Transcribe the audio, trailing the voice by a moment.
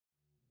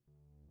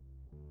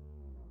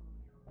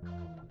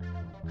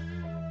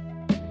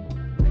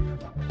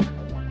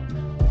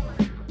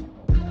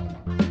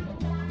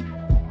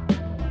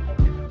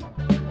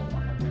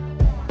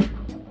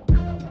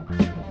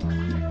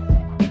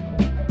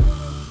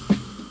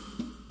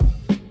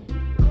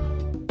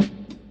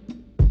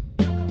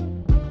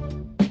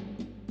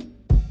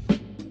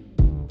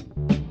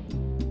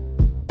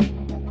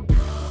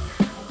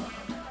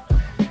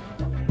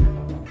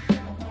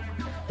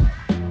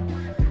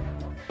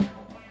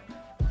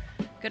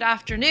Good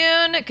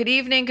afternoon, good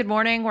evening, good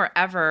morning,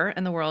 wherever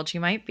in the world you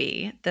might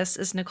be. This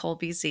is Nicole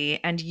BZ,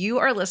 and you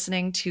are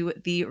listening to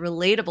the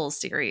Relatable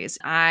series.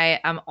 I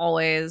am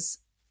always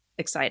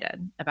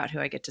excited about who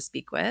I get to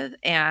speak with,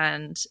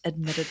 and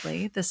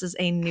admittedly, this is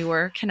a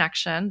newer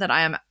connection that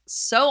I am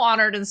so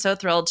honored and so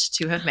thrilled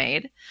to have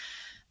made.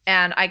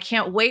 And I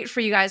can't wait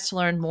for you guys to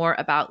learn more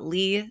about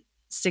Leigh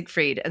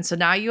Siegfried. And so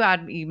now you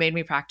made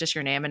me practice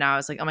your name, and now I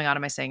was like, oh my God,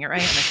 am I saying it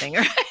right? Am I saying it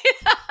right?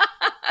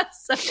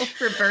 So,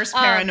 reverse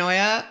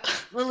paranoia.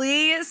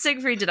 Leigh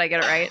Siegfried, did I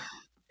get it right?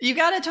 You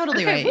got it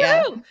totally right.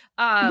 Woo!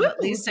 Yeah.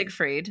 Leigh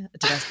Siegfried,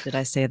 did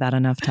I say that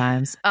enough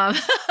times?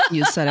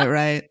 You said it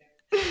right.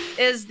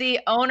 Is the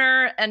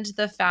owner and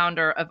the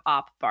founder of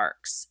Op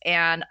Barks.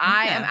 And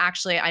I am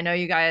actually, I know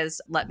you guys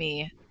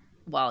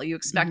you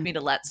expect me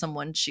to let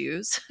someone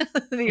choose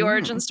the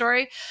origin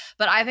story,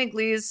 but I think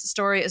Leigh's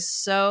story is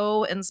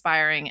so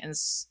inspiring and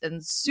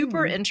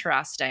super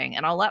interesting.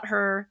 And I'll let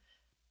her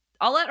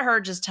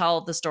just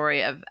tell the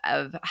story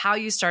of how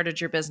you started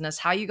your business,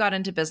 how you got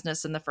into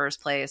business in the first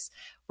place.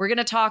 We're going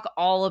to talk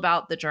all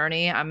about the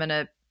journey. I'm going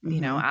to,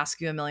 ask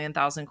you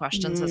 1,000,000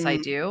 questions as I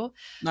do.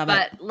 Love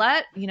but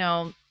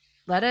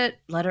it.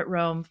 let it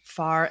roam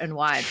far and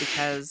wide,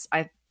 because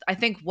I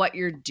think what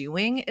you're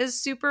doing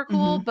is super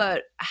cool,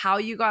 but how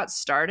you got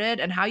started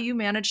and how you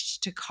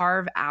managed to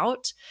carve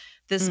out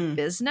this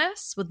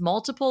business with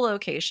multiple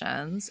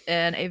locations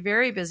in a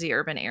very busy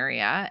urban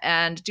area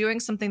and doing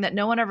something that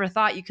no one ever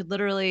thought you could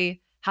literally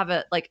have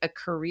a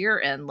career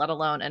in, let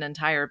alone an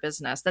entire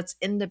business that's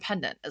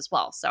independent as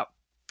well. So,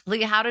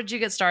 Leigh, how did you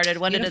get started?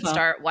 When did it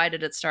start? Why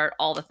did it start?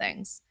 All the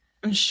things.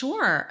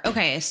 Sure.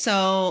 Okay.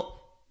 So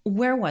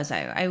where was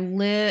I?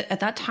 At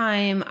that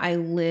time, I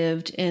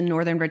lived in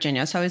Northern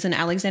Virginia. So I was in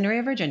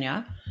Alexandria,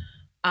 Virginia.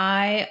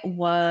 I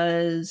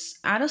was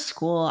out of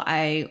school.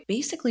 I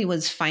basically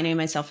was finding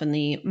myself in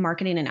the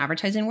marketing and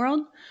advertising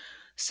world.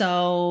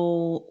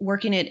 So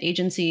working at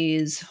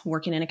agencies,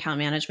 working in account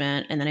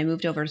management, and then I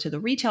moved over to the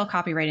retail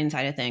copywriting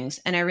side of things.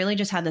 And I really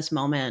just had this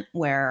moment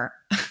where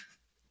it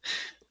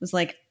was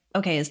like,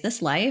 okay, is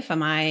this life?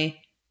 Am I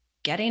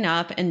getting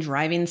up and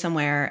driving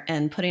somewhere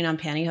and putting on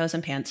pantyhose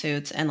and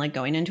pantsuits and like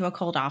going into a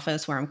cold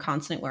office where I'm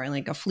constantly wearing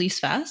like a fleece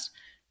vest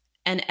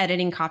and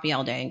editing copy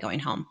all day and going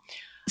home?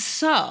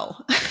 So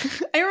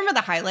I remember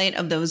the highlight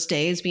of those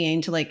days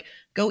being to like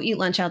go eat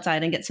lunch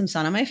outside and get some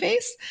sun on my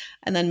face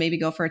and then maybe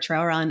go for a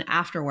trail run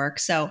after work.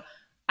 So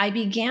I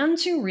began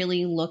to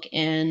really look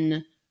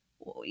in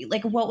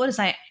like, what was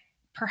I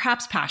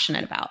perhaps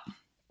passionate about?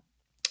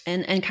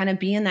 And kind of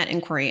be in that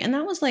inquiry. And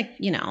that was like,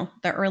 the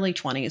early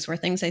 20s, where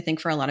things I think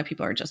for a lot of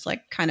people are just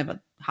like kind of a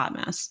hot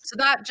mess. So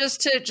that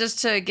just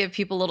to give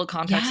people a little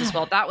context as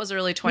well, that was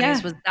early 20s.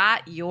 Yeah. Was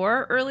that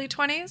your early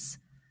 20s?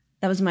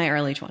 That was my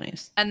early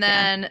 20s. And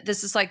then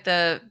this is like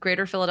the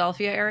greater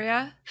Philadelphia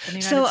area in the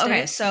United States?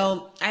 Okay.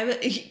 So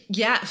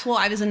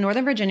I was in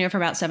Northern Virginia for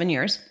about 7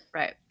 years.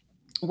 Right.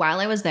 While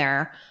I was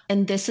there,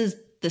 and this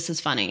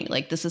is funny.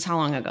 Like, this is how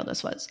long ago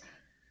this was.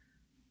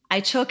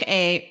 I took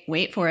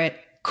wait for it,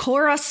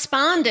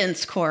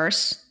 correspondence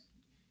course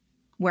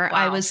where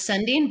I was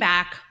sending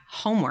back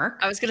homework.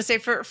 I was going to say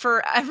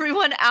for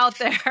everyone out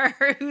there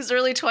whose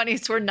early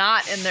 20s were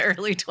not in the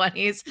early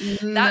 20s,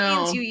 that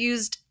means you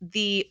used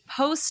the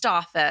post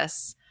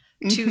office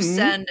to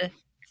send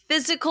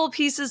physical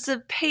pieces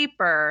of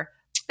paper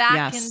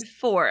back and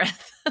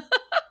forth.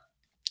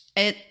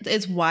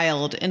 It's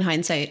wild in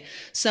hindsight.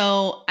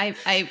 So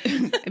I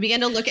began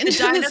to look into the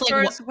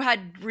dinosaurs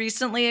had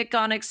recently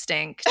gone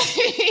extinct,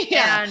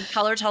 and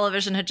color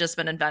television had just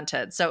been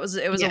invented. So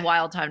it was a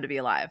wild time to be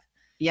alive.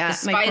 Yeah, the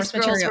Spice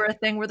Girls were a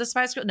thing. Were the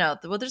Spice Girls? No,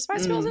 were the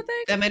Spice Girls a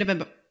thing? That might have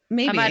been.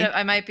 Maybe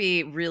I might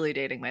be really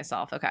dating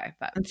myself. Okay,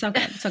 but it's so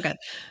good. It's so good.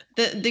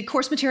 The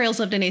course materials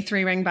lived in a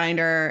 3-ring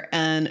binder,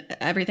 and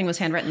everything was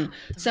handwritten.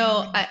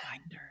 So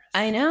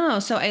I know.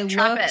 So I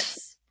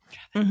looked.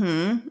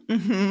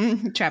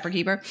 Trapper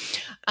keeper.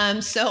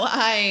 So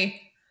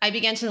I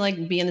began to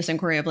like be in this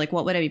inquiry of like,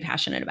 what would I be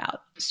passionate about?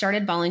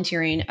 Started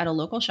volunteering at a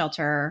local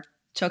shelter,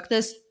 took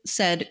this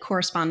said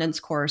correspondence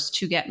course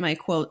to get my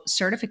quote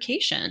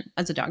certification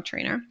as a dog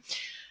trainer.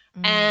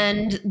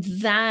 And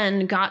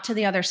then got to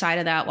the other side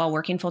of that while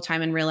working full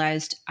time and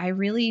realized I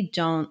really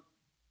don't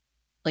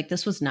like,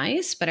 this was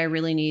nice, but I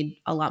really need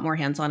a lot more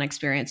hands-on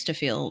experience to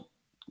feel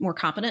more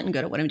competent and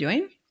good at what I'm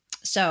doing.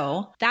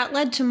 So that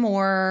led to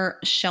more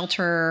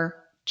shelter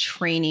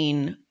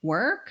training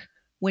work,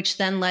 which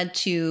then led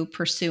to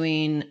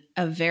pursuing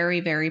a very,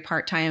 very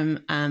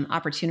part-time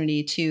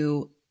opportunity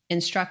to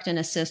instruct and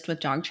assist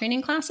with dog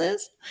training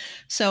classes.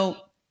 So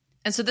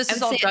this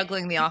is all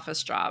juggling the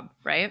office job,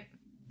 right?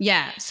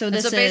 Yeah. So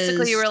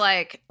basically you were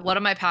like, what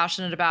am I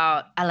passionate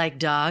about? I like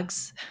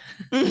dogs.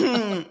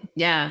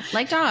 Yeah.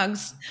 Like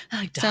dogs. I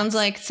like dogs.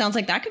 Sounds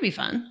like that could be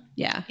fun.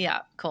 Yeah.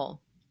 Yeah. Cool.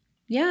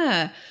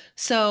 Yeah.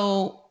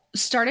 So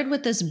started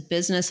with this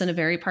business on a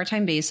very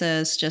part-time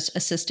basis, just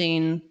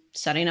assisting,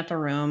 setting up the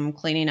room,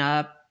 cleaning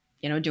up,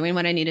 doing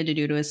what I needed to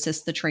do to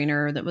assist the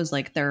trainer that was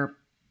like their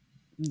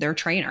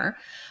trainer.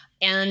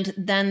 And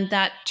then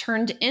that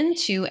turned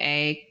into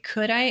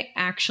could I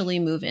actually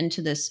move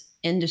into this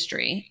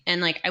industry?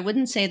 And like, I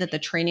wouldn't say that the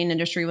training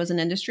industry was an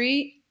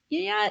industry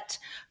yet,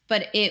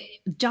 but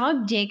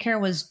dog daycare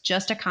was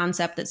just a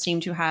concept that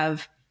seemed to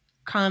have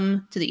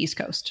come to the East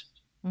Coast.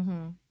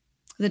 Mm-hmm.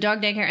 The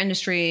dog daycare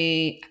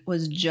industry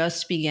was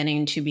just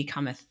beginning to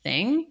become a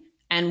thing.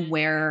 And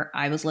where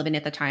I was living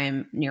at the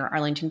time near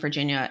Arlington,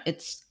 Virginia,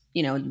 it's,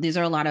 these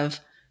are a lot of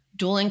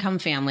dual income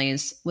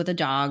families with a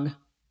dog,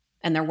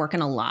 and they're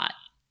working a lot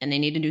and they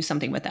need to do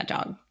something with that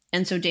dog.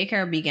 And so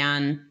daycare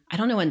began, I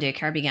don't know when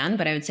daycare began,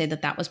 but I would say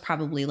that was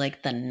probably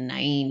like the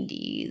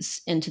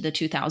 90s into the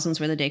 2000s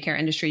where the daycare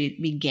industry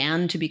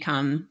began to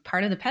become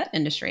part of the pet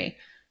industry.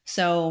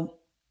 So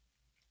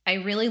I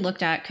really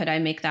looked at, could I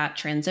make that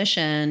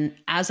transition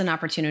as an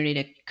opportunity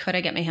to, could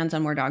I get my hands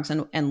on more dogs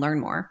and learn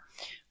more,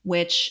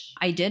 which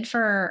I did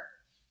for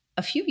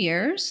a few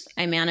years.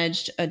 I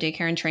managed a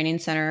daycare and training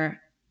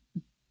center,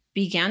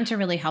 began to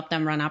really help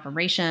them run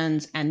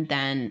operations, and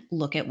then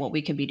look at what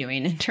we could be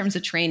doing in terms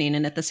of training.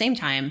 And at the same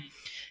time,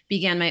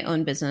 began my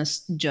own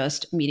business,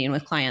 just meeting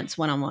with clients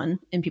one-on-one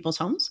in people's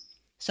homes.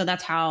 So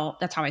that's how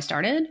I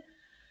started.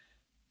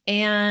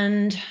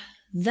 And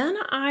then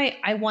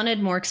I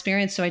wanted more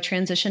experience. So I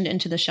transitioned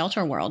into the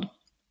shelter world.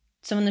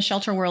 So in the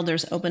shelter world,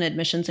 there's open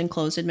admissions and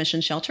closed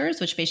admission shelters,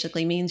 which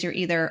basically means you're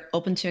either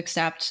open to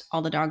accept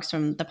all the dogs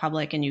from the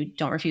public and you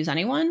don't refuse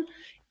anyone,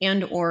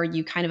 and or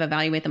you kind of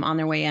evaluate them on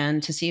their way in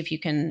to see if you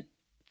can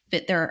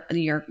fit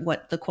your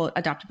what the quote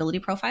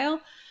adoptability profile.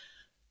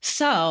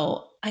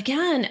 So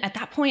again, at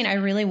that point, I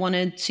really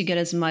wanted to get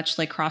as much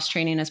like cross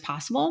training as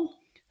possible.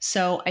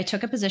 So I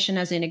took a position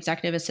as an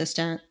executive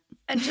assistant.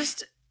 And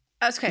just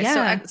okay,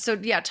 Yeah. so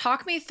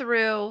talk me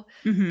through,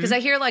 Mhm. because I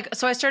hear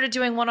so I started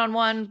doing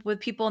one-on-one with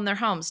people in their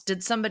homes.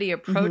 Did somebody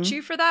approach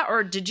you for that,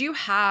 or did you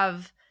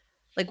have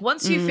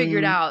once you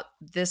figured out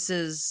this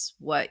is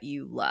what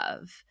you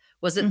love?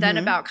 Was it then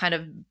about kind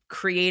of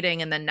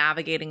creating and then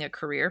navigating a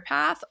career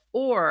path,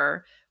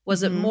 or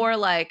was it more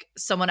like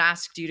someone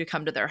asked you to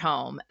come to their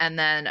home and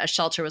then a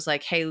shelter was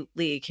like, hey,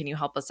 Leigh, can you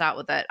help us out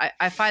with it?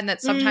 I find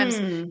that sometimes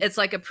it's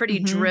like a pretty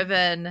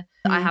driven,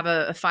 I have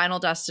a final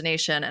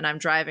destination and I'm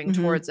driving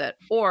towards it.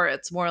 Or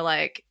it's more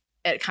like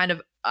it kind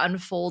of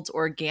unfolds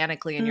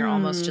organically and you're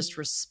almost just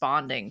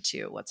responding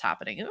to what's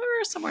happening, or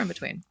somewhere in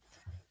between.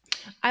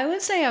 I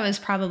would say it was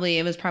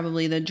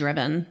probably the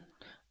driven.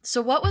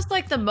 So what was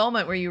the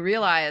moment where you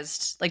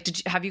realized,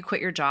 have you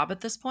quit your job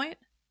at this point?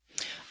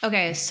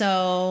 Okay,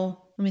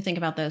 so let me think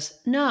about this.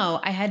 No,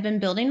 I had been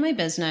building my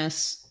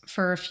business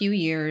for a few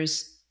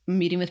years,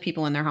 meeting with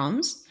people in their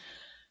homes.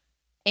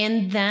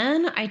 And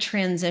then I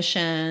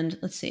transitioned.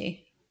 Let's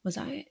see,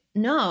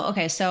 No.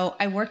 Okay, so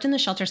I worked in the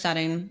shelter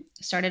setting,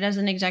 started as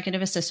an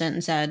executive assistant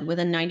and said,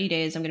 within 90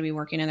 days, I'm going to be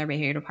working in their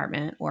behavior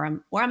department, or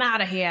I'm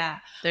out of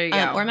here. There you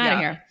go. Or I'm out of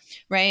here.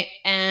 Right.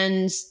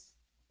 And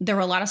there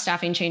were a lot of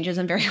staffing changes,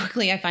 and very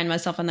quickly I find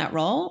myself in that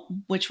role,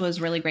 which was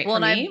really great for me.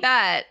 Well, and I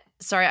bet,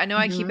 sorry, I know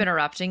I keep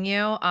interrupting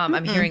you.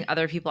 I'm hearing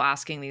other people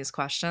asking these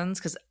questions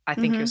because I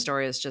think your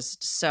story is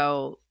just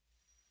so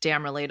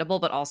damn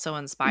relatable, but also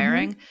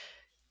inspiring.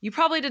 You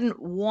probably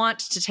didn't want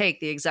to take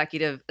the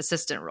executive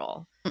assistant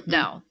role.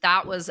 No,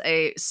 that was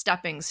a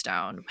stepping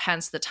stone,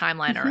 hence the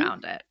timeline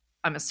around it,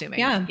 I'm assuming.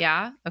 Yeah.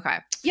 Yeah? Okay.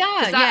 Yeah.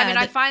 I mean,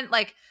 I find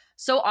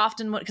so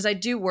often, because I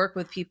do work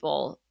with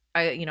people,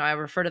 I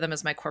refer to them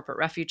as my corporate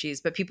refugees,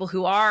 but people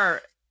who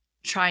are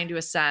trying to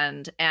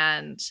ascend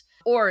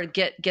or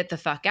get the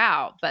fuck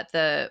out. But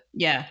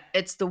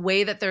it's the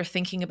way that they're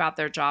thinking about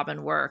their job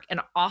and work,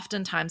 and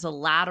oftentimes a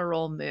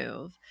lateral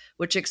move,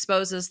 which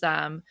exposes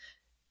them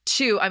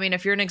to, I mean,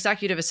 if you're an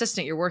executive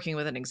assistant, you're working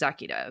with an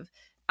executive.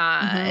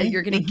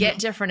 You're going to get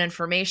different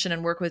information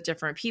and work with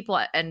different people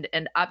and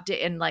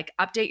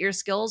update your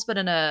skills, but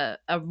in a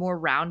more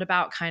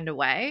roundabout kind of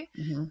way.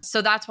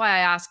 So that's why I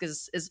ask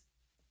is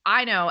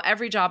I know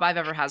every job I've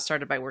ever had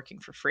started by working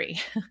for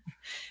free.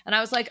 And I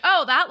was like,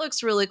 oh, that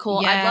looks really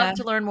cool. Yeah. I'd love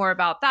to learn more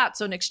about that.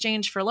 So in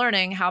exchange for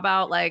learning, how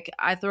about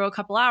I throw a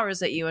couple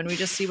hours at you and we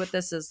just see what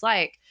this is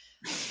like.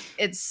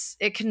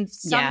 It can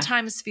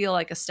sometimes feel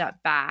like a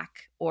step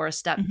back or a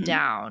step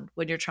down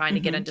when you're trying to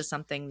get into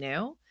something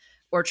new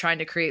or trying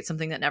to create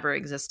something that never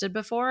existed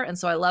before. And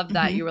so I love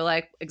that you were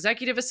like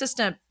executive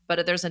assistant,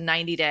 but there's a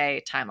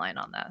 90-day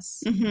timeline on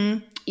this.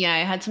 Yeah, I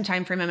had some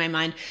time frame in my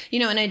mind,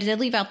 and I did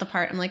leave out the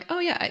part. I'm like, oh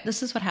yeah,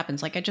 this is what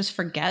happens. I just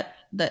forget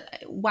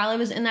that while I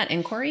was in that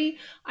inquiry,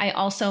 I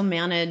also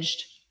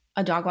managed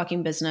a dog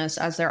walking business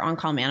as their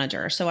on-call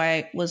manager. So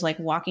I was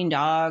walking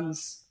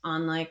dogs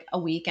on a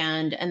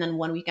weekend, and then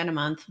 1 weekend a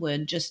month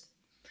would just,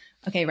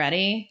 okay,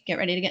 get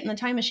ready to get in the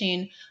time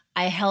machine.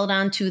 I held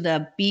on to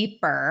the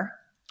beeper.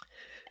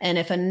 And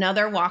if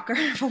a walker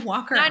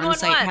on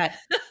site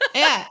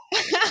had,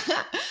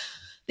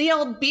 the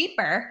old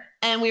beeper,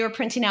 and we were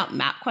printing out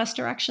MapQuest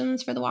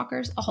directions for the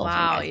walkers, a whole thing.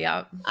 Wow,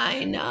 yeah.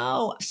 I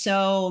know.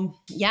 So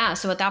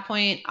at that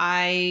point,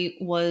 I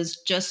was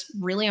just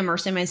really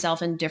immersing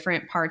myself in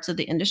different parts of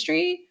the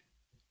industry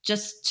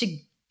just to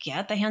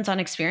get the hands-on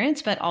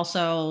experience, but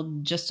also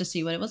just to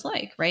see what it was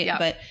like, right? Yeah.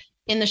 But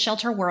in the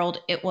shelter world,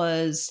 it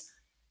was,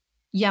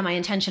 yeah, my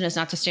intention is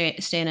not to stay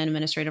in an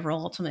administrative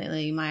role.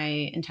 Ultimately,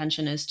 my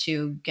intention is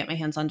to get my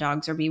hands on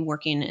dogs or be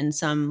working in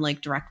some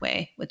like direct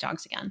way with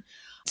dogs again.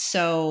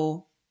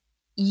 So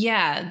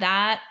yeah,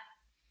 that,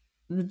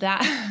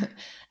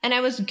 and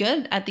I was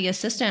good at the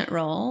assistant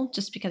role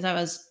just because I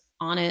was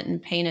on it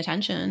and paying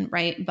attention.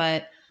 Right.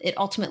 But it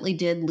ultimately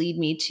did lead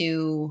me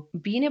to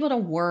being able to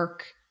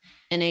work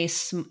in a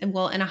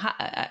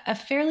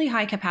fairly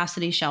high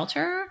capacity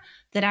shelter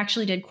that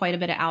actually did quite a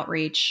bit of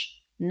outreach,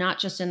 not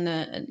just in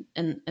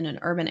an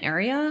urban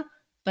area,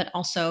 but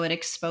also it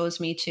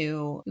exposed me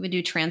to, we would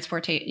do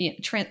transportation.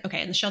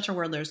 Okay. In the shelter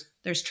world,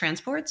 there's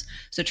transports.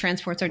 So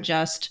transports are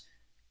just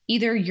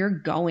either you're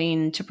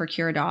going to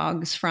procure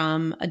dogs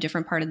from a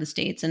different part of the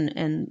states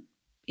and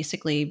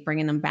basically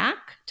bringing them back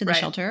to the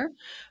shelter,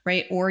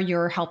 right? Or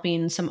you're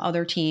helping some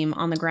other team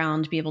on the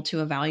ground be able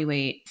to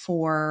evaluate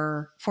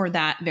for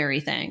that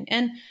very thing.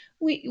 And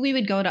we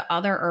would go to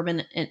other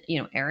urban,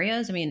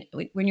 areas. I mean,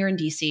 when you're in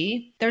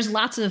DC, there's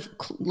lots of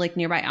like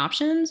nearby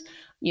options,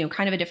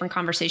 kind of a different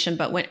conversation.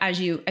 But as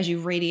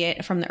you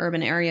radiate from the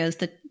urban areas,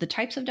 the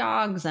types of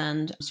dogs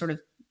and sort of,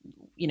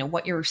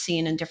 what you're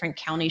seeing in different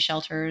county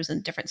shelters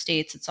and different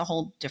states, it's a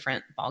whole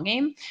different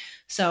ballgame.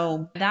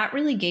 So that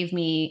really gave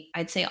me,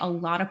 I'd say, a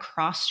lot of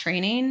cross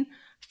training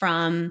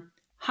from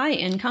high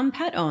income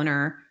pet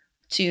owner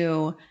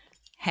to,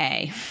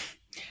 hey,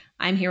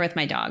 I'm here with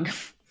my dog.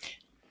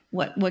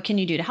 What can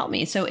you do to help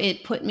me? So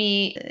it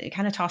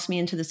kind of tossed me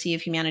into the sea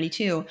of humanity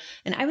too.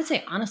 And I would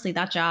say, honestly,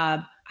 that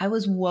job, I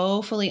was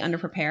woefully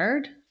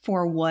underprepared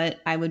for what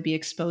I would be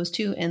exposed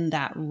to in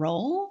that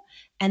role.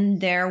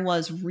 And there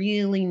was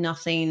really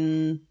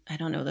nothing, I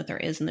don't know that there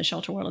is in the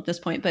shelter world at this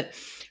point, but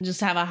just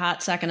have a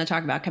hot second to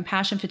talk about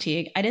compassion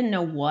fatigue. I didn't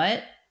know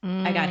what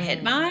I got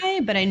hit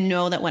by, but I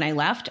know that when I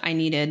left, I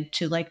needed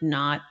to like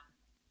not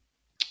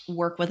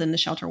work within the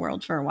shelter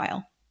world for a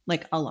while,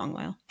 like a long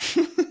while.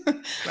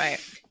 Right.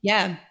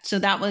 Yeah. So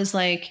that was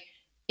like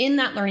in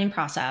that learning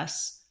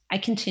process, I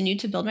continued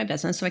to build my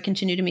business. So I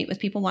continued to meet with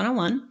people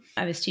one-on-one.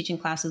 I was teaching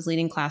classes,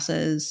 leading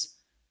classes,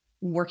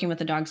 working with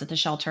the dogs at the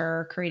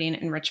shelter, creating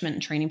enrichment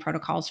and training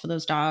protocols for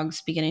those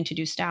dogs, beginning to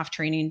do staff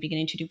training,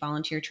 beginning to do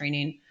volunteer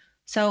training.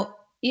 So,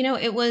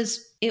 it was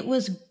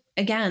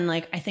again,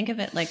 like I think of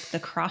it like the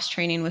cross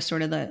training was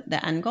sort of the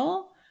end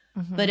goal,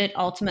 but it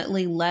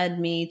ultimately led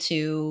me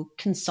to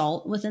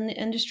consult within the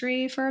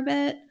industry for a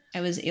bit. I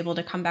was able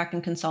to come back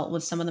and consult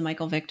with some of the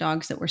Michael Vick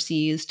dogs that were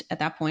seized at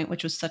that point,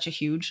 which was such a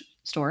huge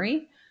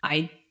story.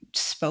 I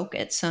spoke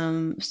at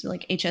some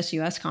like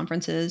HSUS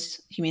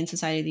conferences, Humane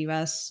Society of the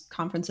US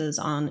conferences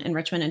on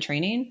enrichment and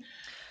training.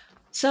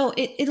 So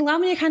it allowed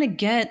me to kind of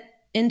get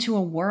into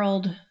a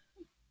world,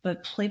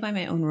 but play by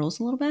my own rules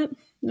a little bit,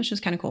 which is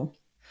kind of cool.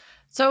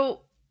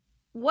 So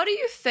what do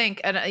you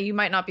think, and you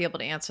might not be able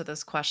to answer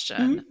this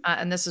question,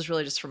 and this is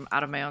really just from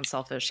out of my own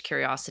selfish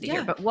curiosity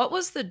here, but what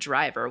was the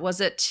driver?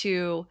 Was it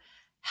to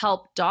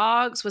help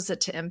dogs? Was it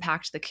to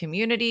impact the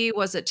community?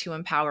 Was it to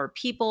empower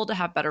people to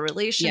have better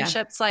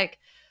relationships? Yeah. Like,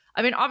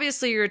 I mean,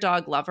 obviously you're a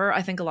dog lover.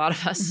 I think a lot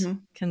of us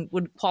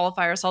would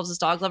qualify ourselves as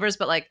dog lovers,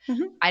 but like,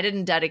 I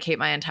didn't dedicate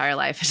my entire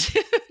life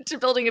to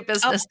building a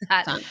business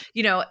that,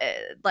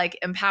 like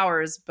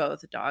empowers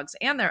both dogs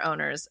and their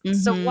owners.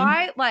 So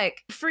why,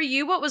 like for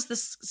you, what was the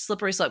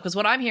slippery slope? Because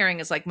what I'm hearing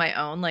is like my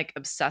own like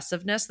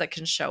obsessiveness that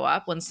can show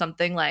up when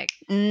something like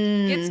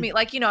gets me,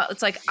 like,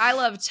 it's like, I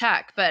love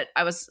tech, but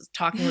I was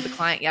talking with a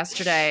client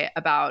yesterday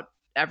about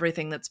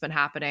everything that's been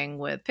happening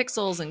with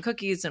pixels and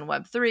cookies and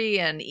Web3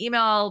 and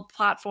email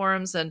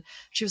platforms. And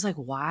she was like,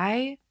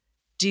 why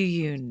do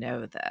you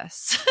know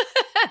this?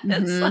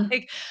 It's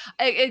like,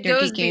 it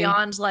goes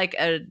beyond like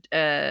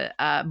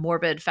a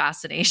morbid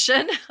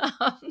fascination.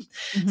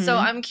 So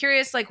I'm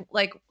curious,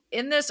 like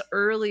in this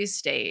early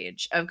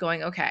stage of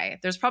going, okay,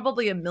 there's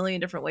probably a million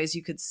different ways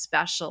you could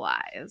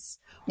specialize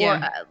or,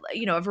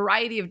 a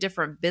variety of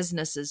different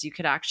businesses you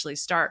could actually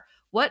start.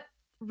 What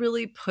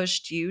really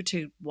pushed you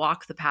to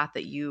walk the path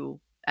that you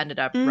ended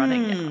up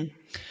running down?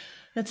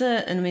 That's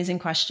an amazing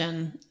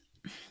question.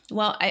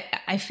 Well,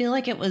 I feel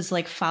like it was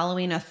like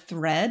following a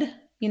thread,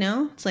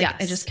 it's like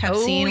I just kept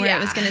seeing where it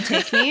was going to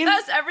take me.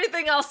 As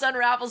everything else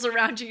unravels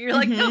around you, you're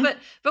like, no, but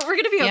we're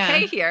going to be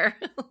okay here.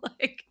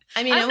 Like,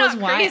 I mean, it was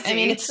wild. I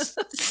mean,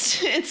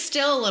 it's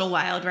still a little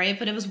wild, right?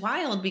 But it was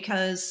wild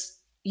because,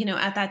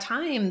 at that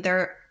time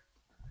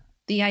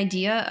the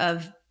idea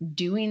of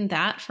doing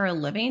that for a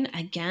living,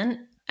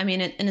 again, I mean,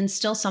 and in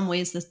still some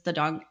ways, the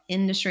dog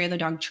industry or the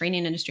dog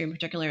training industry in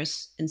particular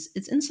it's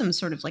in some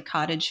sort of like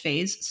cottage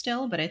phase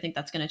still, but I think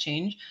that's going to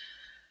change.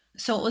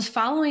 So it was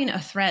following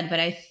a thread, but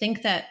I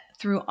think that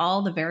through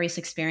all the various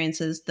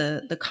experiences,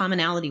 the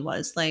commonality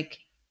was like,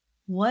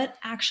 what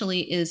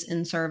actually is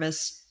in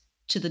service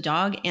to the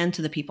dog and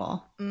to the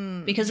people?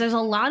 Because there's a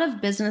lot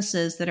of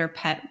businesses that are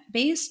pet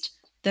based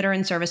that are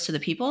in service to the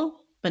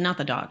people, but not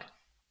the dog.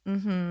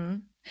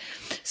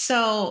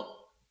 So,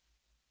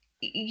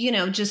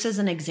 just as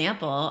an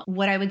example,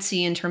 what I would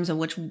see in terms of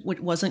which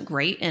wasn't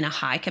great in a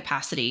high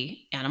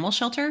capacity animal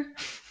shelter,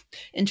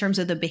 in terms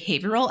of the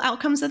behavioral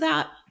outcomes of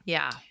that,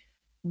 Yeah.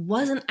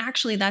 wasn't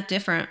actually that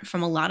different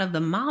from a lot of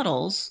the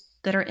models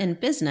that are in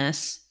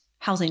business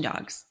housing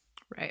dogs.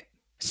 Right.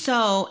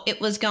 So it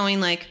was going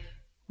like,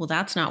 well,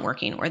 that's not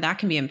working, or that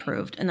can be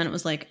improved. And then it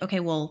was like, okay,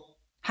 well,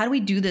 how do we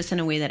do this in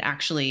a way that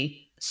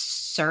actually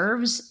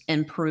serves,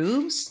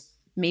 improves,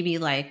 maybe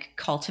like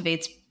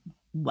cultivates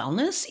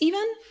wellness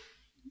even,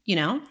 you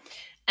know?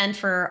 And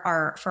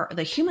for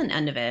the human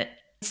end of it,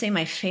 I'd say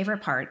my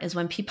favorite part is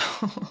when people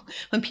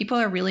when people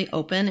are really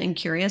open and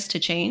curious to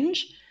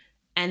change,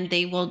 and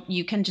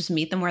you can just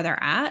meet them where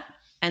they're at,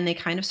 and they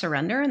kind of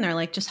surrender, and they're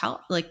like, just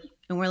help, like,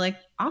 and we're like,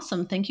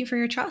 awesome, thank you for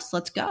your trust,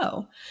 let's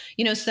go.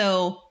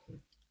 So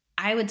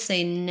I would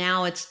say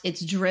now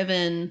it's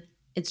driven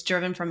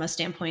from a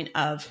standpoint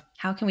of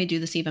how can we do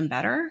this even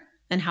better,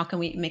 and how can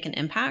we make an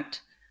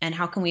impact, and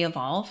how can we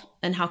evolve,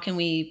 and how can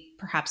we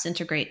perhaps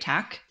integrate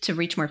tech to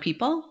reach more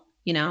people.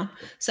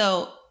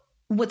 So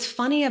what's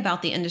funny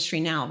about the industry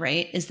now,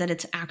 right, is that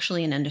it's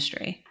actually an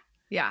industry.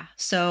 Yeah.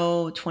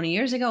 So 20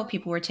 years ago,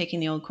 people were taking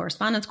the old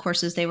correspondence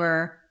courses. They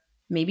were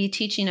maybe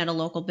teaching at a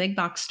local big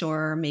box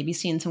store, maybe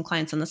seeing some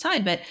clients on the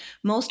side, but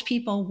most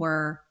people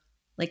were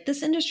like,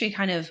 this industry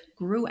kind of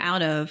grew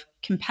out of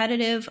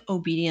competitive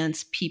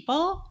obedience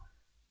people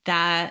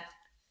that,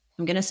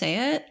 I'm going to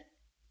say it,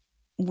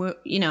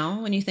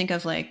 when you think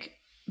of like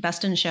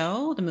Best in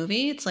Show, the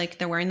movie, it's like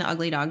they're wearing the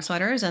ugly dog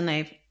sweaters, and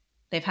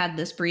they've had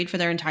this breed for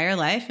their entire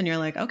life, and you're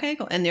like, okay,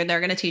 cool. And they're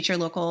going to teach your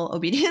local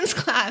obedience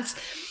class.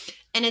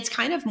 And it's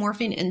kind of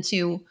morphing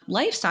into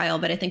lifestyle.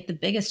 But I think the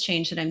biggest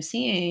change that I'm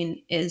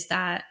seeing is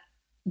that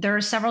there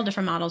are several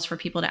different models for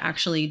people to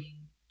actually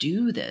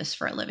do this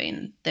for a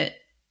living that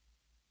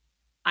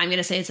I'm going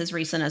to say it's as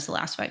recent as the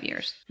last 5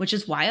 years, which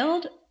is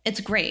wild.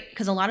 It's great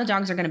because a lot of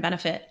dogs are going to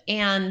benefit.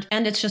 And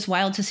it's just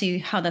wild to see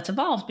how that's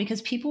evolved,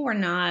 because people were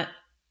not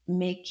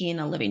making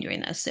a living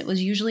doing this. It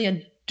was usually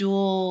a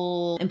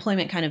dual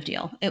employment kind of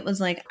deal. It was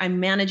like, I'm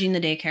managing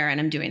the daycare and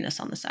I'm doing this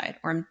on the side,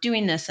 or I'm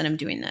doing this and I'm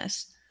doing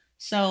this.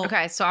 So,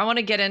 okay. So I want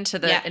to get into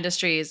the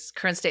industry's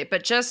current state,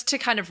 but just to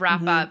kind of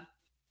wrap up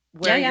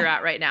where you're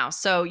at right now.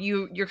 So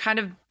you're kind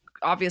of,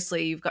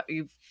 obviously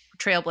you've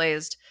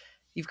trailblazed,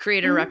 you've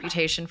created a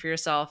reputation for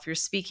yourself. You're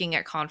speaking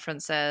at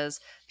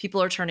conferences.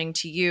 People are turning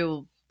to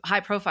you.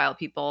 High profile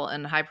people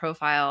and high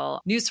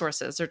profile news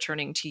sources are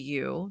turning to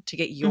you to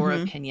get your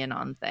opinion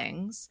on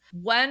things.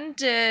 When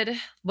did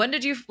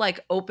you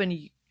like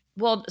open?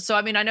 Well, so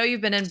I mean, I know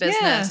you've been in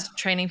business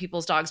training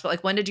people's dogs, but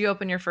like, when did you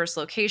open your first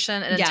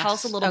location? And then tell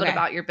us a little bit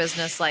about your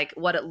business, like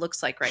what it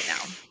looks like right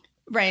now.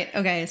 Right.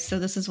 Okay. So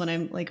this is when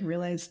I'm like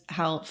realize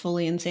how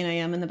fully insane I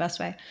am in the best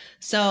way.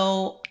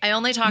 So I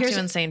only talk to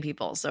insane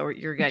people, so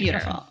you're good.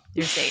 Beautiful. Here.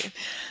 You're safe.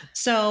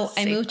 So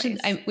safe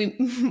I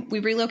moved we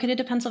relocated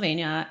to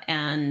Pennsylvania,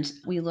 and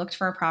we looked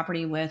for a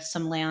property with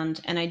some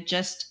land. And I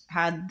just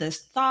had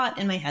this thought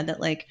in my head that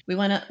like, we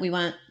want,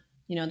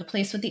 the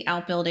place with the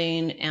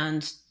outbuilding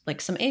and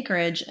like some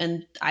acreage.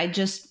 And I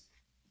just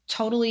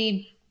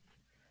totally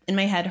in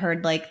my head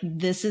heard like,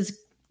 this is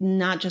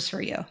not just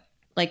for you.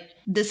 Like,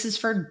 this is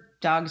for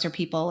dogs or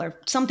people, or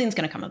something's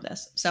going to come of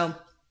this. So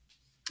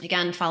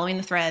again, following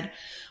the thread,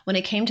 when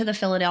it came to the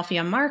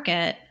Philadelphia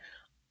market,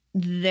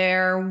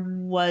 there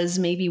was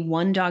maybe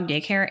one dog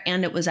daycare,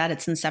 and it was at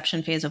its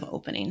inception phase of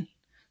opening.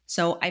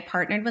 So I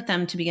partnered with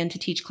them to begin to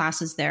teach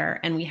classes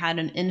there. And we had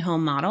an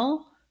in-home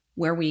model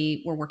where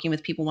we were working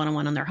with people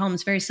one-on-one on their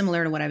homes, very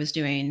similar to what I was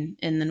doing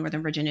in the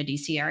Northern Virginia,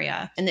 DC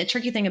area. And the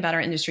tricky thing about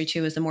our industry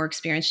too, is the more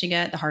experience you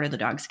get, the harder the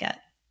dogs get.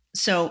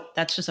 So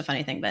that's just a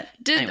funny thing, but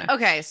anyway.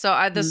 Okay.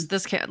 So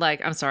this can't,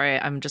 like, I'm sorry,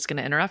 I'm just going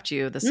to interrupt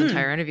you this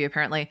entire interview.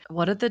 Apparently,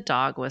 what did the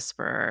dog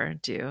whisperer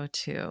do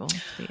to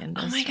the industry?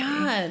 Oh my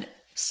God.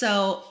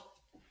 So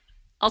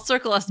I'll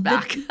circle us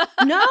back.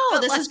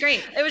 This is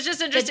great. It was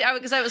just interesting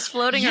because I was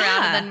floating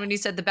around, and then when you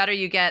said the better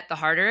you get, the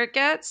harder it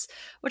gets,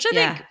 which I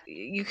think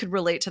you could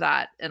relate to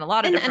that in a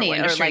lot of different ways.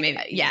 Industry, or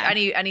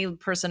like, any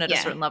person at a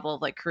certain level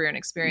of like career and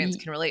experience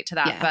can relate to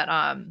that. But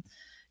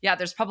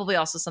there's probably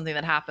also something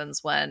that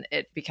happens when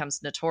it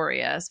becomes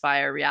notorious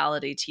via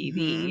reality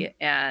TV.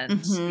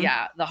 And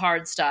the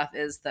hard stuff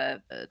is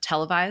the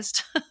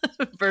televised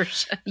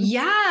version.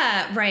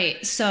 Yeah,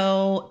 right.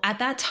 So at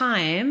that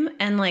time,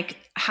 and like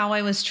how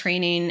I was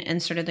training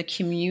and sort of the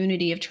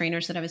community of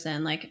trainers that I was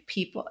in, like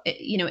people,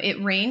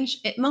 it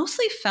ranged, it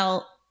mostly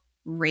felt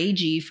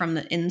ragey from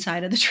the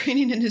inside of the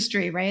training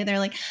industry, right? They're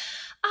like,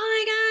 oh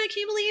my God, I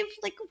can't believe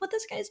like what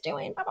this guy's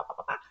doing. Blah, blah,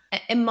 blah, blah.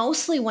 And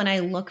mostly when I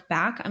look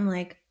back, I'm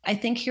like, I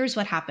think here's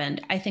what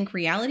happened. I think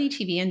reality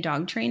TV and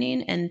dog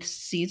training and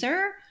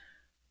Caesar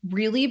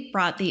really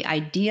brought the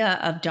idea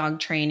of dog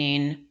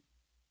training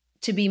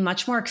to be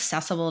much more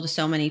accessible to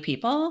so many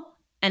people.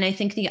 And I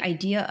think the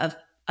idea of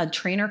a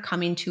trainer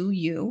coming to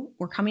you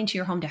or coming to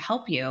your home to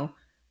help you,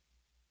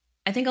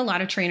 I think a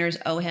lot of trainers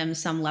owe him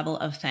some level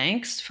of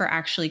thanks for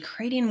actually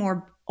creating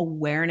more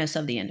awareness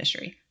of the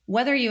industry,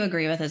 whether you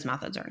agree with his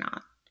methods or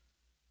not.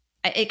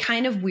 It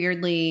kind of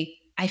weirdly,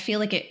 I feel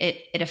like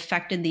it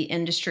affected the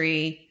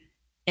industry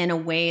in a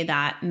way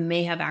that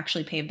may have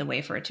actually paved the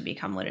way for it to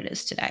become what it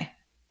is today.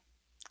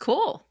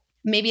 Cool.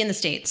 Maybe in the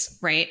States,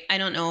 right? I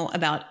don't know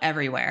about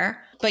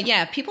everywhere. But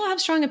yeah, people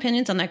have strong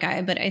opinions on that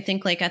guy. But I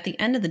think like at the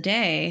end of the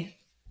day,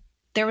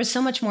 there was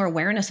so much more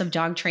awareness of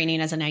dog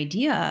training as an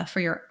idea for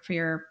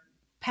your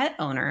pet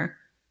owner.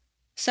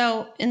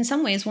 So in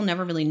some ways, we'll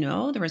never really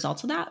know the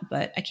results of that.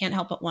 But I can't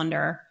help but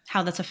wonder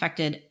how that's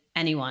affected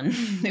anyone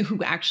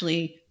who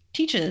actually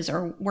teaches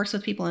or works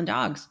with people and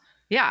dogs.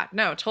 Yeah,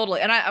 no,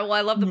 totally. And I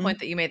love the Mm-hmm. point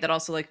that you made that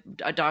also like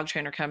a dog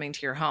trainer coming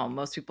to your home.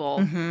 Most people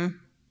Mm-hmm.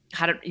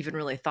 hadn't even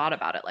really thought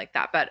about it like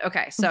that. But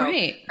okay, so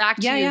Right. back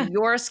to Yeah. you. Yeah.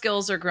 Your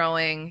skills are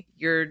growing,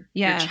 your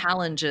Yeah.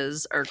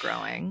 challenges are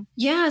growing.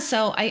 Yeah,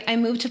 so I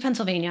moved to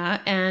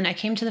Pennsylvania and I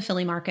came to the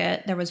Philly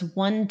market. There was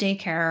one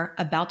daycare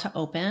about to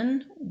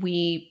open.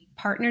 We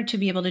partnered to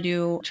be able to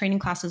do training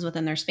classes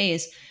within their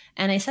space.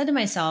 And I said to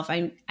myself,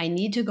 I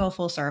need to go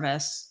full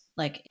service.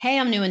 Like, hey,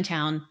 I'm new in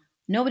town.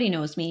 Nobody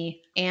knows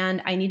me.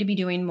 And I need to be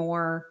doing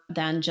more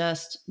than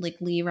just like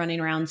Leigh running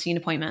around seeing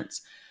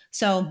appointments.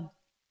 So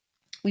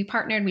we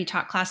partnered, we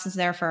taught classes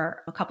there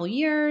for a couple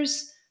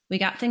years. We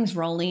got things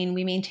rolling.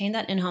 We maintained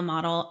that in-home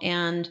model.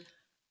 And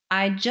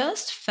I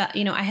just felt,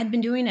 I had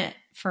been doing it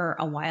for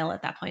a while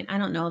at that point. I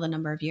don't know the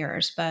number of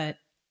years, but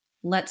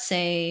let's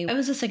say it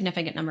was a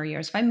significant number of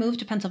years. If I moved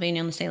to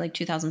Pennsylvania, let's say like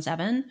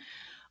 2007,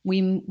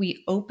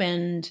 we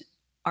opened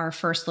our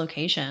first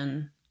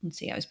location. Let's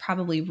see, I was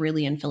probably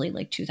really in Philly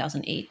like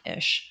 2008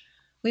 ish.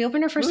 We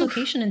opened our first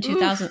location in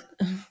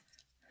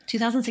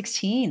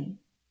 2016.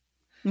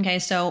 Okay,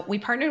 so we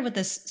partnered with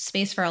this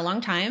space for a long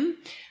time.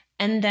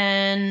 And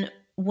then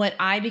what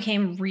I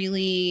became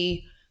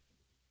really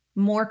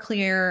more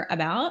clear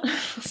about,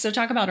 so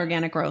talk about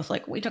organic growth,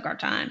 like we took our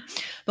time.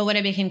 But what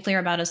I became clear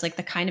about is like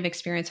the kind of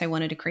experience I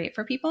wanted to create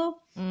for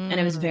people. And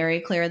it was very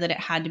clear that it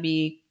had to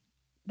be,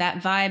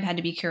 that vibe had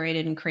to be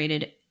curated and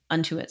created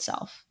unto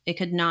itself. It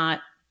could not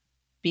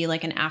be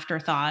like an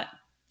afterthought,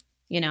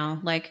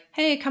 like,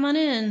 hey, come on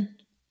in.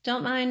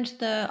 Don't mind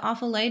the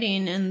awful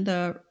lighting and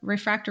the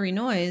refractory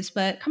noise,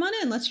 but come on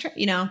in, let's try,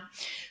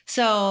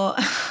 So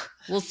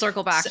We'll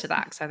circle back to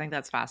that because I think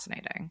that's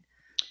fascinating.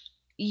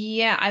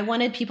 Yeah, I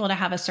wanted people to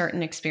have a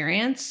certain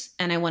experience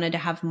and I wanted to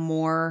have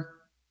more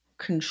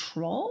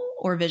control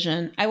or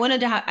vision. I wanted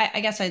to have, I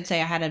guess I'd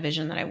say I had a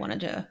vision that I wanted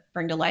to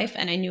bring to life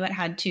and I knew it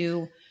had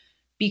to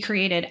be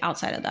created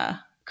outside of the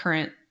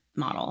current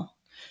model.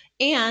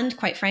 And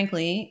quite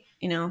frankly,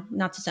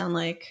 not to sound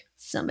like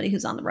somebody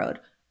who's on the road,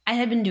 I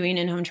had been doing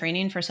in-home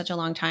training for such a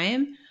long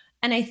time.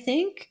 And I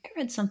think I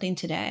read something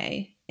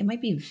today. It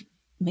might be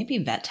maybe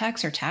vet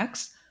techs or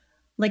techs.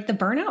 Like the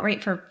burnout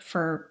rate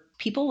for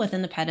people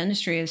within the pet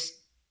industry is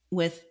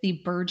with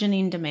the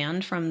burgeoning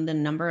demand from the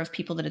number of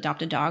people that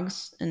adopted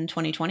dogs in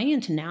 2020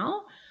 into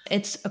now.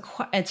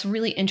 It's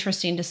really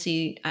interesting to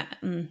see.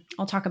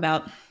 I'll talk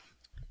about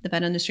the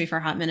pet industry for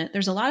a hot minute.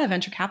 There's a lot of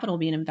venture capital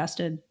being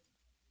invested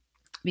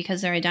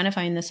because they're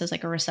identifying this as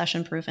like a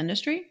recession-proof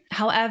industry.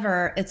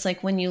 However, it's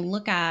like when you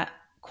look at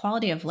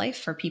quality of life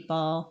for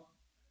people,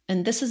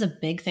 and this is a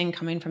big thing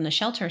coming from the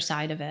shelter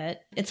side of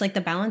it, it's like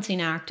the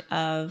balancing act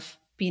of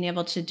being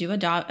able to do a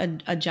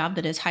job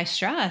that is high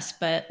stress,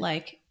 but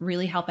like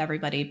really help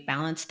everybody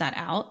balance that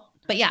out.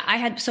 But yeah,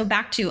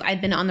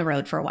 I'd been on the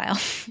road for a while.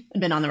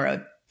 I'd been on the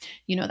road.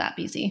 You know that,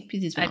 BZ.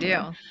 BZ's been I on the do.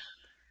 road.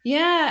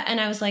 Yeah.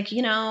 And I was like,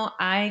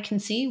 I can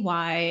see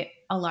why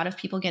a lot of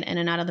people get in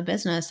and out of the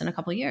business in a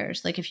couple of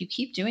years. Like if you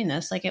keep doing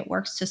this, like it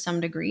works to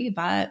some degree,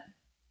 but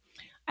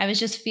I was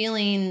just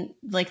feeling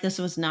like this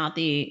was not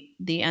the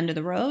end of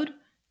the road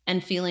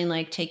and feeling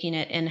like taking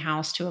it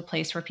in-house to a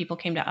place where people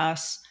came to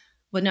us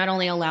would not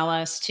only allow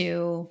us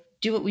to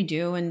do what we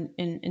do and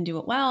do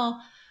it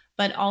well,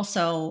 but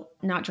also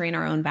not drain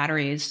our own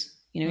batteries.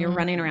 You're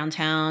running around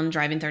town,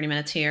 driving 30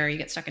 minutes here, you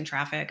get stuck in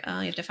traffic. Oh,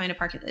 you have to find a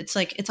parking. It's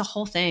like, it's a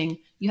whole thing.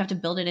 You have to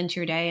build it into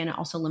your day and it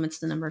also limits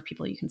the number of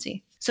people you can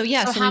see. So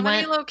yeah. So So how we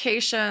many went,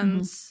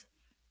 locations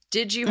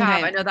did you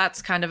have? I know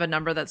that's kind of a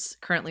number that's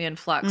currently in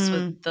flux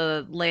with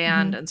the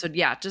land. And so,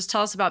 yeah, just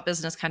tell us about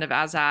business kind of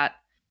as at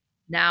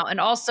now. And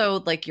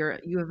also like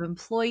you have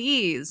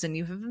employees and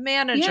you have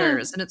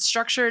managers and it's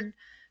structured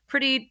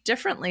pretty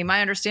differently.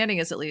 My understanding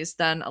is at least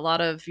than a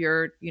lot of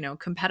your,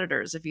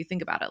 competitors, if you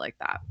think about it like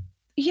that.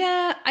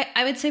 Yeah,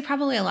 I would say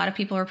probably a lot of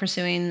people are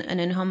pursuing an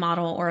in-home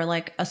model or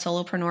like a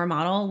solopreneur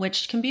model,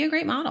 which can be a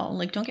great model.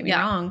 Like, don't get me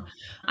wrong.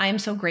 I am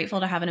so grateful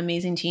to have an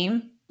amazing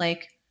team,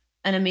 like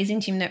an amazing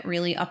team that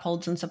really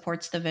upholds and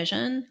supports the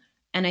vision.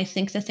 And I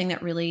think the thing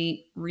that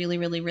really, really,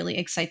 really, really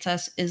excites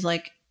us is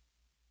like,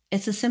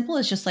 it's as simple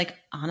as just like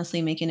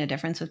honestly making a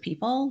difference with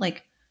people.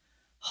 Like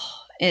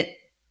it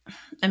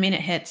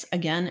hits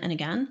again and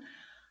again.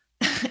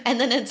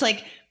 And then it's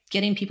like,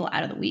 getting people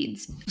out of the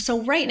weeds.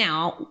 So right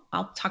now,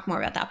 I'll talk more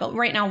about that, but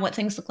right now what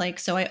things look like.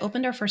 So I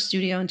opened our first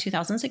studio in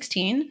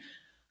 2016,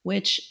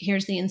 which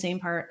here's the insane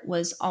part,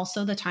 was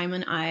also the time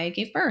when I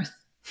gave birth.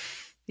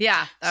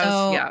 Yeah.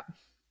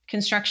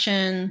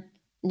 Construction,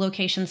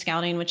 location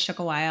scouting, which took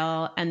a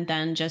while, and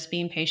then just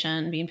being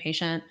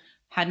patient.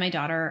 Had my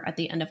daughter at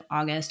the end of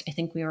August. I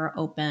think we were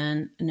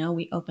open. No,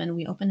 we opened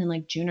in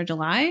like June or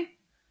July.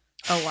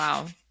 Oh,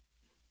 wow.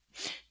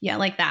 Yeah,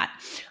 like that.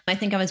 I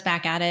think I was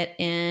back at it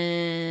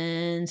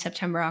in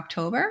September,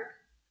 October.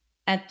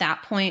 At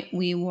that point,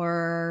 we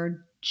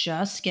were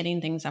just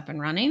getting things up and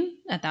running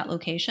at that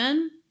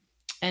location.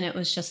 And it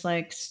was just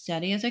like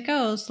steady as it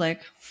goes,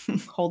 like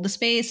hold the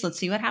space. Let's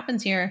see what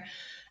happens here.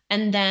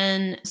 And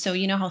then, so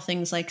you know how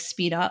things like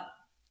speed up,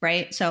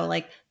 right? So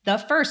like the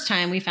first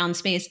time we found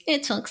space,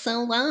 it took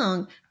so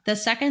long. The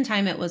second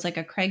time it was like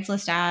a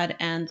Craigslist ad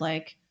and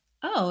like,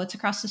 oh, it's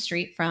across the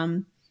street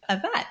from a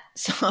vet.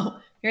 So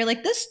you're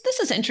like, this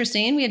is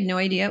interesting. We had no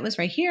idea it was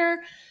right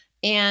here.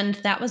 And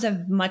that was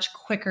a much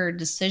quicker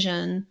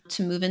decision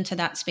to move into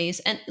that space.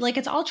 And like,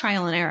 it's all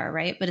trial and error,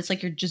 right? But it's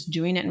like you're just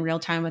doing it in real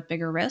time with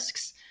bigger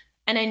risks.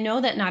 And I know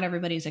that not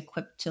everybody's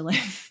equipped to like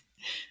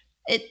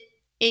it.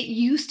 It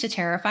used to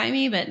terrify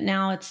me, but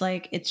now it's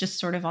like, it's just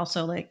sort of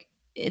also like,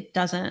 it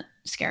doesn't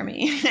scare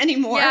me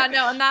anymore. Yeah,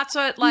 no. And that's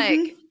what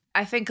like,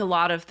 I think a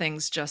lot of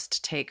things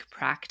just take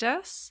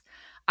practice.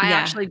 I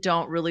actually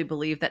don't really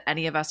believe that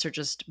any of us are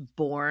just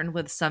born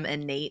with some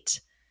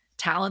innate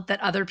talent that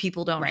other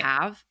people don't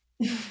have.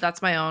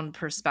 That's my own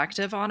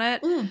perspective on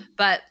it.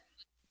 But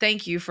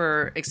thank you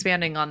for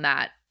expanding on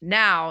that.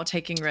 Now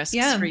taking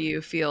risks for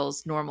you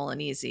feels normal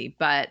and easy,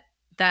 but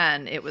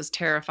then it was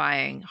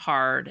terrifying,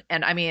 hard.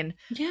 And I mean,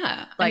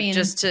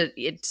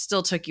 it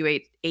still took you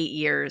eight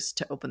years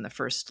to open the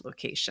first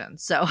location.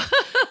 So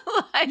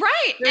like,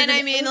 right. And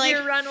I mean, like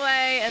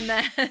runway, and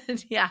then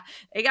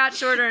it got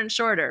shorter and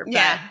shorter.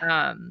 But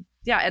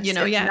it's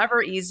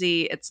never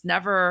easy. It's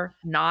never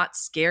not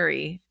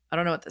scary. I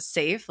don't know what the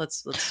safe.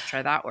 Let's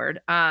try that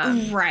word.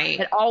 Right.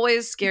 It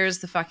always scares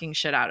the fucking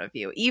shit out of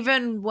you,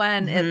 even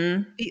when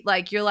it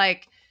like you're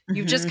like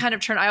you've just kind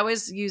of turned. I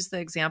always use the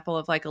example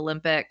of like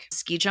Olympic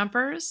ski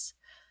jumpers.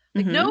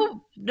 Like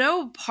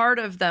no part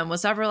of them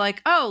was ever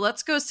like, oh,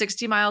 let's go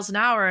 60 miles an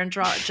hour and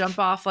jump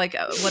off like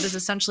what is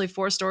essentially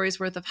 4 stories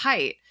worth of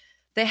height.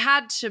 They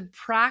had to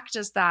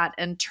practice that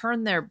and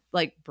turn their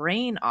like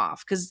brain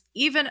off, because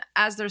even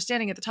as they're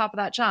standing at the top of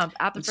that jump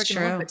at the freaking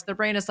Olympics, their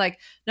brain is like,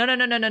 no,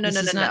 this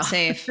is not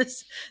safe.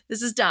 This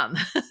is dumb.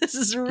 This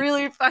is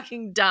really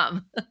fucking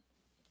dumb.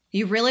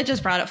 You really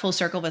just brought it full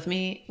circle with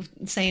me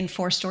saying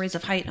 4 stories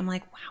of height. I'm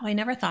like, wow, I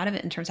never thought of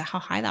it in terms of how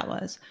high that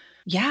was.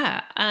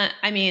 Yeah.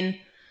 I mean,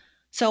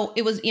 so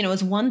it was, it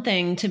was one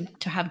thing to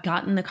have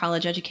gotten the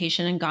college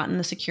education and gotten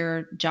the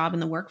secure job in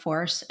the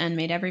workforce and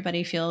made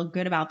everybody feel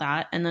good about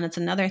that. And then it's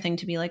another thing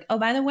to be like, oh,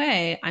 by the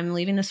way, I'm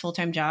leaving this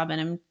full-time job and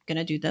I'm going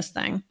to do this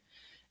thing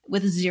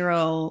with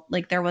zero,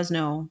 like there was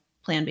no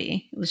plan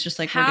B. It was just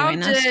like, we're doing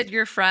this. How did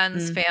your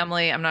friends,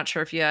 family, I'm not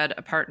sure if you had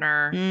a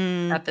partner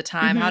at the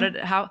time.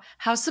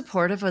 How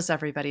supportive was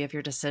everybody of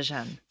your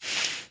decision?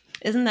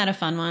 Isn't that a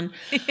fun one?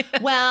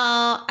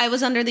 Well, I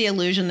was under the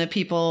illusion that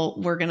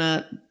people were going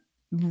to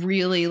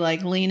really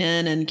like lean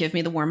in and give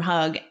me the warm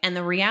hug. And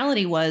the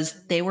reality was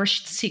they were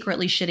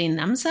secretly shitting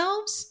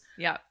themselves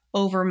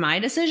over my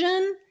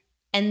decision.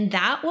 And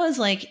that was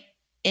like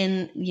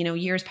in,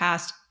 years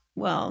past.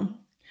 Well,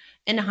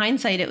 in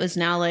hindsight, it was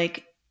now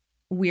like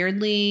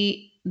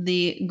weirdly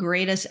the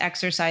greatest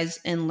exercise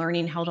in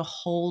learning how to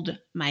hold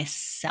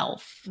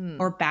myself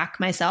or back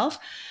myself.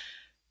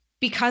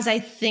 Because I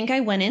think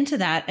I went into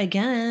that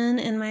again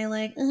in my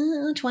like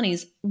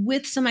 20s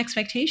with some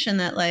expectation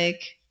that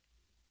like,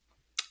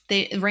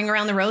 they ring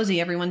around the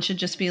rosy. Everyone should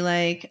just be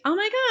like, oh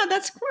my God,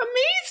 that's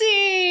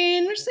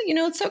amazing.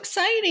 It's so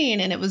exciting.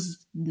 And it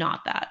was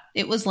not that.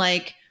 It was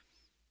like,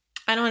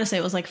 I don't want to say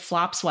it was like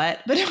flop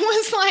sweat, but it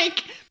was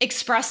like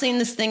expressing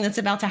this thing that's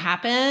about to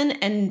happen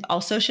and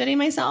also shitting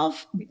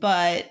myself,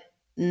 but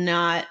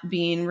not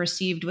being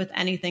received with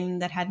anything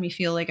that had me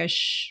feel like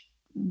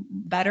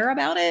better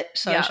about it.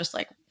 So I was just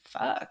like,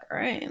 fuck, all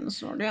right, this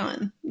is what we're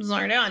doing. This is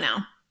what we're doing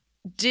now.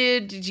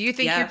 Do you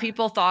think your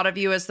people thought of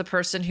you as the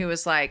person who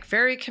was like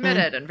very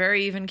committed and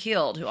very even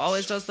keeled, who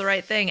always does the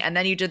right thing, and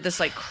then you did this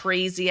like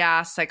crazy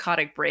ass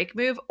psychotic break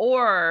move?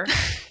 Or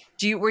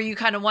were you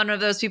kind of one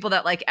of those people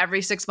that like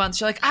every 6 months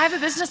you're like, I have a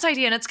business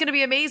idea and it's going to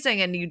be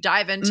amazing, and you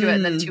dive into it,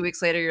 and then 2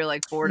 weeks later you're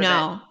like bored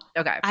of it?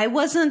 Okay, I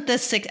wasn't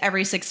this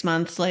every 6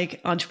 months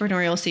like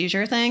entrepreneurial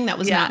seizure thing. That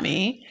was not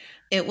me.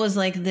 It was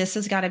like, this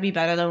has got to be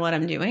better than what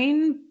I'm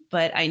doing,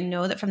 but I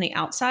know that from the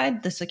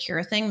outside, the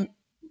secure thing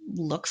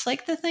looks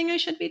like the thing I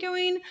should be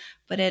doing,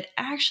 but it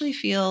actually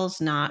feels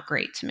not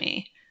great to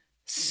me.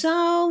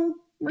 So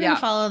we're going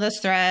to follow this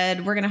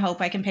thread. We're going to hope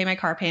I can pay my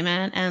car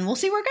payment, and we'll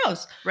see where it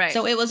goes. Right.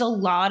 So it was a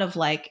lot of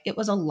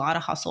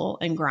hustle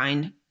and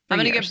grind. I'm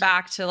going to get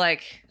back to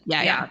like,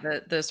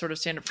 the sort of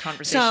stand-up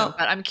conversation,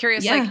 but I'm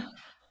curious, like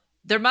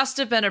there must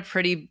have been a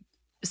pretty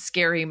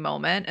scary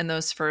moment in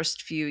those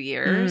first few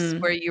years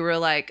where you were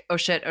like, oh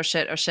shit,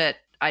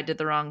 I did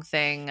the wrong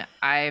thing.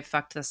 I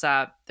fucked this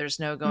up. There's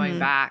no going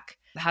back.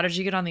 How did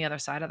you get on the other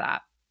side of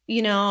that?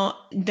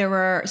 There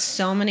were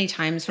so many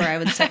times where I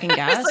would second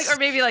guess. Or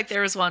maybe like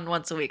there was one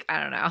once a week.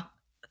 I don't know.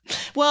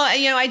 Well,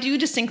 I do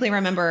distinctly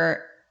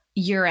remember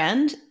year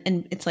end,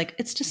 and it's like,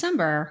 it's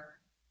December.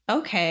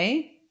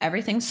 Okay.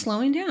 Everything's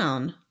slowing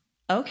down.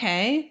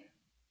 Okay.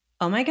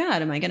 Oh my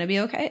God. Am I going to be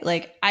okay?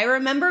 Like, I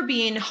remember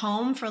being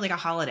home for like a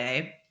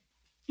holiday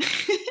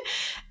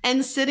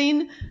And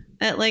sitting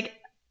at like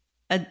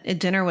a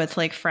dinner with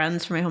like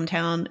friends from my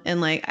hometown,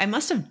 and like I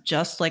must have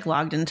just like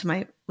logged into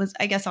my was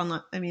I guess on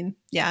the I mean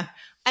yeah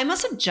I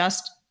must have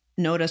just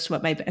noticed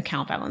what my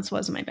account balance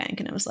was in my bank,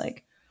 and it was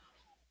like,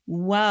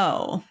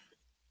 whoa,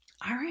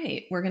 all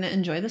right, we're gonna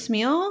enjoy this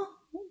meal.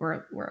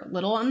 We're a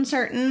little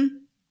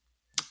uncertain,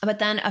 but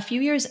then a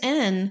few years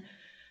in,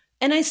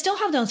 and I still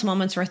have those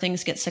moments where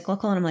things get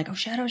cyclical and I'm like, oh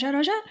shit, oh shit,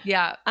 oh shit.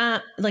 Yeah.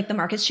 Like the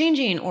market's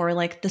changing, or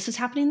like this is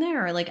happening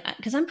there, or like,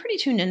 because I'm pretty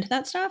tuned into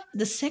that stuff.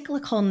 The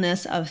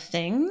cyclicalness of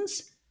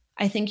things,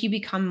 I think you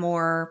become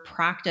more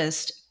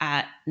practiced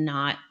at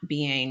not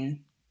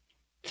being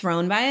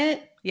thrown by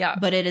it. Yeah.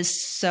 But it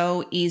is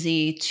so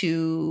easy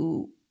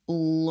to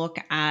look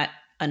at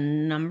a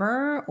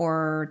number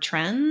or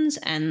trends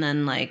and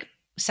then like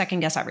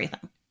second guess everything.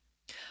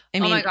 I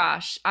mean, oh my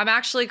gosh. I'm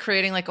actually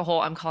creating like a whole,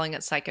 I'm calling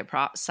it psychic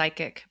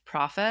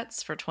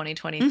profits for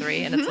 2023.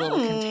 And it's a little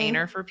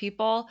container for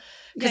people.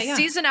 Because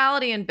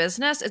seasonality in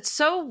business, it's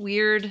so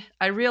weird.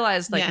 I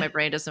realized like my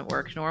brain doesn't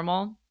work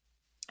normal.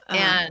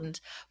 And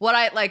what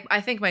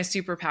I think my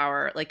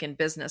superpower like in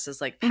business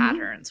is like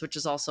patterns, which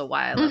is also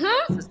why I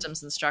love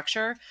systems and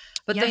structure.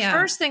 But the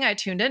first thing I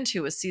tuned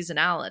into was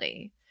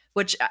seasonality,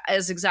 which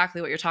is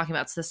exactly what you're talking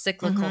about. It's the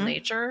cyclical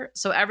nature.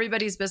 So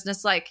everybody's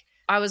business, like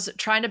I was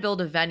trying to build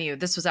a venue.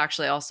 This was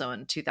actually also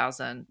in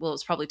 2000. Well, it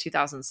was probably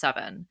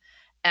 2007.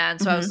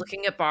 And so I was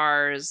looking at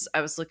bars,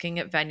 I was looking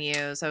at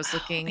venues, I was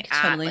looking at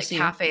totally like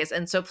cafes.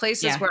 And so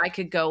places where I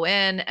could go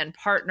in and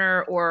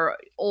partner, or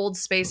old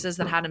spaces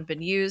that hadn't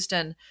been used.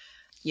 And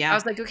I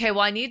was like, okay, well,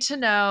 I need to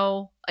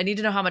know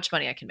how much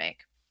money I can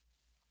make.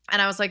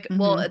 And I was like,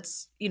 well,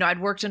 it's,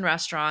 I'd worked in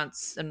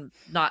restaurants, and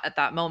not at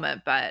that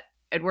moment, but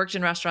I'd worked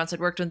in restaurants,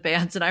 I'd worked with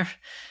bands, and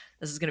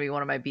this is going to be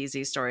one of my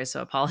BZ stories,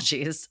 so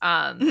apologies.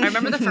 I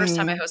remember the first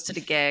time I hosted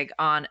a gig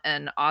on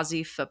an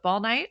Aussie football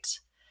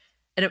night.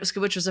 And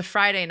which was a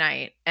Friday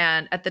night.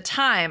 And at the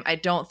time, I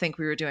don't think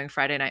we were doing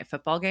Friday night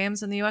football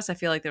games in the US. I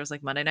feel like there was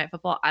like Monday night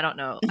football. I don't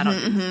know. I don't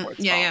do sports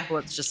ball. Yeah. Well,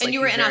 it's just and like, you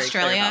were in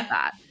Australia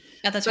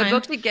at the time? So I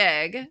booked a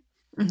gig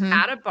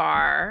at a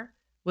bar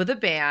with a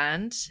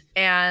band,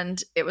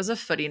 and it was a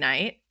footy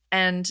night.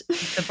 And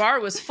the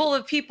bar was full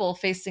of people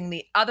facing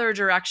the other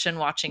direction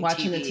watching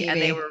TV. The TV. And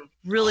they were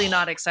really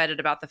not excited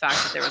about the fact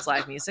that there was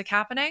live music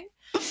happening.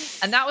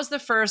 And that was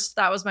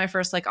my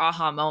first like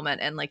aha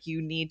moment. And like,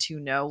 you need to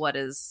know what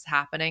is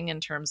happening in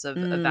terms of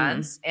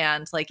events,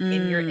 and like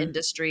in your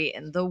industry,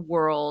 in the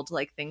world,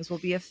 like things will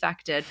be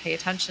affected. Pay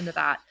attention to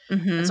that.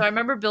 And so I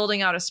remember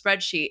building out a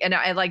spreadsheet, and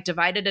I like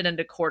divided it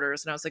into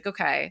quarters, and I was like,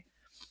 okay,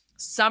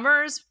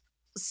 summer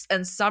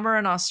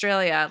in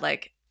Australia,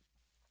 like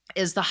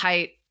is the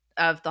height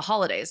of the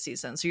holiday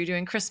season. So you're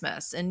doing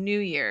Christmas and New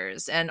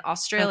Year's and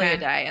Australia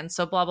Day. And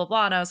so blah, blah,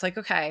 blah. And I was like,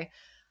 okay,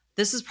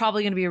 this is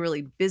probably going to be a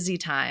really busy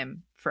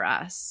time for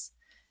us.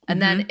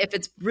 And then if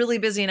it's really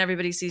busy and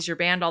everybody sees your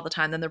band all the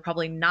time, then they're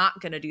probably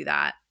not going to do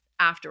that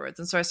afterwards.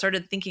 And so I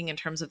started thinking in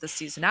terms of the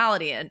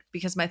seasonality, and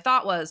because my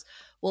thought was,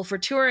 well, for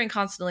touring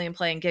constantly and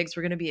playing gigs,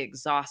 we're going to be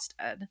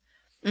exhausted.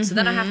 So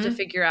then I have to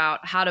figure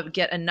out how to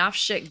get enough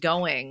shit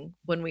going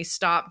when we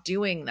stop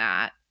doing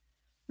that,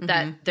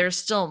 that there's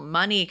still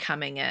money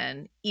coming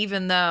in,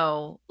 even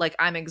though like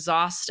I'm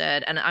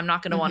exhausted and I'm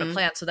not going to want to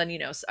plan. So then,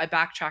 I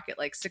backtrack it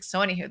like 6. So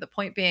anywho, the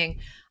point being,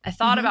 I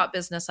thought about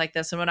business like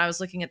this. And when I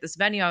was looking at this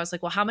venue, I was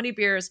like, well, how many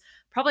beers?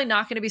 Probably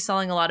not going to be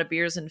selling a lot of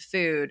beers and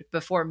food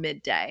before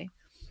midday.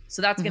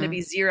 So that's going to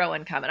be zero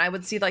income. And I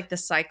would see like the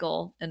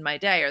cycle in my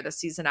day, or the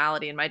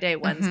seasonality in my day.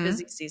 When's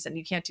busy season?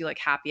 You can't do like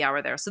happy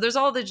hour there. So there's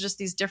all just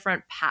these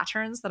different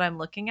patterns that I'm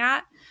looking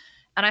at.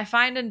 And I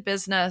find in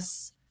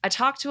business, I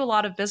talk to a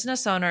lot of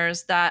business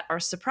owners that are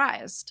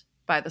surprised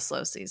by the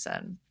slow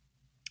season.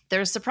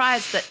 They're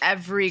surprised that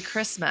every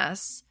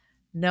Christmas,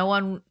 no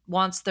one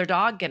wants their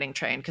dog getting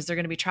trained because they're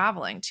going to be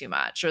traveling too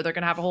much, or they're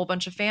going to have a whole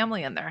bunch of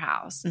family in their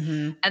house.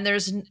 And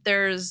there's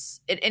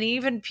and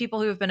even people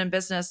who have been in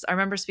business. I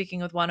remember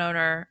speaking with one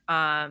owner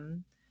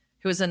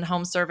who was in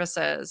home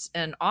services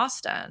in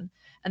Austin.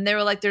 And they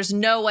were like, there's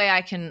no way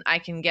I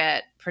can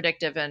get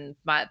predictive in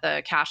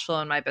the cash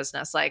flow in my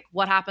business. Like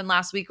what happened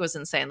last week was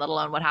insane, let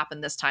alone what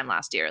happened this time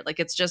last year. Like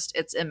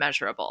it's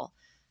immeasurable.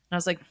 And I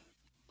was like,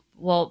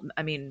 well,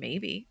 I mean,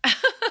 maybe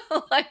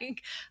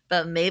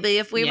but maybe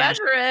if we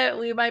measure it,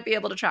 we might be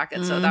able to track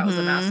it. So that was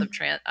a massive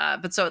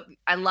but so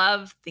I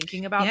love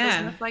thinking about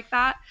business like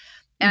that.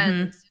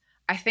 And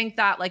I think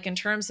that like in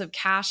terms of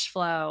cash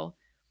flow,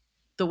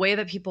 the way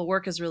that people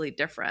work is really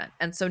different.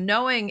 And so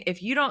knowing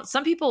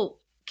some people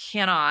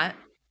cannot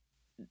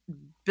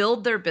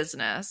build their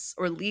business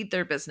or lead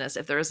their business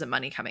if there isn't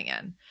money coming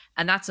in.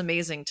 And that's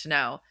amazing to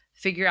know.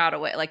 Figure out a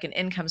way, like an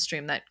income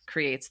stream that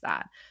creates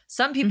that.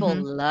 Some people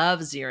love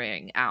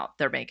zeroing out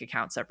their bank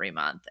accounts every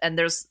month. And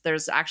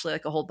there's actually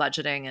like a whole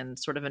budgeting and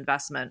sort of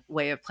investment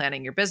way of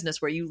planning your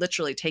business where you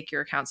literally take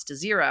your accounts to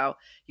zero.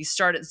 You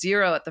start at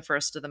zero at the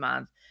first of the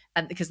month.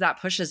 And because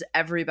that pushes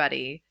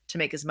everybody to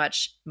make as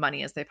much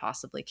money as they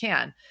possibly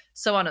can,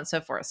 so on and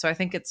so forth. So I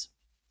think it's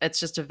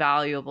just a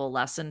valuable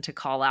lesson to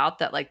call out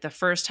that like the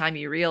first time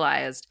you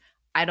realized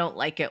I don't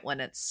like it when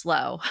it's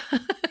slow.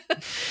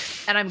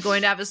 And I'm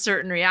going to have a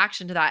certain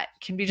reaction to that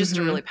can be just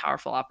a really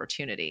powerful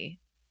opportunity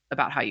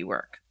about how you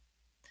work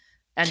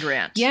and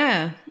rant.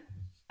 Yeah.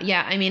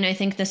 Yeah. I mean, I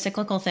think the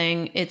cyclical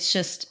thing, it's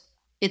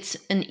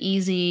an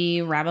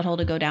easy rabbit hole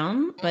to go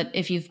down. But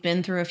if you've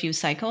been through a few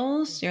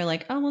cycles, you're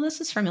like, oh, well, this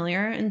is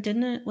familiar.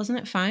 And wasn't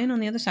it fine on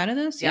the other side of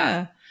this?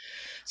 Yeah.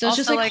 So it's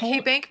Also, just like, hey,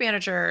 bank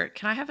manager,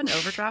 can I have an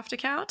overdraft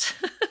account?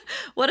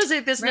 What does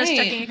a business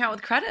checking account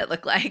with credit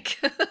look like?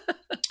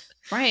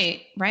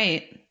 Right.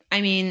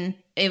 I mean,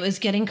 it was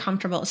getting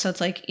comfortable. So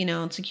it's like,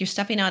 it's like you're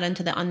stepping out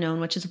into the unknown,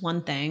 which is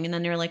one thing. And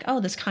then you're like, oh,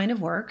 this kind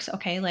of works.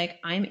 Okay. Like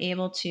I'm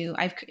able to,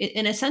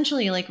 and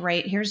essentially like,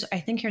 right, here's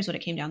what it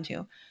came down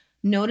to.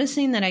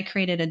 Noticing that I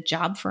created a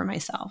job for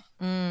myself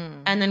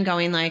and then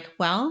going like,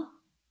 well,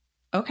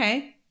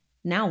 okay,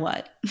 now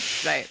what?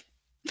 Right.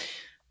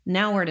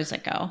 Now where does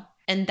it go?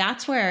 And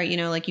that's where,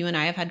 like you and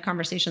I have had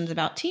conversations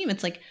about team.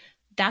 It's like,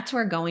 that's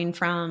where going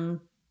from,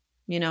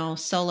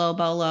 solo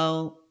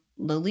bolo,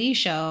 the Leigh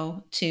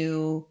show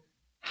to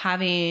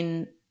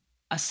having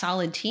a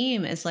solid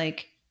team is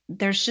like,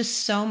 there's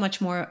just so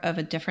much more of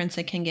a difference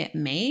that can get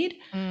made.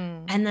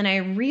 And then I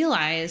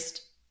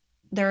realized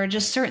there are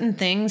just certain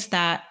things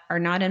that are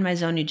not in my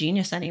zone of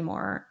genius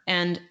anymore.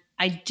 And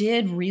I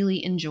did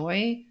really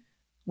enjoy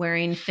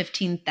wearing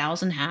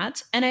 15,000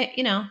 hats. And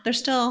there's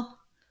still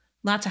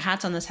lots of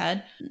hats on this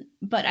head,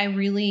 but I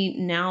really,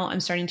 now I'm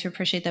starting to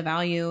appreciate the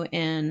value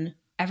in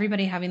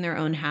everybody having their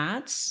own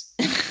hats.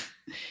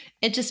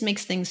 It just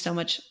makes things so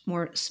much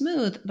more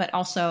smooth, but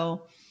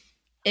also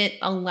it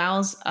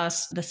allows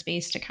us the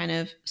space to kind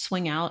of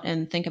swing out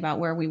and think about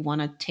where we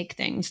want to take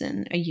things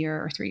in a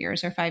year or 3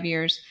 years or 5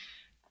 years.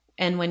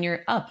 And when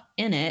you're up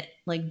in it,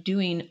 like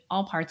doing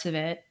all parts of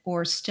it,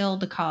 or still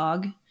the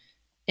cog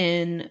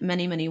in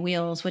many, many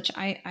wheels, which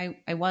I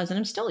was, and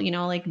I'm still,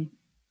 like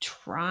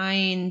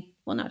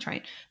not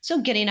trying.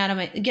 So getting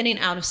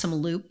out of some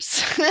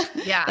loops.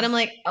 Yeah. And I'm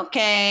like,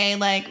 okay,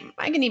 like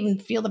I can even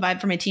feel the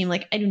vibe from my team.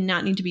 Like I do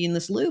not need to be in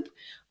this loop.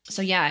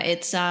 So yeah,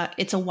 it's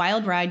a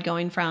wild ride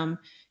going from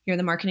you're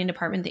the marketing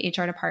department, the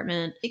HR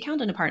department, the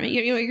accountant department.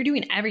 You're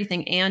doing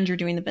everything and you're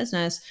doing the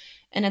business.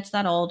 And it's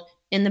that old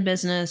in the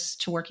business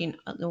to working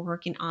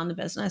on the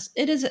business.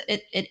 It is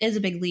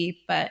a big leap,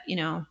 but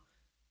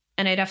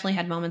and I definitely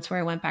had moments where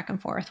I went back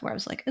and forth where I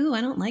was like, ooh,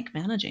 I don't like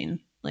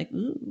managing. Like,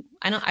 ooh,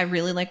 I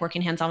really like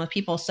working hands-on with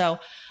people. So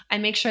I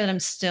make sure that I'm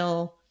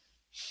still,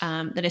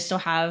 that I still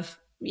have,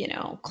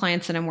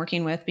 clients that I'm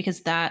working with,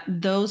 because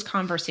those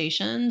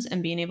conversations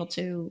and being able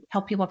to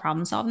help people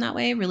problem solve in that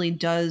way really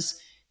does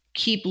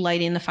keep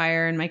lighting the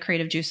fire in my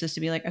creative juices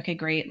to be like, okay,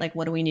 great. Like,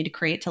 what do we need to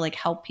create to like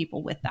help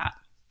people with that?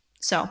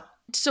 So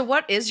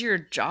what is your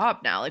job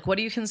now? Like, what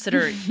do you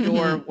consider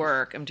your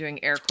work? I'm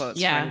doing air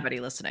quotes for anybody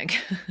listening.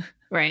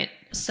 Right.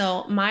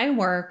 So my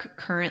work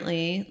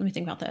currently, let me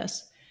think about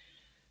this.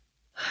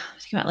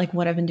 Think about like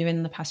what I've been doing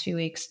in the past few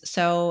weeks.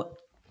 So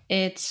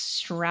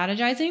it's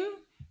strategizing.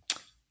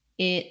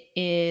 It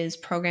is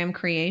program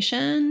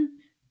creation.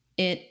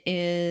 It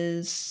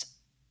is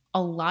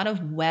a lot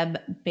of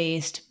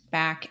web-based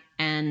back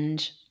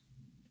end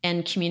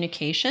and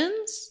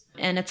communications.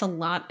 And it's a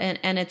lot,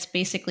 and it's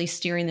basically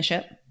steering the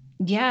ship.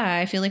 Yeah,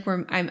 I feel like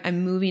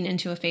I'm moving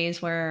into a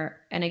phase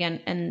where, and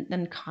again, and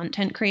then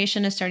content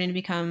creation is starting to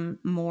become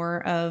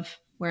more of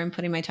where I'm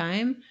putting my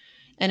time.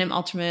 And I'm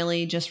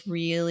ultimately just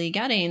really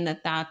getting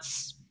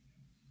that's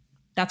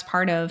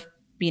part of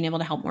being able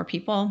to help more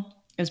people,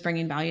 is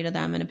bringing value to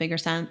them in a bigger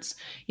sense,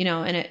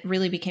 and it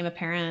really became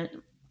apparent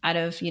out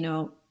of,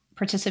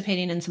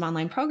 participating in some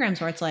online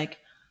programs where it's like,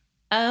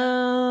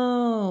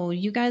 oh,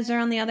 you guys are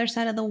on the other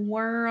side of the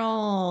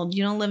world.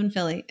 You don't live in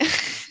Philly.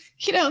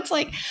 It's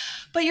like,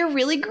 but you're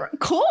really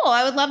cool.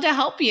 I would love to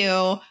help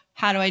you.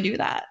 How do I do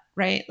that?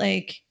 Right?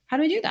 Like, how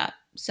do I do that?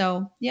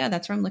 So yeah,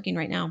 that's where I'm looking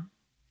right now.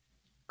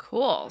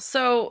 Cool.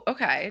 So,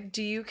 okay.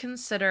 Do you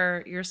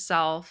consider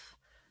yourself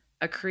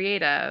a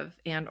creative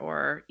and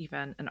or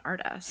even an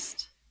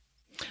artist?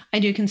 I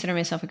do consider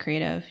myself a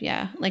creative.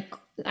 Yeah. Like,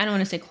 I don't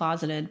want to say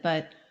closeted,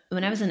 but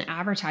when I was in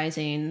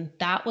advertising,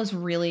 that was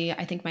really,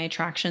 I think, my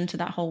attraction to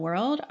that whole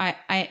world.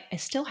 I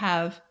still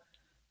have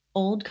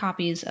old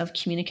copies of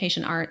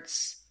Communication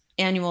Arts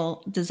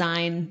annual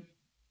design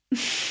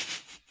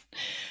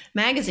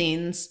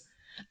magazines.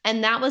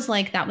 And that was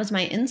my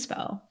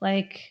inspo.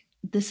 Like,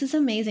 this is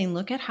amazing.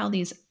 Look at how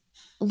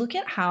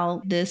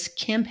this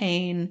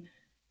campaign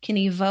can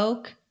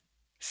evoke,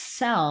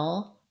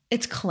 sell.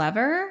 It's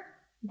clever.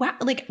 Wow.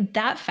 Like,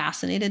 that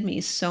fascinated me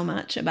so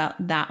much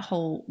about that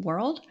whole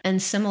world.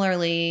 And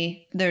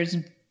similarly, there's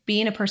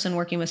being a person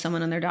working with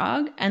someone and their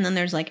dog. And then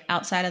there's like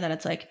outside of that,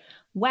 it's like,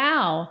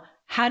 wow,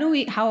 how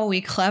are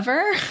we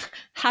clever?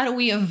 How do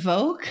we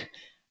evoke,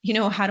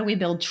 how do we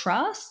build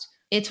trust?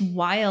 It's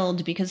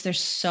wild because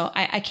there's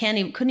I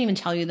couldn't even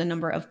tell you the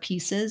number of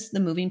pieces, the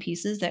moving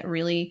pieces that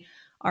really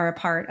are a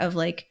part of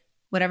like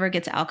whatever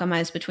gets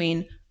alchemized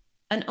between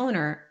an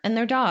owner and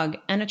their dog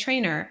and a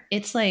trainer.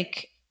 It's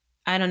like,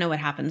 I don't know what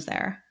happens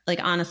there.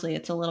 Like, honestly,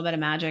 it's a little bit of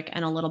magic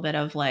and a little bit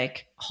of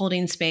like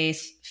holding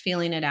space,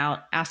 feeling it out,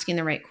 asking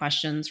the right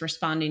questions,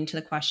 responding to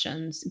the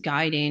questions,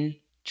 guiding,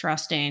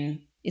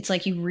 trusting. It's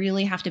like you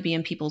really have to be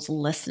in people's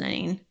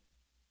listening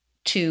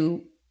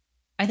to,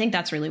 I think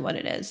that's really what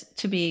it is.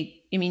 To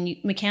be, I mean,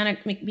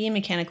 being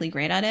mechanically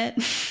great at it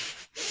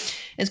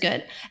is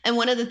good. And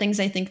one of the things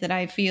I think that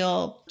I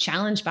feel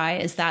challenged by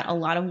is that a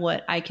lot of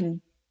what I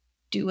can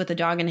do with a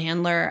dog and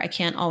handler, I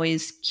can't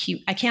always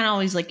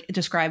like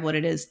describe what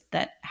it is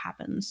that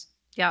happens.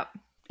 Yep.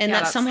 And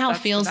that somehow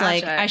feels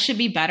like I should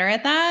be better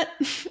at that,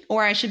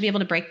 or I should be able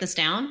to break this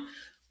down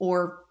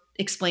or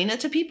explain it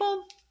to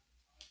people.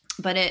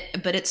 But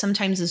it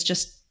sometimes is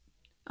just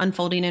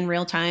unfolding in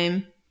real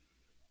time.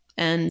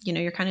 And, you know,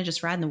 you're kind of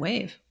just riding the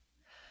wave.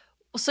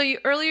 So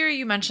earlier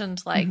you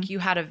mentioned like you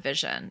had a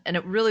vision, and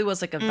it really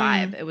was like a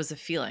vibe. It was a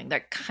feeling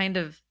that kind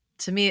of,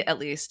 to me at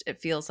least, it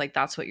feels like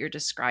that's what you're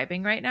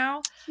describing right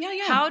now.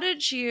 Yeah. How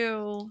did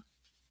you,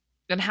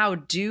 and how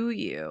do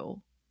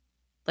you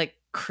like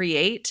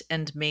create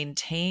and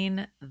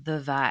maintain the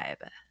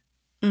vibe?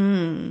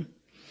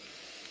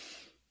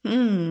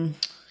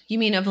 You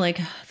mean of like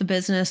the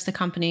business, the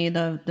company,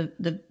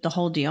 the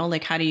whole deal?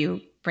 Like, how do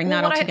you bring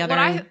that all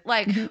together?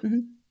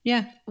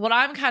 Yeah. What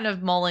I'm kind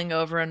of mulling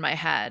over in my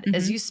head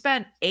is you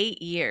spent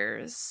 8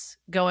 years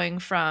going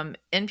from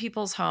in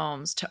people's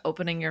homes to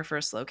opening your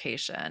first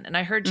location. And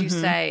I heard you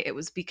say it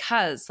was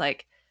because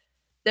like,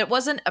 it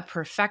wasn't a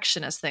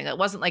perfectionist thing. It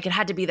wasn't like it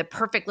had to be the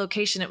perfect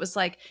location. It was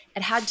like,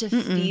 it had to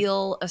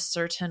feel a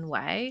certain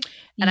way.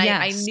 And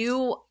I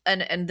knew,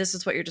 and this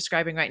is what you're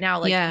describing right now.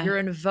 Like you're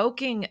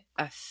invoking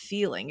a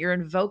feeling, you're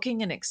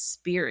invoking an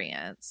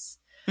experience.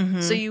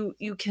 So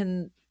you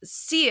can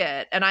see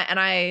it. And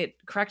I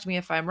correct me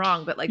if I'm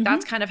wrong, but like,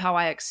 that's kind of how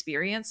I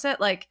experience it.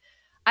 Like,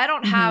 I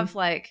don't have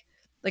like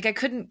I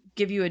couldn't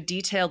give you a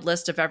detailed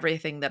list of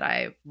everything that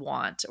I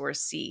want or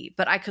see,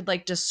 but I could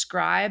like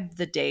describe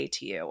the day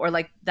to you, or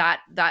like that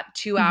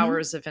 2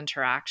 hours of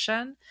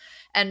interaction.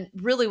 And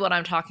really what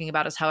I'm talking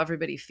about is how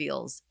everybody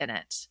feels in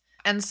it.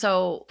 And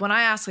so when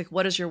I ask like,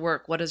 what is your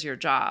work? What is your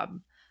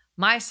job?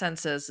 My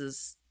sense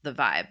is the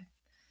vibe.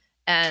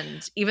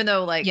 And even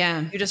though like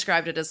you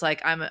described it as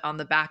like I'm on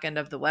the back end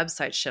of the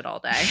website shit all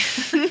day,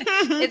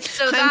 it's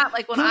so that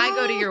like when I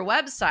go to your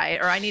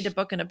website, or I need to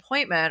book an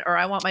appointment, or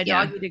I want my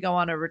doggy to go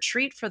on a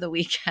retreat for the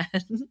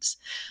weekend,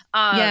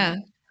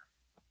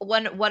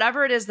 when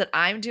whatever it is that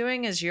I'm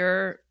doing as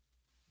your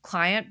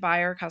client,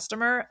 buyer,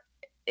 customer,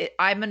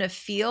 I'm going to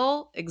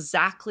feel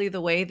exactly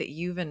the way that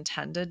you've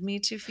intended me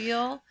to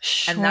feel.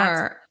 Sure. And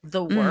that's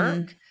the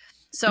work.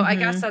 So I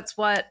guess that's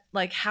what,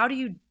 like, how do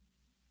you,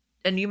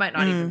 and you might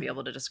not even be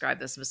able to describe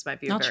this. This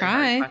might be a very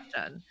hard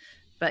question,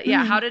 but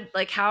yeah, how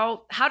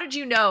did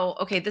you know,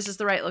 okay, this is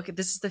the right look,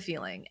 this is the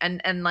feeling.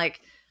 And like,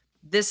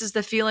 this is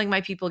the feeling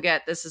my people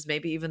get. This is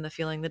maybe even the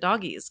feeling the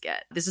doggies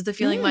get. This is the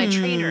feeling my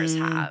trainers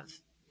have.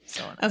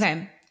 So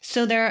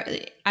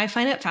I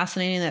find it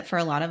fascinating that for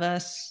a lot of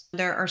us,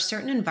 there are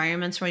certain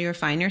environments where you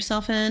find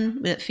yourself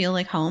in that feel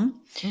like home.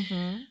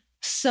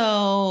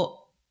 So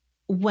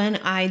when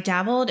I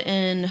dabbled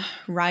in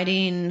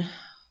riding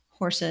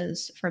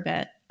horses for a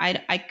bit,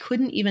 I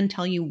couldn't even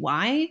tell you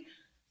why,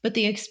 but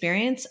the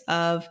experience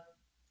of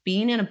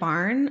being in a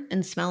barn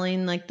and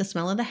smelling like the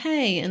smell of the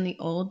hay and the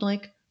old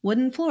like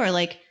wooden floor,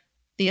 like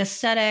the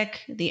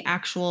aesthetic, the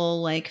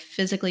actual like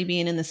physically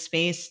being in the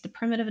space, the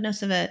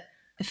primitiveness of it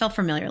felt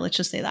familiar. Let's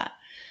just say that.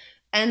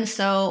 And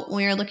so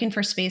when you're looking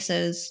for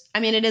spaces, I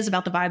mean, it is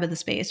about the vibe of the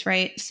space,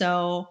 right?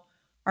 So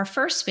our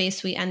first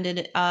space, we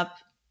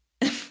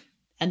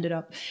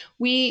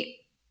we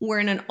were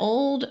in an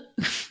old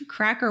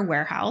cracker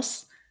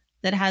warehouse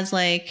that has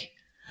like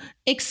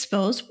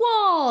exposed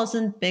walls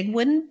and big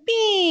wooden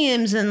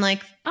beams and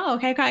like, oh,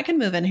 okay, I can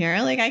move in here.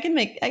 Like I can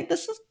make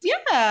this is,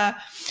 yeah.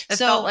 It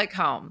felt like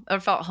home. It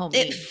felt homey.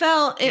 It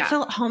felt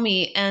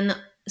homey. And,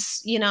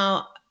 you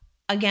know,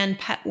 again,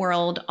 pet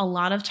world, a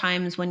lot of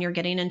times when you're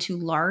getting into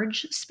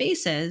large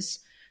spaces,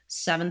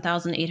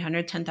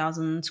 7,800,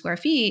 10,000 square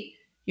feet,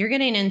 you're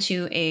getting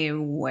into a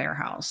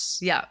warehouse.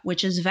 Yeah.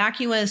 Which is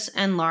vacuous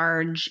and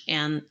large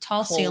and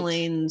tall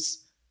ceilings,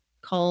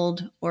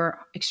 cold or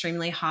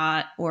extremely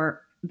hot,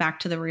 or back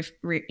to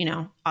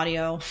the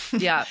audio.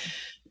 Yeah.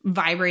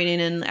 Vibrating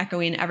and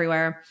echoing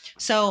everywhere.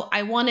 So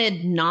I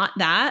wanted not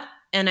that.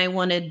 And I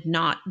wanted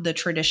not the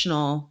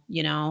traditional,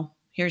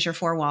 here's your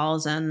four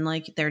walls and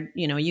like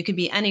you could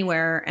be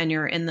anywhere and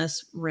you're in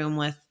this room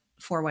with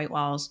four white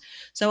walls.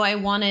 So I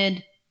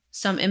wanted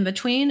some in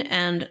between,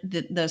 and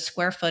the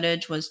square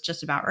footage was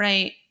just about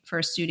right for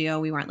a studio.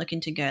 We weren't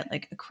looking to get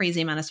like a crazy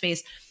amount of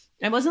space.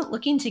 I wasn't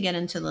looking to get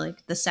into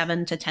like the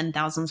 7,000 to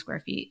 10,000 square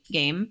feet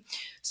game.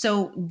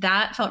 So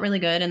that felt really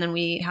good. And then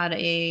we had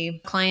a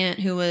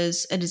client who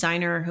was a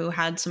designer who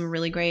had some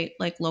really great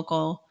like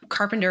local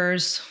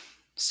carpenters.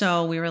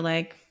 So we were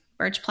like,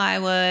 birch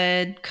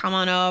plywood, come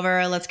on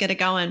over, let's get it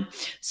going.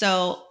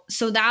 So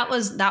that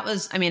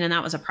was, I mean, and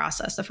that was a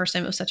process. The first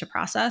time it was such a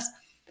process.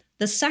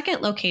 The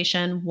second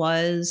location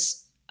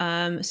was,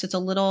 so it's a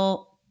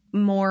little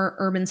more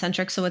urban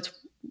centric. So it's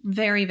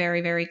very,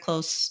 very, very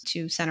close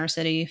to Center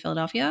City,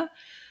 Philadelphia.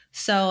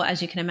 So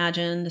as you can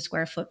imagine, the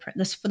square footprint,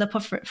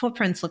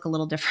 footprints look a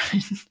little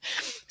different.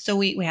 So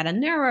we had a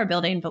narrower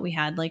building, but we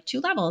had like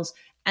 2 levels.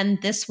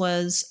 And this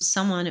was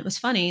someone, it was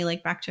funny,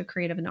 like back to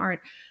creative and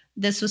art.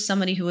 This was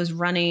somebody who was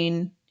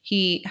running,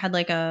 he had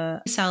like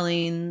a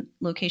selling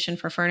location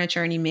for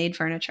furniture and he made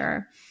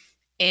furniture.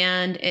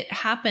 And it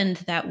happened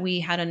that we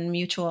had a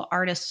mutual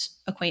artist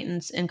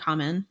acquaintance in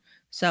common.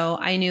 So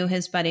I knew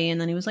his buddy, and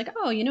then he was like,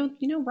 "Oh,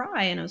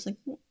 Rye," and I was like,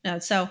 "No."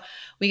 So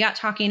we got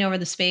talking over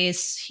the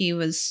space. He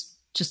was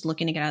just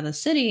looking to get out of the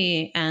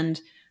city, and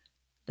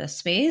the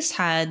space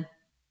had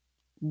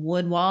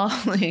wood wall.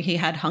 He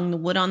had hung the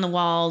wood on the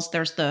walls.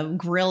 There's the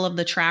grill of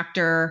the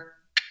tractor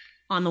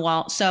on the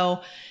wall.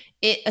 So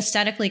it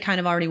aesthetically kind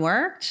of already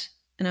worked.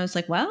 And I was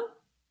like, "Well,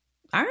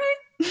 all right."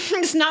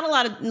 There's not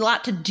a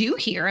lot to do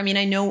here. I mean,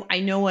 I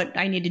know what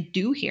I need to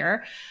do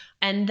here.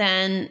 And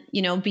then,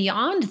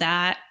 beyond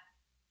that,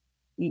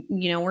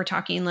 we're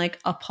talking like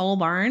a pole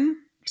barn.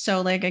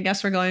 So like, I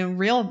guess we're going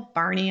real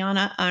Barney on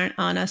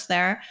us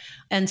there,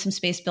 and some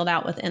space built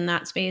out within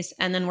that space.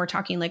 And then we're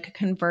talking like a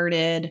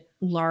converted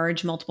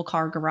large multiple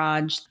car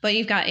garage, but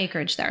you've got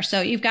acreage there. So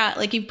you've got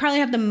like, you probably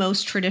have the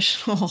most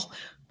traditional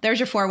there's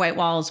your 4 white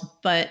walls,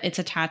 but it's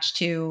attached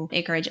to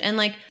acreage. And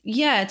like,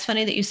 yeah, it's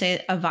funny that you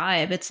say a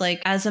vibe. It's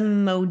like as a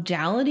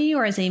modality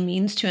or as a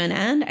means to an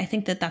end, I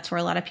think that that's where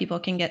a lot of people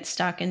can get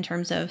stuck in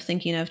terms of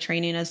thinking of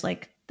training as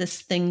like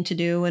this thing to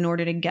do in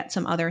order to get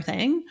some other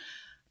thing.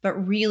 But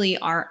really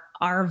our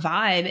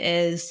vibe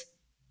is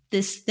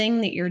this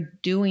thing that you're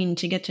doing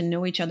to get to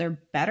know each other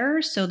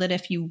better, so that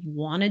if you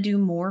want to do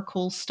more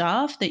cool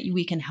stuff, that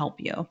we can help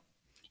you.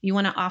 You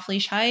want to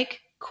off-leash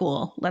hike?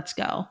 Cool. Let's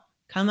go.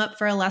 Come up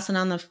for a lesson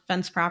on the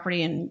fence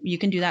property and you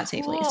can do that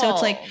safely. Cool.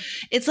 So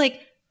it's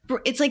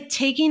like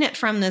taking it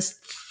from this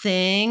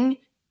thing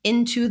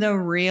into the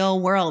real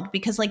world,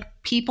 because like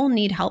people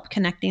need help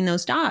connecting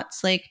those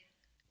dots. Like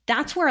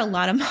that's where a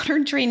lot of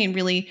modern training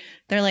really,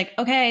 they're like,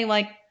 okay,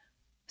 like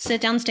sit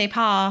down, stay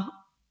paw.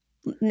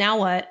 Now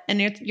what? And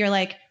you're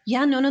like,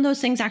 yeah, none of those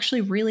things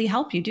actually really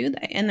help you, do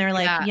they? And they're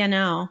like, yeah,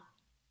 no.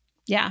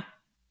 Yeah.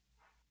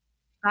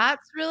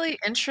 That's really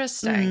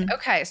interesting.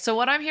 Okay. So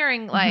what I'm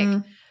hearing,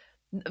 like,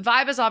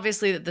 vibe is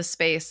obviously the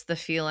space, the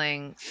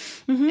feeling.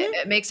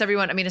 It makes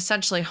everyone, I mean,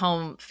 essentially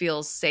home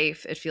feels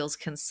safe. It feels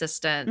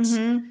consistent.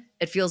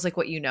 It feels like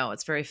what you know.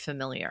 It's very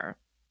familiar,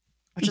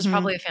 which is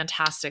probably a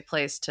fantastic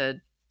place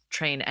to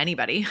train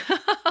anybody.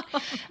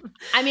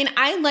 I mean,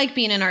 I like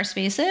being in our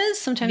spaces.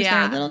 Sometimes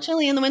they're a little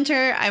chilly in the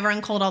winter. I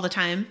run cold all the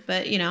time,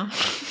 but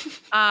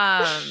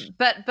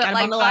but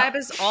like vibe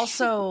is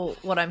also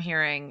what I'm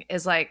hearing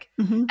is like,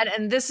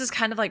 and this is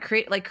kind of like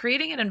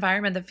creating an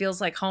environment that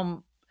feels like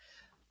home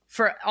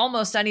for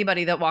almost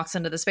anybody that walks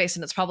into the space.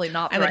 And it's probably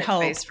not the right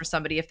space for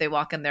somebody if they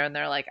walk in there and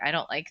they're like, I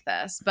don't like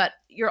this, but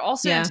you're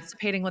also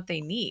anticipating what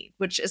they need,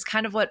 which is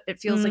kind of what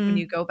it feels like when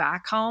you go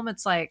back home.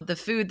 It's like the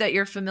food that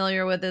you're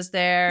familiar with is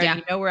there,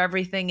 you know where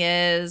everything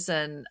is.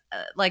 And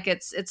like,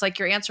 it's like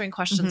you're answering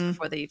questions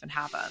before they even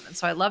have them. And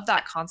so I love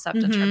that concept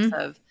in terms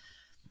of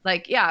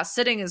like, yeah,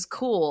 sitting is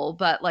cool,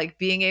 but like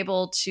being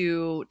able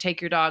to take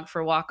your dog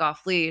for a walk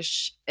off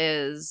leash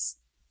is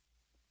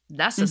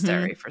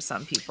necessary for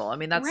some people. I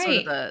mean, that's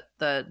sort of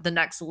the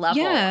next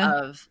level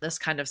of this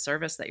kind of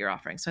service that you're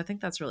offering. So I think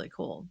that's really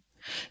cool.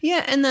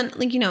 Yeah. And then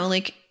like,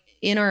 like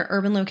in our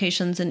urban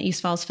locations in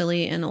East Falls,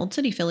 Philly and Old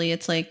City, Philly,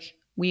 it's like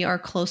we are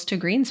close to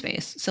green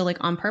space. So like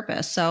on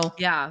purpose. So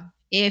yeah,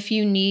 if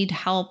you need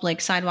help,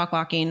 like sidewalk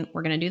walking,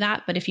 we're going to do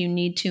that. But if you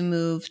need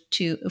to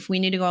if we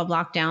need to go a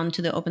block down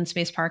to the open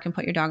space park and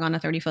put your dog on a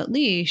 30-foot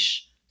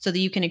leash so that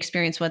you can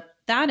experience what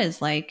that is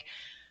like,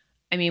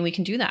 I mean, we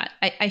can do that.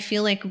 I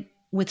feel like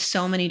with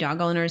so many dog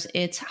owners,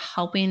 it's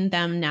helping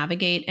them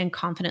navigate and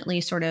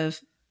confidently sort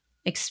of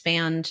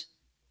expand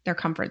their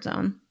comfort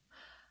zone.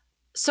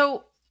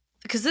 So,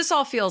 because this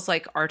all feels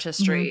like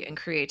artistry and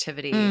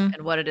creativity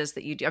and what it is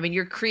that you do. I mean,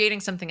 you're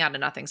creating something out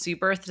of nothing. So you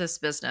birthed this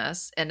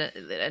business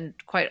and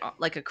quite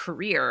like a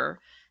career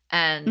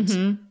and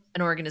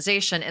an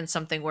organization and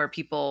something where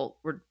people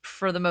were,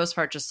 for the most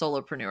part, just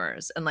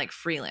solopreneurs and like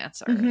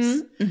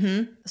freelancers.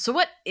 So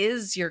what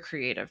is your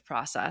creative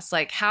process?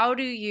 Like, how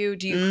do you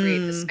create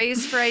the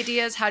space for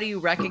ideas? How do you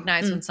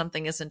recognize when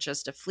something isn't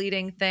just a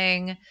fleeting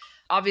thing?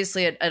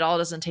 Obviously, it all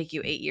doesn't take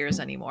you 8 years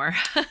anymore.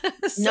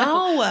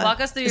 So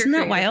walk us through your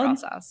creative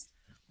process.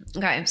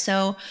 Okay.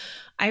 So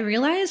I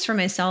realized for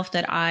myself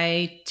that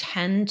I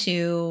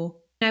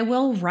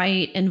will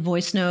write and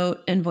voice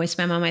note and voice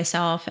memo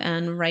myself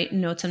and write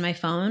notes on my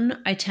phone.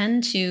 I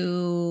tend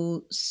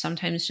to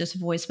sometimes just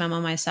voice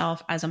memo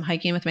myself as I'm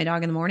hiking with my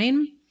dog in the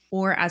morning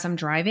or as I'm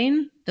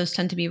driving. Those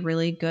tend to be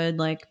really good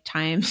like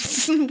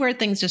times where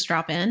things just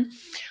drop in.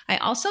 I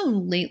also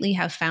lately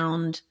have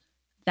found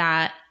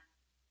that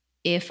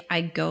if I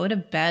go to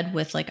bed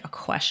with like a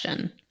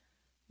question,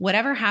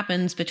 whatever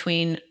happens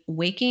between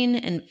waking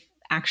and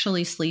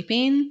actually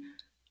sleeping,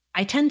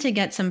 I tend to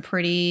get some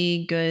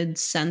pretty good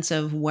sense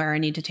of where I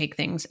need to take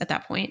things at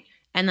that point.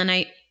 And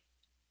then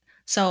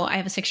so I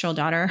have a 6-year-old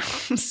daughter.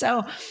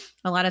 So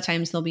A lot of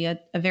times there'll be a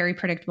very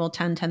predictable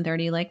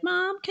 10:30, like,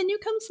 Mom, can you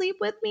come sleep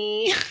with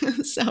me?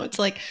 So it's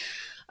like,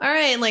 all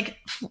right, like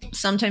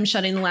sometimes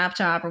shutting the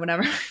laptop or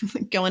whatever,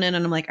 going in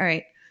and I'm like, all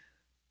right,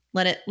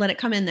 let it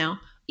come in now.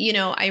 You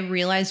know, I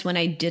realized when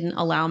I didn't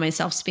allow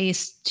myself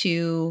space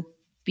to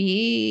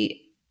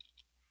be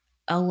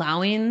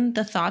allowing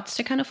the thoughts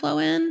to kind of flow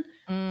in,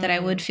 that I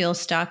would feel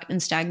stuck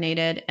and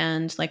stagnated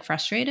and like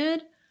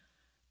frustrated.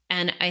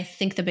 And I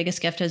think the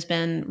biggest gift has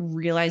been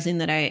realizing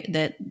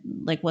that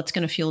like what's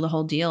going to fuel the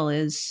whole deal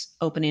is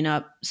opening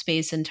up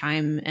space and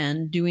time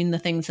and doing the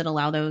things that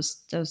allow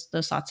those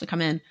thoughts to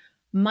come in.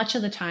 Much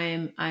of the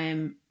time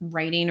I'm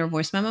writing or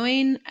voice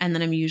memoing, and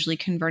then I'm usually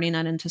converting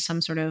that into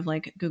some sort of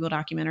like Google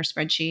document or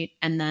spreadsheet.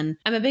 And then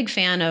I'm a big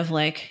fan of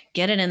like,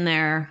 get it in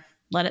there,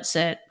 let it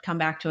sit, come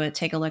back to it,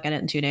 take a look at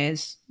it in 2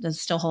 days. Does it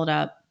still hold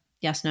up?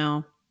 Yes,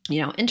 no.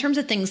 You know, in terms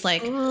of things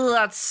like, Ooh,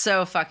 that's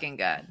so fucking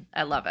good.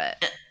 I love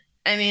it.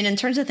 I mean, in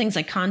terms of things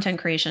like content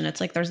creation, it's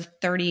like there's a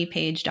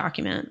 30-page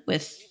document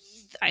with,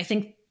 I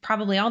think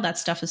probably all that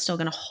stuff is still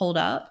going to hold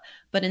up.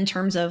 But in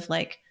terms of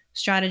like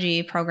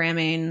strategy,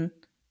 programming,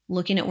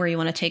 looking at where you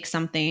want to take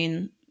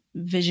something,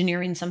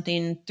 visioneering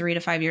something 3 to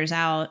 5 years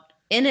out.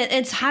 And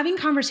it's having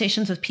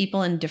conversations with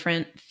people in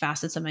different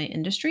facets of my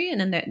industry.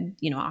 And then that,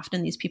 you know,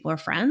 often these people are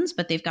friends,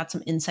 but they've got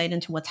some insight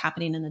into what's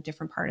happening in a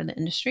different part of the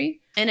industry.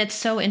 And it's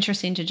so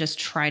interesting to just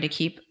try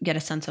to get a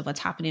sense of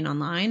what's happening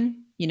online.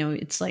 You know,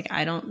 it's like,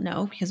 I don't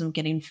know, because I'm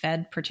getting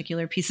fed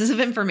particular pieces of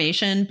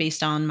information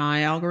based on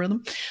my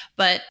algorithm,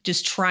 but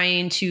just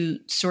trying to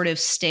sort of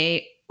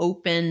stay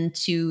open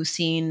to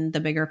seeing the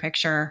bigger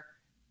picture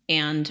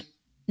and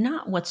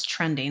not what's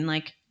trending.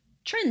 Like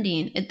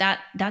trending, that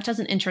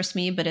doesn't interest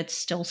me, but it's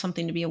still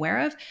something to be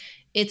aware of.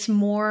 It's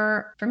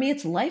more, for me,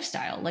 it's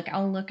lifestyle. Like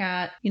I'll look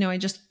at, you know, I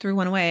just threw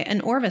one away,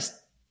 an Orvis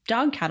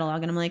dog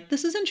catalog, and I'm like,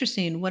 this is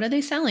interesting. What are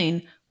they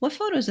selling? What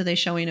photos are they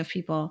showing of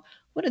people?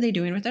 What are they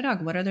doing with their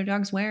dog? What are their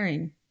dogs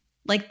wearing?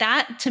 Like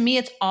that, to me,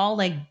 it's all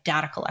like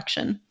data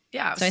collection.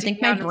 Yeah. So I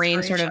think my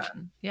brain sort of,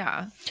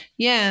 yeah.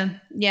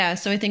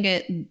 So I think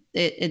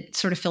it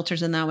sort of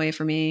filters in that way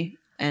for me.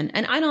 And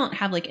I don't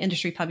have like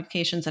industry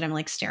publications that I'm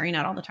like staring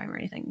at all the time or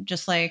anything.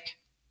 Just like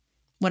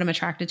what I'm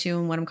attracted to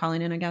and what I'm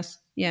calling in, I guess.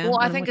 Yeah. Well,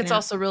 I think it's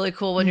also really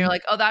cool when you're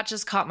like, oh, that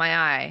just caught my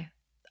eye.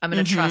 I'm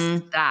going to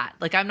trust that.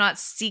 Like I'm not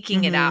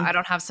seeking it out. I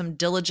don't have some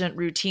diligent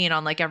routine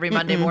on like every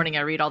Monday morning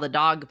I read all the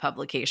dog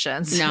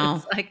publications. No.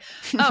 It's like,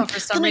 oh, for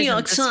some reason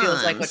this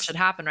feels like what should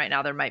happen right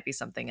now. There might be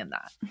something in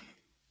that.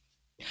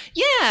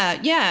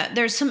 Yeah.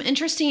 There's some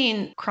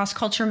interesting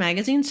cross-culture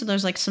magazines. So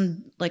there's like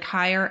some like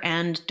higher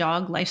end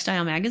dog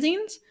lifestyle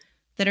magazines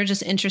that are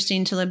just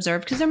interesting to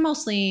observe because they're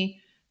mostly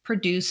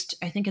produced,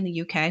 I think, in the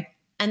UK.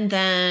 And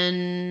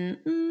then,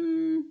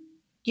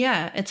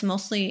 it's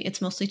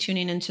mostly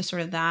tuning into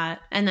sort of that.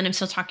 And then I'm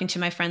still talking to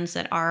my friends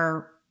that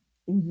are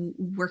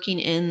working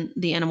in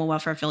the animal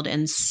welfare field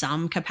in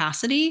some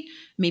capacity,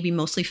 maybe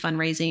mostly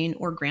fundraising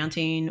or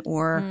granting,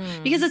 or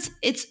because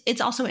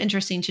it's also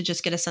interesting to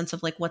just get a sense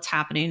of like what's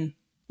happening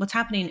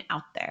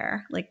out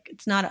there. Like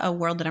it's not a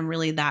world that I'm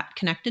really that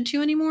connected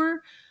to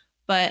anymore,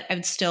 but I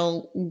would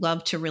still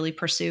love to really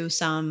pursue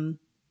some,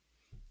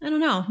 I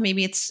don't know,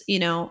 maybe it's, you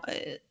know,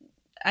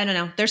 I don't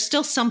know. There's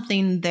still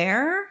something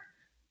there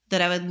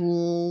that I would,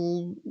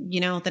 you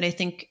know, that I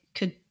think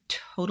could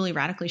totally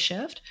radically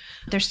shift.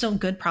 There's still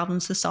good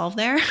problems to solve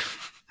there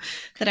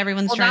that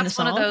everyone's trying to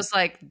solve. That's one of those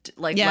like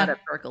let it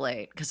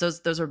percolate, because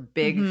those are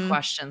big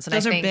questions. And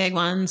those I think are big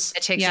ones.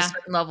 It takes a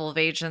certain level of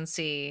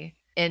agency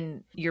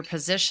in your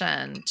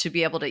position to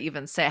be able to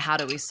even say, how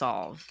do we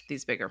solve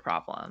these bigger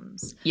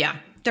problems?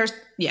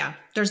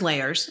 There's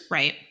layers,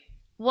 right?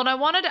 Well, I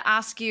wanted to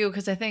ask you,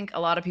 because I think a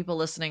lot of people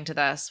listening to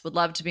this would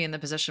love to be in the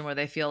position where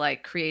they feel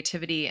like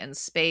creativity and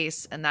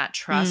space and that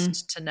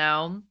trust to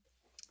know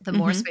the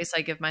more space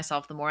I give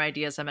myself, the more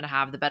ideas I'm going to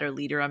have, the better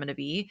leader I'm going to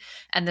be.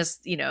 And this,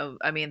 you know,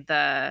 I mean,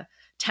 the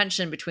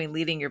tension between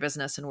leading your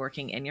business and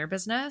working in your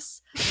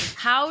business.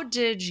 How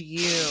did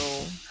you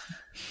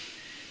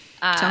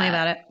tell me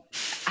about it?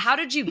 How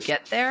did you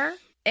get there?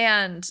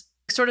 And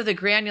sort of the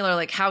granular,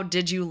 like, how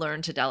did you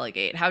learn to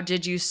delegate? How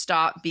did you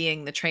stop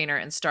being the trainer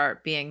and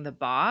start being the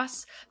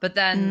boss? But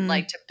then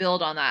like to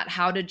build on that,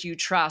 how did you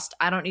trust,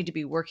 I don't need to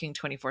be working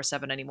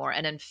 24/7 anymore?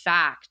 And in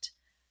fact,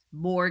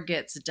 more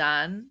gets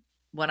done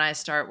when I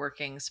start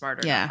working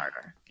smarter, not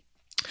harder.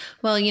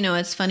 Well, you know,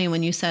 it's funny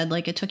when you said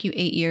like it took you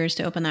 8 years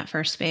to open that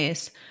first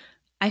space.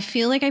 I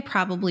feel like I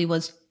probably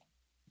was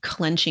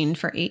clenching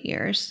for 8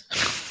 years.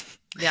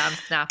 Yeah, I'm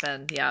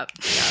snapping. Yep.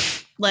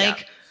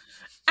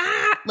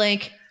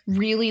 Like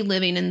really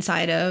living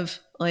inside of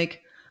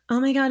like, oh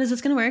my God, is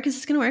this going to work? Is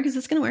this going to work? Is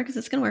this going to work? Is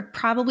this going to work?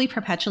 Probably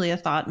perpetually a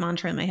thought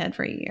mantra in my head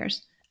for 8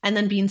 years. And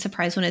then being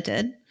surprised when it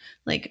did,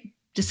 like,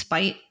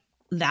 despite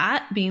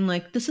that being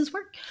like, this is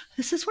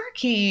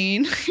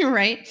working.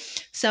 Right.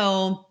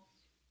 So,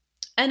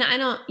 and I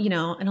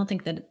don't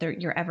think that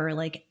you're ever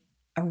like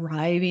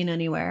arriving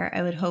anywhere.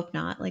 I would hope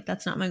not. Like,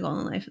 that's not my goal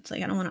in life. It's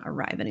like, I don't want to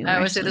arrive anywhere. I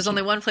always say there's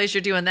only one place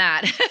you're doing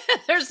that.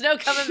 There's no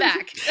coming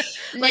back.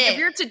 Like if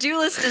your to-do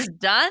list is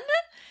done,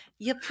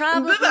 You're Bye-bye.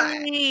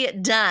 probably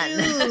done.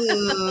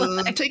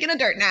 Ooh, Like, taking a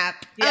dirt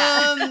nap.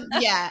 yeah.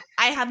 Yeah.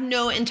 I have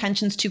no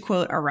intentions to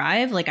quote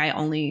arrive. Like I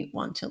only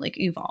want to like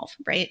evolve,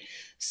 right?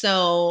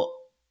 So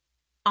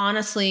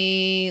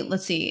honestly,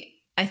 let's see.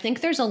 I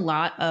think there's a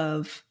lot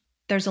of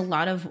I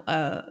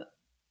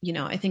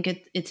think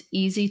it's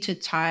easy to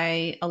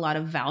tie a lot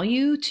of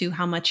value to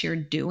how much you're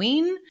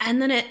doing.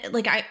 And then it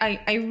like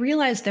I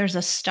realize there's a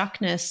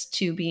stuckness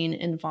to being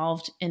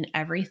involved in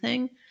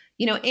everything,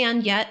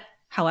 and yet,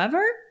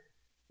 however,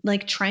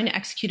 like trying to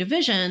execute a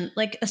vision,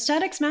 like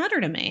aesthetics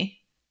matter to me,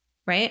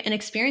 right? And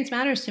experience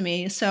matters to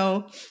me.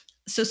 So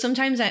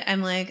sometimes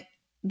I'm like,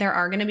 there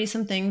are going to be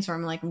some things where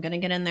I'm like, I'm going to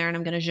get in there and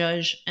I'm going to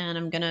judge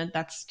and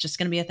that's just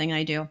going to be a thing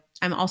I do.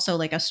 I'm also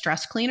like a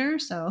stress cleaner.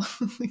 So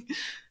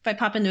if I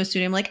pop into a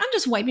studio, I'm like, I'm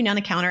just wiping down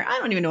the counter. I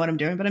don't even know what I'm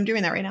doing, but I'm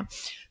doing that right now.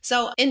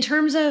 So in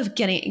terms of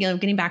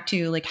getting back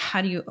to like,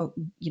 how do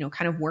you,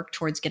 kind of work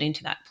towards getting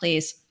to that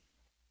place?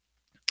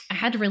 I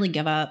had to really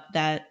give up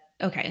that.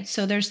 Okay.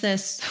 So there's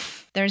this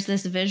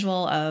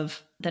visual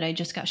of that I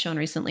just got shown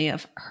recently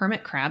of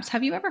hermit crabs.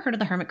 Have you ever heard of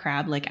the hermit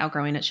crab, like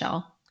outgrowing its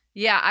shell?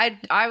 Yeah,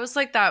 I was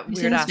like that You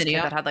seen weird this ass kid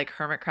video? that had like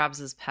hermit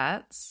crabs as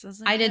pets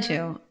as a I did kid.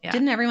 too. Yeah.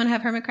 Didn't everyone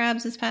have hermit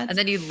crabs as pets? And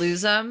then you'd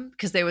lose them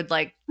because they would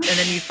like, and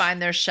then you'd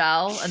find their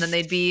shell and then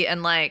they'd be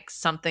in like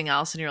something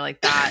else. And you're like,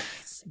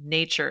 that's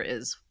nature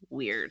is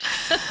weird.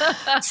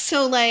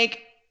 So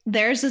like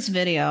there's this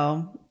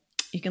video,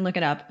 you can look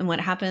it up. And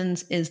what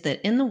happens is that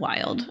in the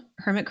wild,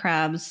 hermit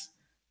crabs,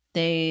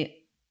 they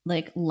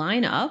like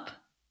line up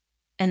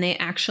and they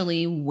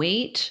actually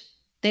wait.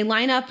 They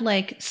line up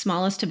like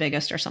smallest to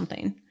biggest or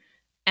something.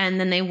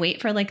 And then they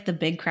wait for like the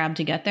big crab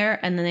to get there.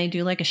 And then they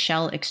do like a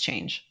shell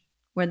exchange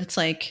where it's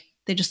like,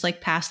 they just like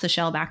pass the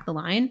shell back the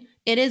line.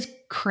 It is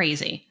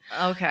crazy.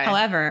 Okay.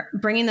 However,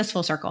 bringing this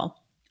full circle.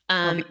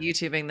 I'll be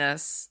YouTubing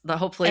this.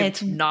 Hopefully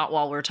it's not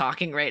while we're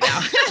talking right now.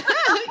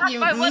 If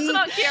I wasn't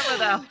on camera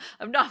though,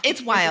 I'm not.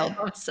 It's wild.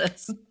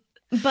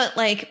 But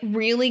like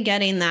really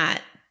getting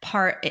that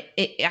part,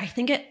 I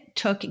think it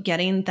took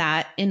getting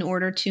that in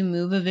order to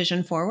move a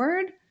vision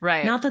forward.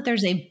 Right. Not that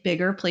there's a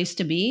bigger place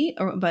to be,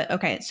 but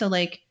okay. So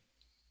like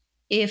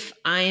if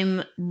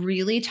I'm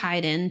really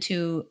tied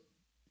into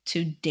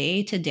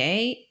day to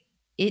day,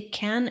 it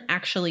can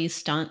actually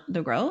stunt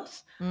the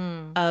growth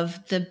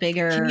of the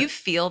bigger. Can you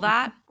feel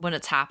that when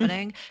it's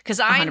happening? Because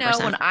I know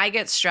 100%. when I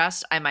get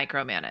stressed, I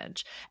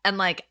micromanage. And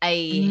like I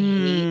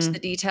hate the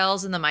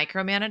details in the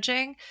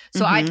micromanaging.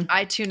 So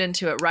I tune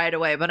into it right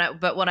away.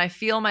 But when I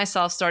feel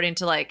myself starting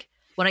to like,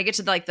 when I get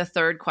to like the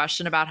third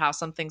question about how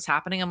something's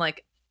happening, I'm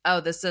like, oh,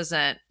 this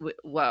isn't,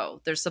 whoa,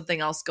 there's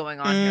something else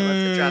going on here.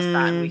 Let's address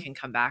that and we can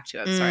come back to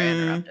it. I'm sorry I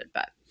interrupted,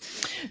 but.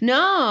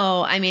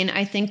 No, I mean,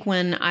 I think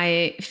when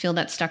I feel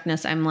that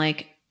stuckness, I'm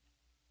like,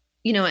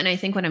 and I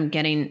think what I'm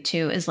getting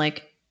to is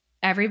like,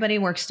 everybody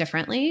works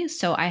differently.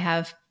 So I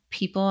have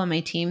people on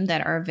my team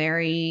that are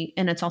very,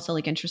 and it's also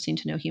like interesting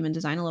to know human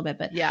design a little bit,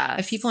 but yeah,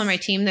 I have people on my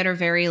team that are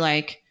very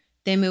like,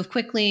 they move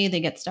quickly, they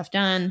get stuff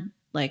done.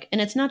 Like,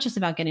 and it's not just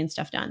about getting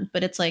stuff done,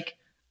 but it's like,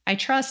 I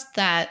trust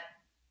that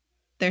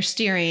they're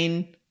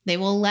steering, they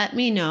will let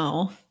me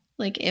know,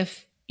 like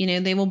if,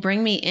 they will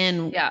bring me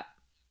in. Yeah.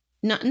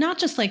 Not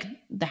just like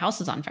the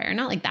house is on fire,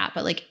 not like that,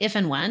 but like if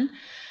and when.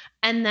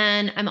 And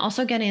then I'm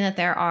also getting that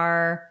there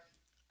are,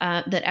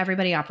 that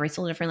everybody operates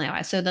a little differently.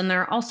 So then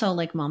there are also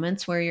like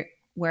moments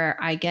where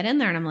I get in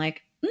there and I'm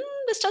like,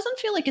 this doesn't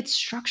feel like it's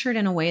structured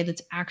in a way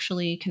that's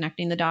actually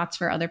connecting the dots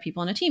for other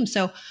people on a team.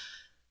 So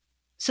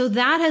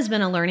that has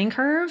been a learning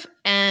curve.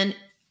 And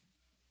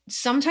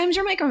sometimes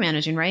you're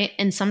micromanaging, right?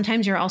 And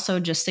sometimes you're also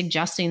just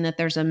suggesting that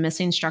there's a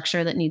missing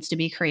structure that needs to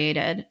be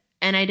created.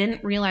 And I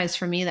didn't realize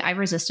for me that I've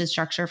resisted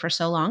structure for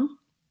so long.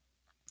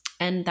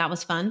 And that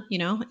was fun,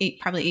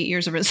 probably 8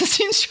 years of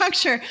resisting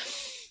structure.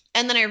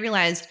 And then I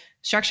realized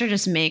structure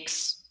just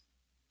makes,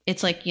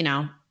 it's like,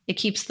 it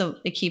keeps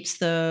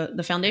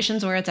the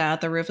foundations where it's at,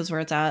 the roof is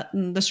where it's at.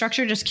 And the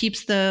structure just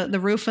keeps the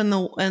roof and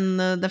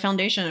the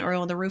foundation,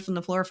 or the roof and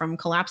the floor, from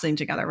collapsing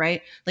together,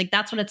 right? Like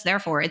that's what it's there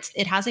for.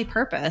 It has a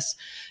purpose.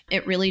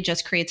 It really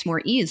just creates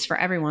more ease for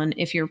everyone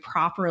if you're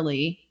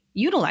properly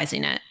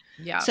utilizing it.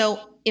 Yeah. So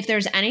if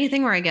there's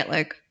anything where I get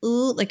like,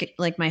 ooh,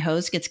 like my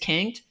hose gets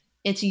kinked,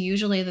 it's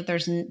usually that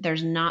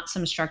there's not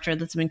some structure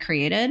that's been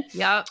created.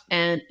 Yeah.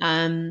 And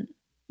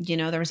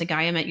there was a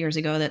guy I met years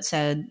ago that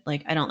said,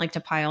 like, I don't like to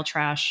pile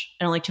trash.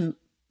 I don't like to,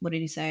 what did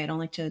he say? I don't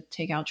like to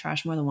take out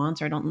trash more than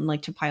once, or I don't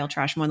like to pile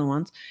trash more than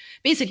once.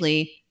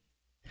 Basically,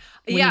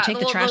 when you take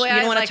the trash, you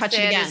don't want to touch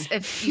it again.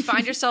 If you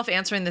find yourself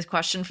answering this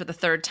question for the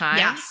third time,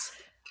 yes.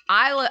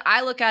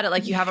 I look at it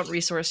like you haven't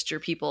resourced your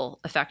people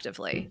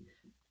effectively.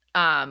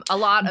 A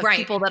lot of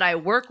people that I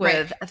work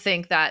with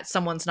think that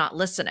someone's not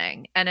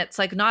listening, and it's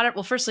like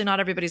firstly, not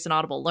everybody's an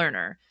audible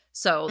learner.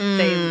 So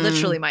they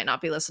literally might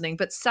not be listening.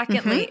 But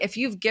secondly, if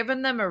you've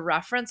given them a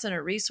reference and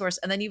a resource,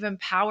 and then you've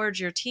empowered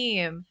your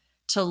team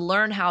to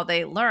learn how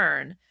they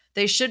learn,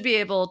 they should be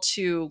able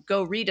to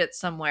go read it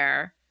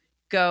somewhere,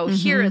 go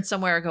hear it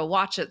somewhere, go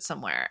watch it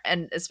somewhere.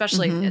 And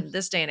especially in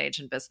this day and age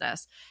in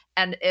business.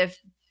 And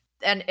if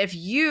And if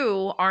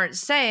you aren't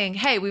saying,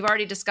 hey, we've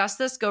already discussed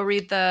this, go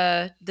read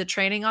the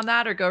training on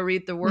that, or go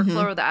read the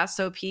workflow or the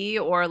SOP,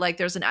 or like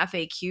there's an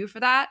FAQ for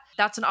that,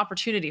 that's an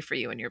opportunity for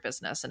you in your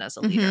business and as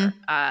a leader.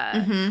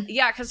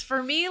 Yeah, because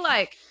for me,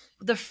 like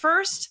the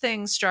first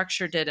thing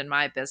structure did in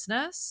my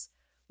business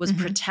was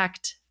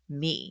protect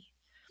me.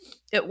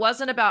 It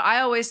wasn't about, I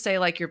always say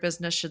like your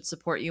business should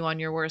support you on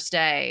your worst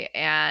day.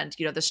 And,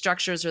 you know, the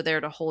structures are there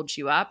to hold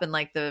you up, and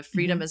like the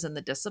freedom is in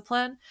the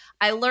discipline.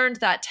 I learned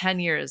that 10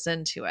 years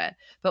into it.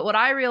 But what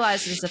I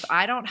realized is if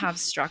I don't have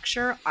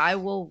structure, I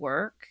will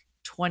work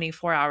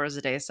 24 hours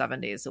a day,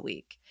 7 days a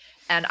week.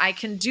 And I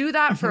can do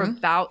that for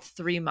about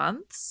 3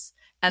 months.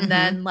 And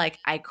then like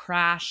I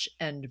crash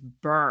and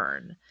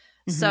burn.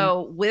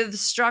 So with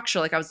structure,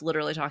 like I was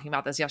literally talking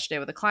about this yesterday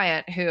with a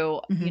client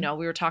who, you know,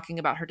 we were talking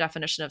about her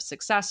definition of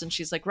success. And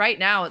she's like, right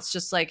now, it's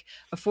just like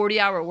a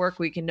 40-hour work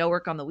week and no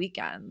work on the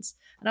weekends.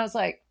 And I was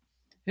like,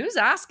 who's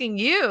asking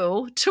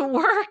you to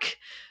work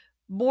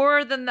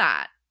more than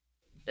that?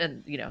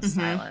 And, you know,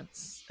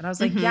 silence. And I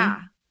was like,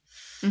 yeah.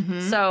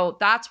 So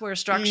that's where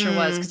structure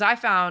was. Cause I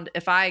found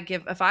if I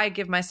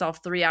give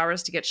myself 3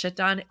 hours to get shit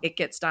done, it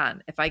gets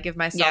done. If I give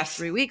myself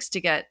 3 weeks to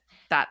get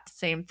that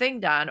same thing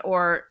done,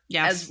 or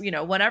as you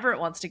know, whenever it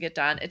wants to get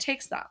done, it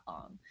takes that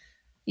long.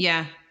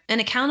 Yeah.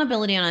 And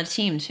accountability on a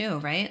team too,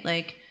 right?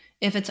 Like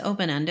if it's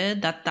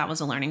open-ended, that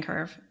was a learning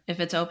curve. If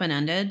it's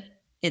open-ended,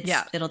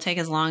 it'll take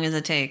as long as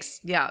it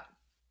takes. Yeah.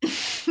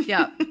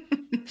 Yeah.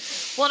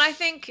 Well, and I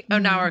think,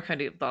 now we're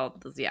kind of,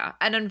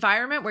 an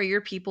environment where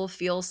your people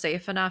feel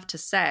safe enough to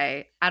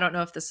say, I don't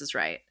know if this is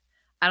right.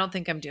 I don't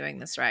think I'm doing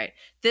this right.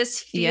 This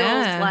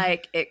feels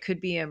like it could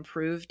be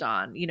improved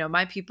on. You know,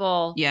 my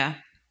people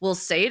will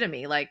say to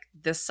me like,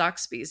 this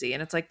sucks, BZ.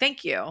 And it's like,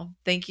 thank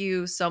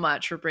you so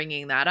much for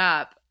bringing that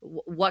up.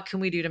 What can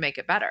we do to make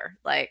it better?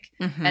 Like,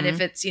 and if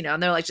it's, you know,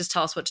 and they're like, just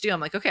tell us what to do. I'm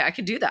like, okay, I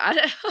can do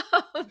that.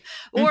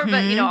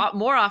 But you know,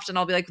 more often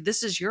I'll be like,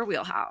 this is your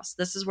wheelhouse.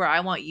 This is where I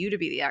want you to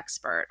be the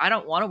expert. I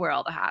don't want to wear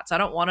all the hats. I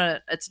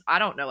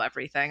don't know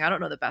everything. I don't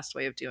know the best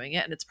way of doing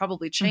it. And it's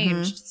probably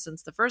changed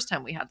since the first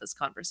time we had this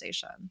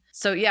conversation.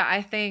 So yeah,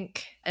 I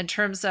think in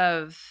terms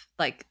of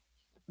like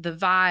the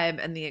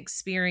vibe and the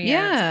experience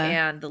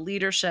and the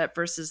leadership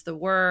versus the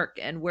work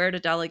and where to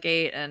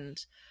delegate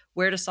and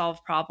where to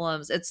solve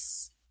problems,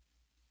 it's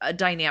a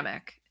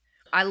dynamic.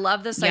 I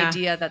love this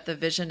idea that the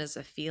vision is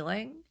a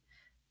feeling,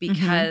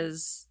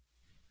 because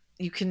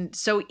you can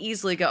so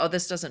easily go, oh,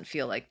 this doesn't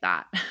feel like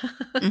that.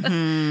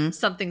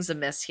 Something's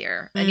amiss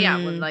here.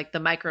 And when like the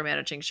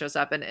micromanaging shows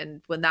up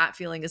and when that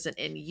feeling isn't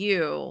in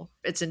you,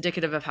 it's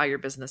indicative of how your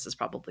business is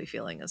probably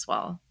feeling as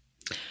well.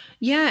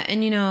 Yeah.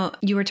 And, you know,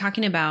 you were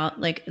talking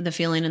about like the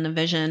feeling and the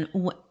vision.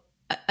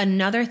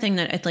 Another thing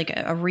that it's like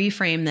a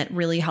reframe that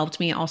really helped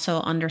me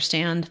also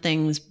understand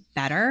things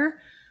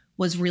better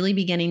was really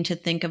beginning to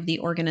think of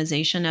the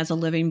organization as a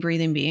living,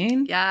 breathing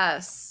being.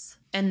 Yes.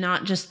 And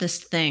not just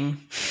this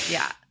thing.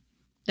 Yeah.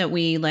 That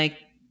we like.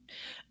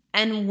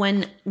 And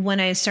when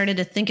I started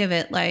to think of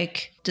it,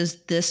 like,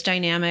 does this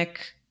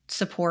dynamic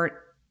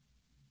support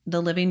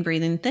the living,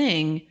 breathing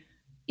thing?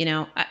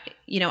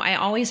 I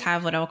always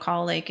have what I'll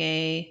call like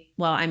any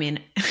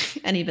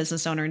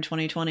business owner in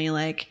 2020,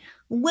 like,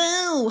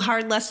 whoa,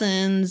 hard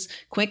lessons,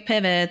 quick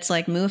pivots,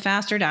 like move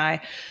fast or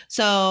die.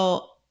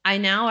 So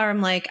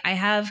I'm like, I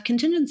have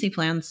contingency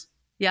plans.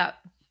 Yeah.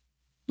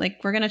 Like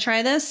we're going to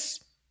try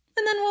this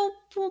and then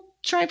we'll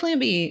try plan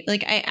B.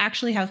 Like I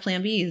actually have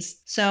plan Bs.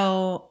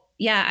 So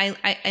yeah,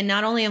 I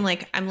not only am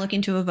like, I'm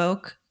looking to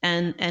evoke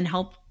and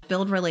help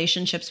build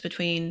relationships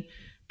between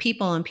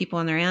people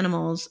and their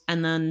animals,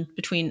 and then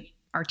between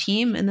our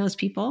team and those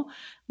people,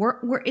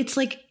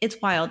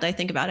 it's wild. I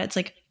think about it. It's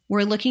like,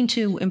 we're looking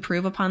to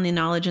improve upon the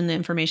knowledge and the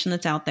information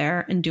that's out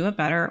there and do it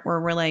better.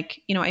 Or we're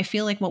like, you know, I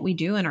feel like what we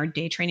do in our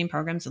day training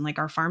programs and like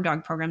our farm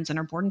dog programs and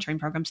our board and train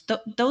programs,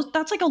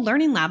 that's like a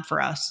learning lab for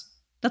us.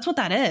 That's what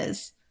that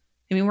is.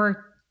 I mean, we're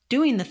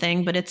doing the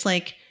thing, but it's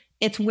like,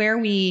 it's where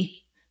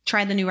we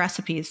try the new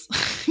recipes,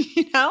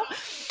 you know?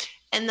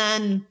 And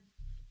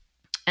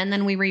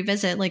then we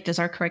revisit, like, does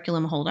our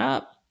curriculum hold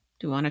up?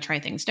 Do we want to try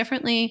things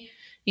differently?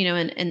 You know,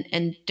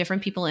 and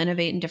different people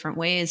innovate in different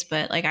ways.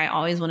 But like, I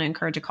always want to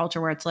encourage a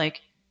culture where it's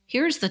like,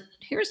 here's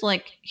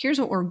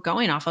what we're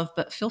going off of,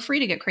 but feel free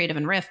to get creative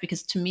and riff,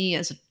 because to me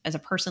as a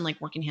person,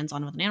 like working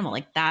hands-on with an animal,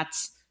 like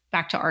that's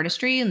back to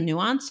artistry and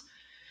nuance.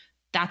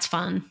 That's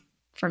fun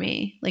for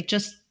me. Like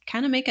just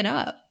kind of make it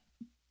up,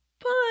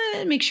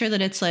 but make sure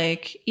that it's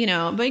like, you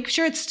know, make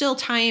sure it's still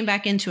tying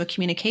back into a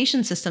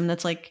communication system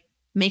that's like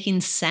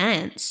making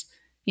sense.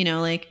 You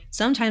know, like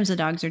sometimes the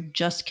dogs are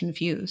just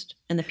confused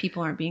and the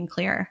people aren't being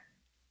clear.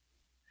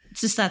 It's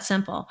just that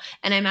simple.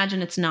 And I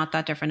imagine it's not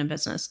that different in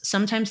business.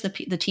 Sometimes the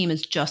team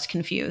is just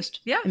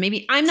confused. Yeah. And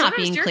maybe I'm not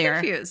being clear.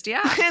 Confused.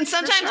 Yeah. And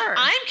sometimes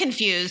I'm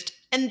confused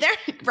and they're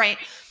right.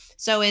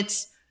 So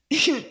it's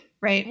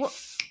right. Well,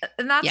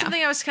 and that's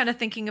something I was kind of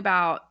thinking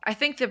about. I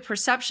think the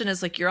perception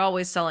is like, you're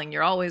always selling,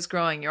 you're always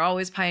growing, you're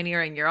always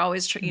pioneering, you're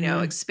always,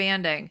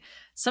 expanding.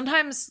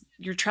 Sometimes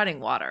you're treading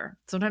water.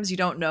 Sometimes you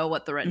don't know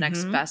what the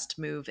next best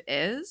move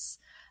is.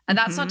 And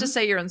that's not to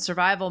say you're in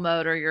survival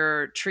mode or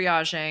you're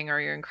triaging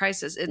or you're in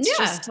crisis. It's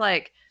just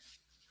like,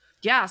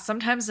 yeah,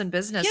 sometimes in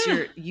business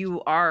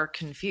you are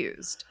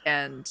confused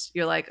and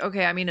you're like,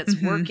 okay, I mean, it's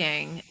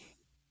working,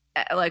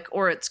 like,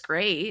 or it's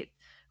great,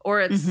 or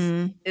it's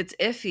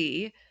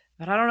iffy,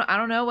 but I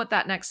don't know what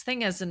that next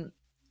thing is. And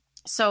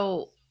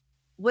so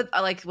with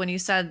like when you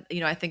said,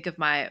 you know, I think of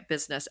my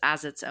business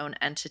as its own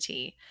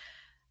entity.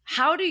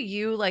 How do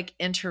you like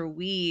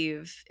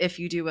interweave, if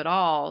you do at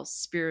all,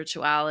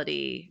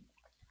 spirituality?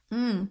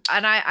 And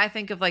I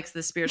think of like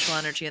the spiritual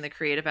energy and the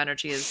creative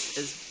energy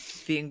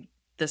is being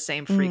the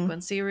same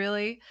frequency,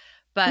 really.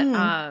 But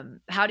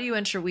how do you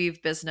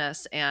interweave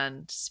business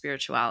and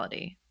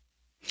spirituality?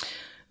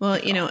 Well,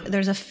 you know,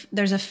 there's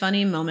a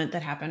funny moment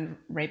that happened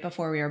right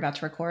before we were about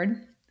to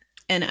record,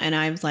 and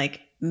I was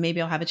like,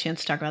 maybe I'll have a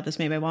chance to talk about this,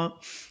 maybe I won't.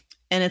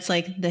 And it's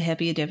like the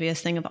hippie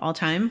dippiest thing of all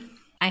time.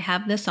 I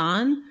have this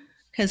on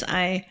because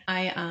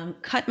I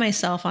cut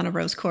myself on a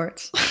rose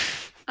quartz.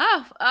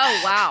 Oh,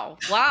 wow.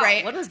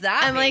 Right. What does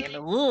that I'm mean?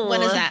 like,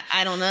 what is that?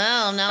 I don't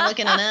know. I'm not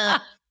looking it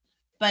up.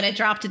 But I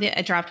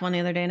dropped one the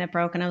other day and it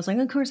broke. And I was like,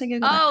 of course I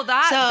Googled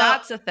that.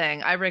 That's a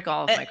thing. I break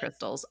all of my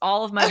crystals.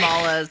 All of my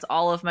malas,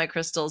 all of my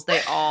crystals,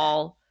 they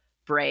all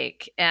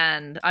break.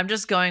 And I'm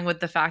just going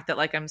with the fact that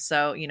like I'm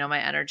so, you know, my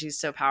energy is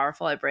so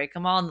powerful. I break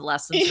them all and the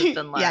lessons have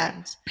been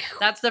learned.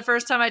 That's the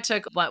first time I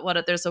took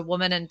there's a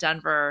woman in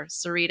Denver,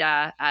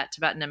 Sarita at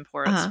Tibetan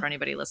Imports, for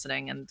anybody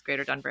listening in the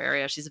greater Denver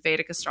area. She's a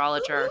Vedic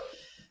astrologer.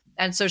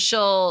 And so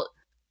she'll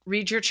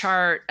read your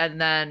chart and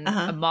then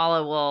a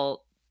mala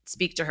will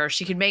speak to her.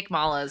 She can make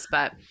malas,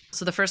 but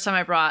so the first time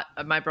I brought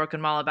my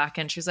broken mala back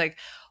in, she was like,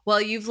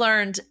 well, you've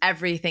learned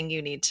everything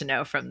you need to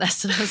know from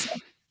this. And I was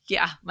like,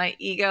 yeah, my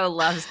ego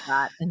loves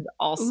that. And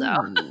also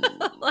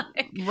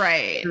like,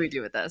 right. what do we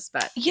do with this?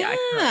 But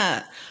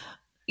yeah.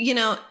 You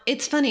know,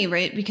 it's funny,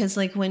 right? Because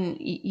like when,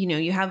 you know,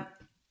 you have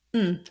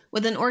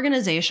with an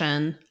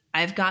organization,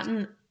 I've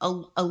gotten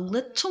a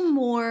little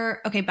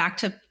more, back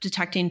to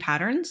detecting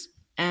patterns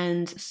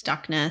and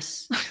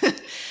stuckness.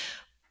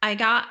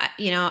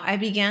 I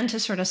began to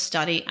sort of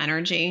study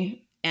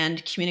energy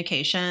and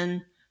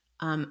communication.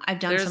 I've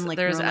done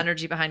there's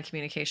energy behind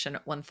communication,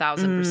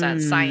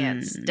 1000%,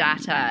 science,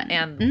 data,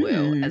 and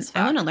woo as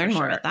fuck. I want to learn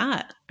more about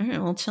that. All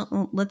right,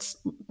 well, let's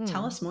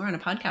tell us more on a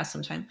podcast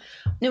sometime.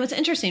 No, it's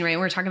interesting, right?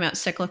 We're talking about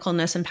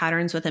cyclicalness and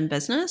patterns within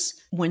business.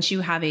 Once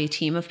you have a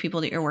team of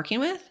people that you're working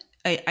with,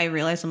 I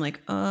realize I'm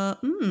like,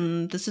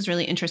 this is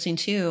really interesting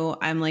too.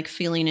 I'm like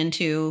feeling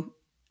into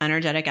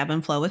energetic ebb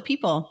and flow with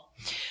people.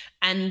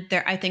 And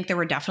I think there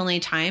were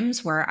definitely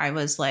times where I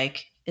was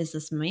like, is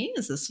this me?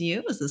 Is this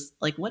you? Is this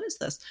like, what is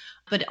this?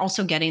 But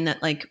also getting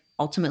that like,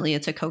 ultimately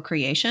it's a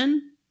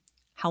co-creation.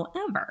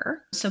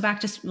 However, so back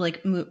to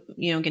like,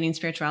 you know, getting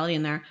spirituality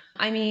in there.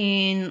 I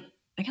mean,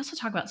 I guess we'll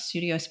talk about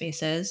studio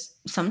spaces.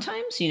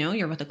 Sometimes, you know,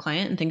 you're with a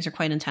client and things are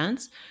quite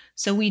intense.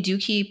 So we do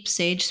keep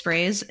sage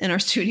sprays in our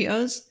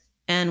studios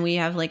and we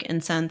have like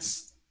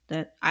incense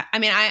that,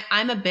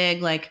 I'm a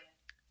big like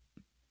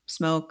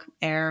smoke,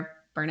 air,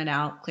 burn it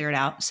out, clear it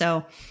out.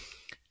 So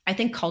I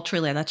think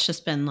culturally that's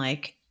just been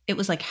like, it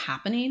was like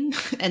happening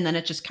and then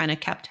it just kind of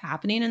kept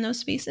happening in those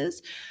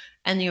spaces.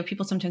 And, you know,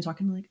 people sometimes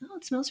walk in and like, oh,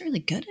 it smells really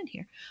good in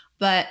here.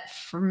 But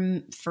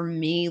for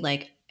me,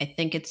 like, I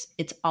think it's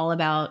all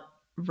about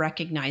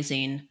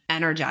recognizing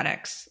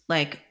energetics.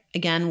 Like,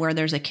 again, where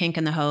there's a kink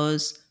in the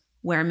hose,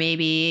 where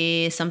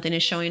maybe something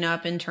is showing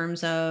up in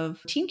terms of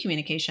team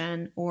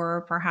communication,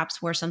 or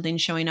perhaps where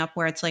something's showing up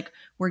where it's like,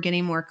 we're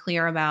getting more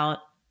clear about,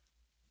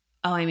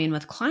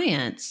 with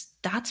clients,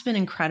 that's been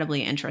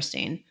incredibly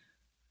interesting.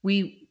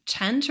 We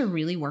tend to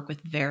really work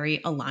with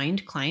very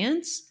aligned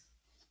clients.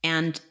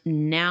 And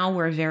now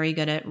we're very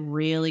good at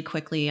really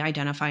quickly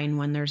identifying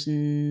when there's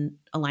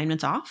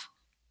alignments off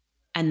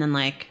and then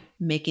like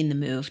making the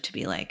move to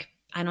be like,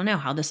 I don't know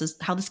how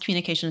this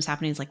communication is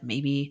happening. It's like,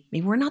 maybe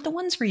we're not the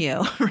ones for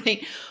you.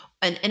 Right.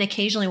 And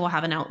occasionally we'll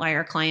have an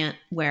outlier client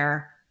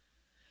where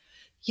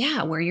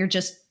you're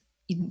just,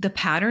 the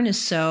pattern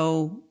is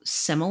so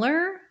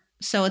similar.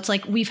 So it's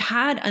like, we've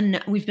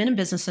been in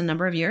business a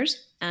number of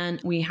years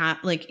and we have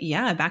like,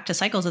 back to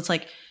cycles. It's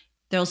like,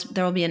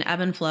 there will be an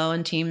ebb and flow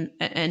in team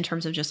in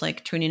terms of just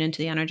like tuning into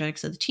the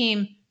energetics of the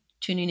team,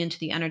 tuning into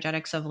the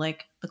energetics of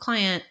like the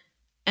client.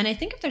 And I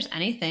think if there's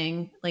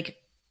anything like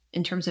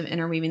in terms of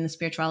interweaving the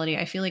spirituality,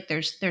 I feel like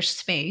there's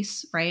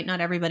space, right?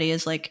 Not everybody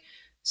is like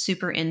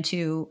super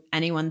into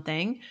any one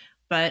thing,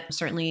 but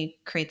certainly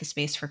create the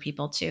space for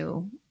people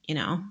to, you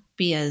know,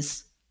 be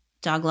as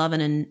dog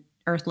loving and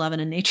earth loving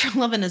and nature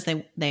loving as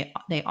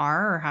they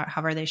are, or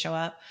however they show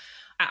up.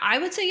 I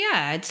would say,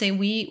 I'd say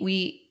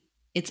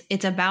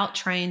it's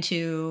about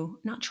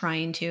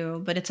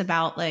but it's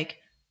about like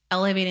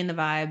elevating the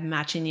vibe,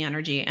 matching the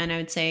energy. And I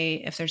would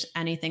say if there's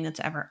anything that's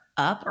ever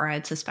up, or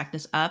I'd suspect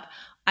is up,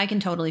 I can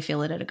totally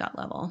feel it at a gut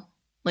level.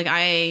 Like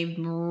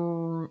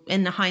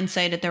in the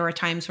hindsight, there were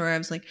times where I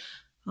was like,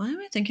 why am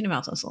I thinking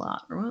about this a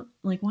lot? Or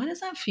like, why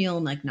does that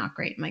feel like not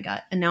great in my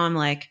gut? And now I'm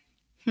like,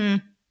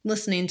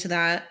 listening to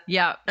that.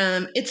 Yeah.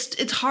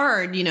 It's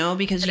hard, you know,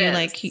 because It you're is.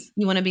 like,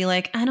 you want to be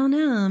like, I don't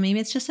know, maybe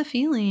it's just a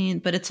feeling,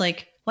 but it's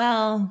like,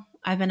 well,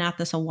 I've been at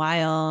this a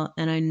while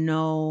and I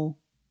know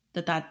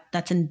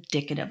that's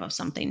indicative of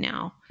something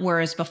now.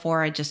 Whereas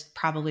before I just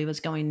probably was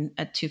going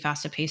at too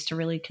fast a pace to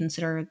really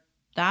consider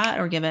that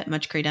or give it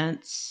much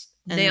credence.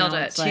 And Nailed now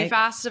it. it's Too like,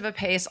 fast of a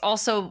pace.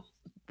 Also,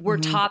 we're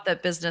Mhm. taught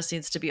that business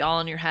needs to be all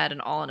in your head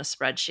and all in a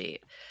spreadsheet.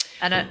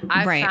 And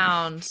I Right.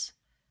 found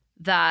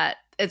that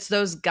it's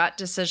those gut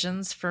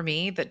decisions for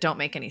me that don't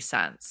make any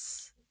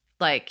sense.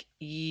 Like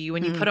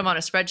when you put them on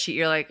a spreadsheet,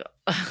 you're like,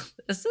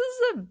 this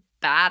is a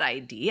bad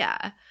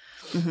idea.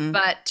 Mhm.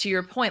 But to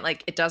your point,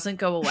 like it doesn't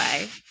go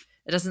away.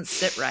 It doesn't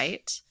sit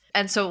right.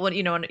 And so when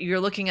you're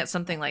looking at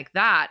something like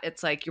that,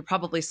 it's like you're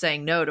probably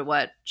saying no to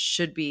what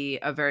should be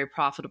a very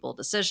profitable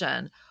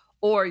decision,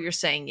 or you're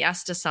saying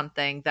yes to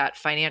something that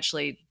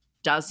financially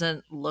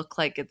doesn't look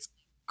like it's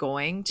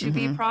going to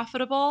be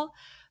profitable.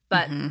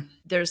 But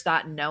there's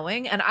that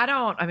knowing. And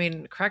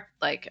correct,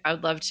 like I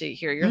would love to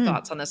hear your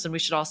thoughts on this. And we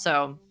should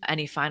also,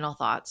 any final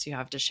thoughts you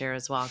have to share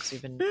as well, because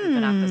we've been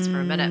at this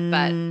for a minute.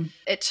 But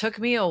it took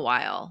me a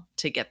while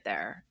to get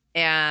there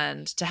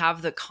and to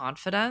have the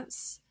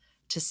confidence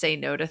to say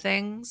no to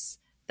things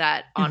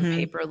that on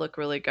paper look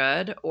really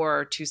good,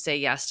 or to say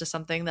yes to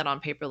something that on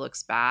paper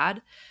looks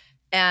bad.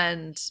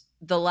 And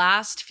the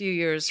last few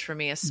years for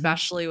me,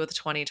 especially with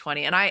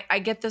 2020, and I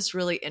get this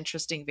really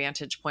interesting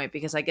vantage point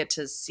because I get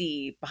to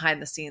see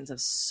behind the scenes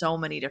of so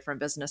many different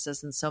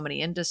businesses and so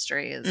many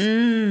industries.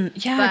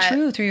 Yeah, But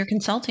true. Through your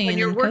consulting when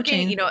you're and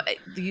working, coaching.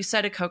 you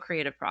said a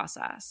co-creative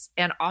process.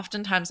 And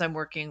oftentimes I'm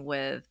working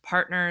with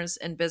partners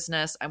in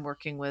business. I'm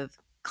working with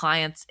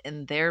clients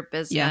in their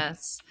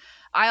business. Yeah.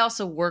 I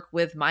also work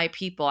with my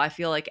people. I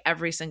feel like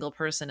every single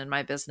person in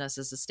my business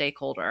is a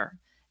stakeholder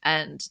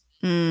and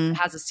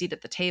has a seat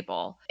at the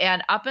table.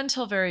 And up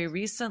until very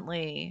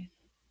recently,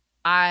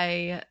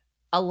 I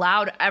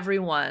allowed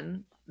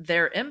everyone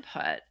their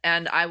input,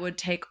 and I would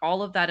take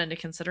all of that into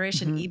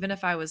consideration, even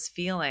if I was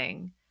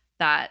feeling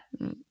that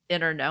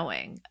inner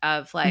knowing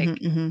of like,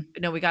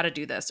 no, we got to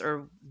do this,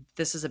 or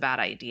this is a bad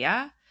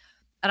idea.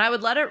 And I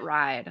would let it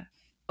ride.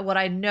 What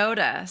I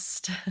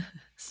noticed,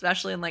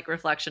 especially in like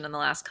reflection in the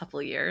last couple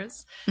of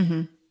years,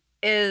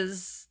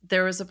 is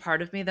there was a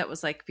part of me that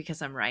was like,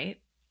 because I'm right.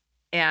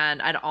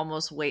 And I'd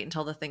almost wait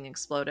until the thing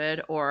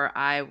exploded, or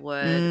I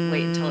would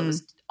wait until it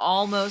was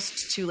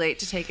almost too late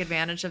to take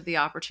advantage of the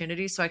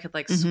opportunity so I could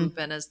like swoop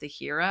in as the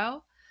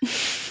hero.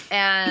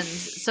 And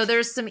so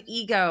there's some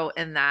ego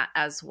in that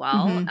as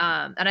well.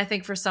 And I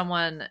think for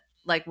someone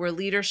like where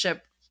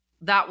leadership,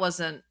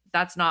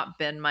 that's not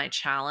been my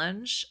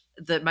challenge.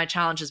 My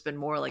challenge has been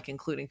more like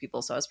including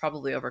people. So I was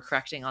probably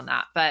overcorrecting on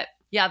that. But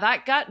yeah,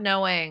 that gut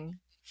knowing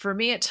for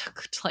me, it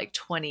took like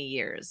 20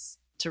 years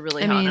to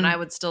really hone. And I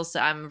would still say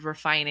I'm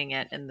refining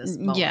it in this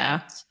moment.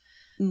 Yeah.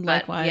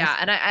 Likewise. But yeah.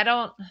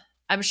 And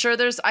I'm sure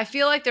I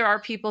feel like there are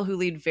people who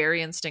lead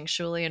very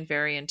instinctually and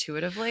very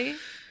intuitively.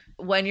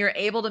 When you're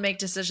able to make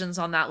decisions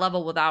on that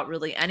level without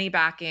really any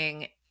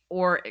backing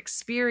or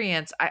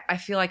experience, I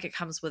feel like it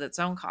comes with its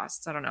own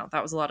costs. I don't know.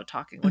 That was a lot of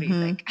talking. What do you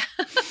think?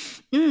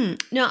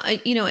 No,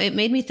 it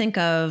made me think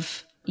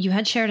of, you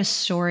had shared a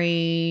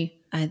story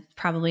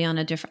probably on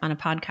a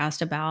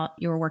podcast about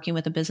you were working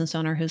with a business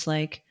owner who's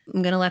like,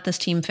 I'm going to let this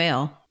team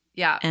fail.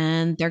 Yeah.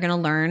 And they're going to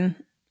learn,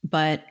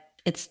 but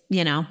it's,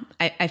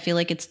 I feel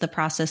like it's the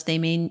process they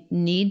may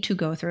need to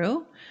go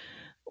through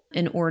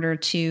in order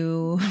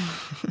to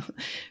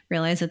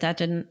realize that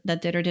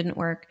did or didn't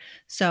work.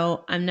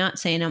 So I'm not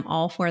saying I'm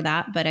all for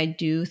that, but I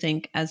do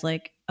think as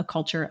like a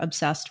culture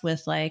obsessed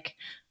with like,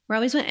 we're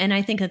always, and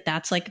I think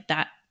that's like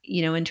that,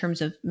 in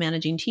terms of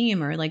managing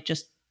team or like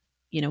just,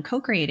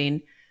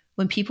 co-creating,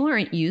 when people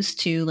aren't used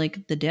to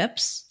like the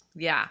dips.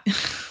 Yeah.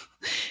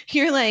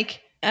 You're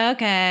like,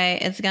 okay,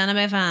 it's gonna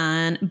be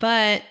fun.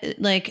 But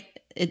like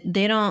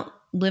they don't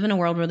live in a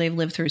world where they've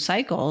lived through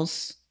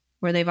cycles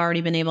where they've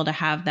already been able to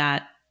have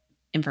that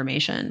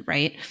information,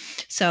 right?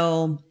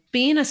 So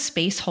being a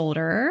space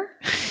holder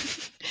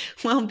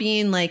while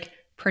being like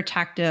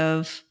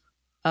protective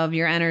of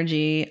your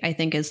energy, I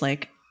think is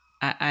like,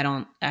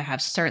 I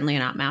have certainly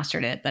not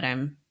mastered it, but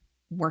I'm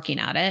working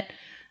at it.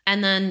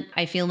 And then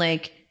I feel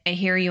like I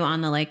hear you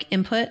on the like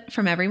input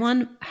from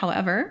everyone.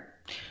 However,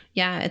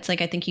 yeah, it's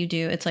like, I think you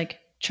do. It's like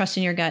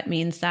trusting your gut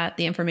means that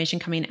the information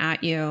coming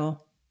at you,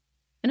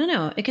 I don't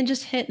know, it can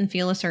just hit and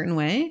feel a certain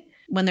way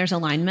when there's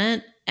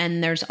alignment.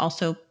 And there's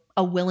also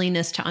a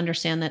willingness to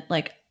understand that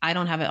like, I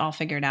don't have it all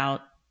figured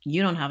out.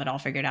 You don't have it all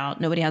figured out.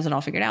 Nobody has it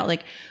all figured out.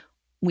 Like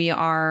we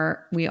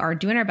are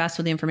doing our best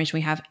with the information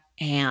we have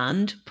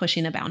and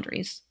pushing the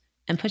boundaries.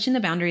 And pushing the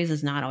boundaries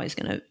is not always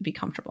going to be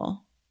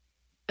comfortable.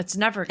 It's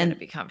never going to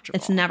be comfortable.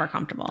 It's never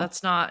comfortable.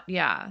 That's not,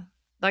 yeah.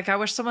 Like I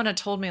wish someone had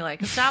told me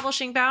like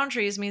establishing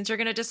boundaries means you're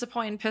going to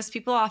disappoint and piss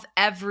people off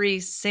every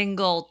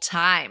single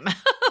time.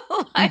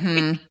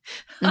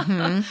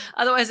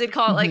 Otherwise they'd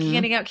call it like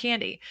handing out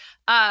candy.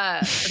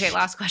 Okay,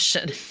 last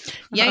question.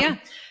 Yeah.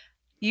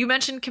 You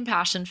mentioned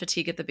compassion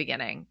fatigue at the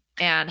beginning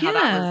and how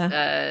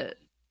that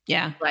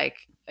was like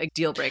a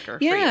deal breaker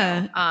for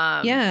Yeah.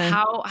 you. Yeah.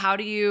 How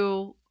do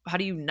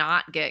you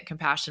not get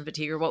compassion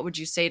fatigue, or what would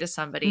you say to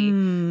somebody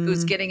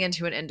who's getting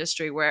into an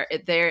industry where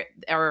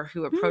or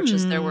who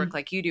approaches their work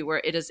like you do,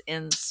 where it is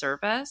in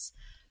service?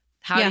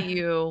 How do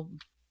you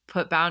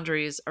put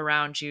boundaries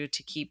around you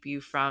to keep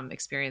you from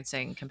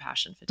experiencing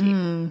compassion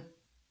fatigue?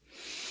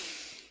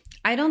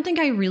 I don't think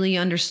I really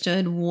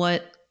understood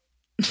what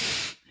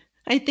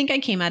I think I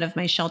came out of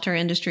my shelter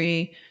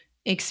industry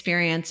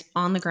experience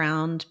on the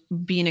ground,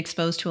 being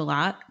exposed to a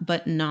lot,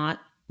 but not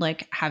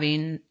like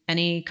having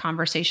any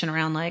conversation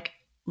around like,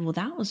 well,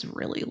 that was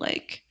really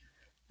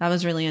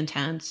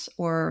intense,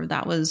 or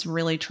that was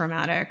really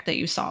traumatic that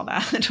you saw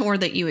that, or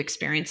that you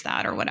experienced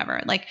that, or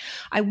whatever. Like,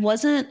 I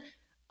wasn't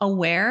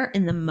aware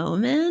in the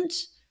moment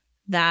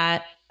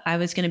that I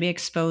was going to be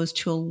exposed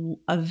to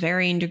a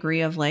varying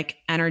degree of like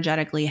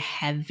energetically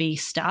heavy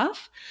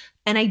stuff.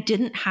 And I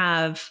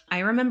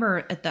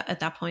remember at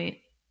that point,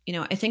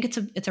 I think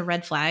it's a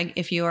red flag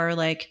if you are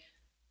like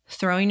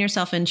throwing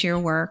yourself into your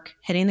work,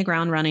 hitting the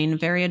ground running,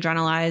 very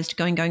adrenalized,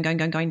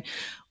 going.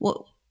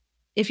 Well,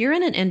 if you're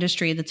in an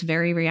industry that's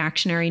very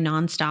reactionary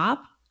nonstop,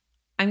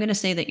 I'm going to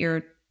say that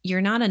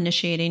you're not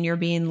initiating, you're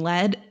being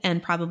led,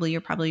 and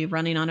you're probably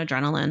running on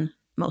adrenaline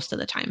most of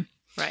the time.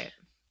 Right.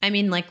 I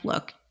mean, like,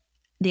 look,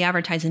 the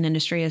advertising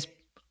industry is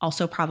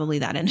also probably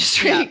that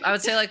industry. Yeah, I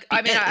would say like,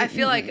 I mean, I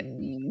feel like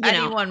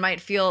anyone might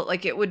feel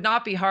like it would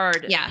not be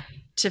hard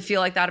to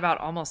feel like that about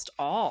almost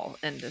all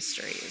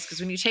industries. Because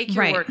when you take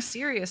your work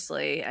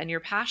seriously and you're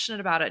passionate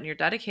about it and you're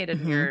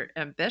dedicated and you're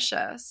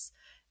ambitious,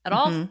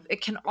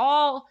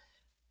 the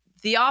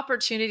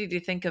opportunity to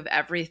think of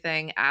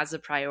everything as a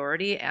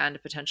priority and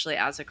potentially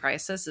as a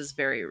crisis is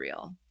very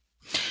real.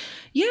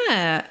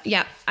 Yeah.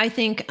 Yeah. I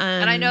think,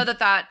 and I know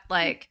that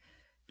like,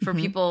 for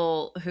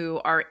people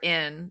who are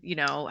in,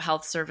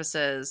 health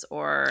services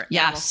or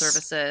animal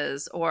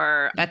services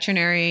or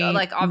veterinary,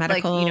 like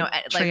medical,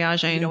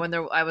 triaging. When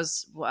I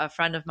was a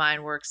friend of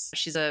mine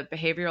she's a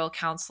behavioral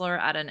counselor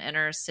at an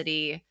inner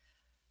city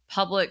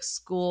public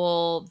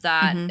school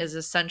that is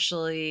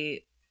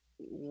essentially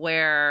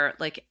where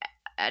like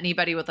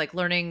anybody with like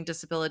learning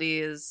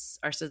disabilities,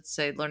 or should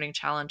say learning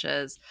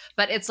challenges,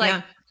 but it's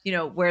like,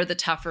 where the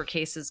tougher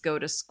cases go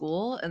to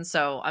school. And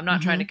so I'm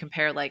not trying to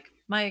compare like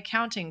my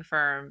accounting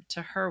firm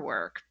to her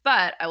work,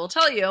 but I will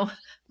tell you,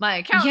 my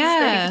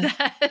accountants think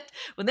that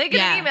when they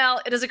get an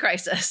email, it is a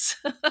crisis.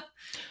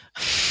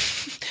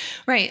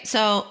 Right.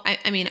 So,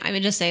 I mean, I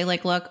would just say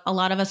like, look, a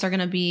lot of us are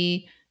going to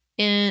be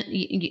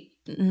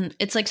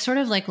it's like sort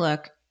of like,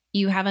 look,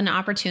 you have an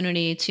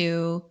opportunity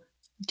to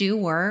do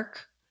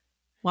work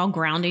while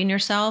grounding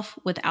yourself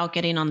without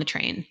getting on the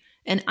train.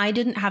 And I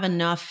didn't have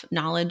enough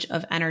knowledge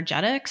of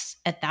energetics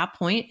at that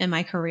point in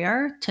my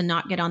career to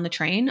not get on the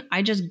train.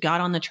 I just got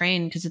on the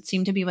train because it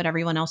seemed to be what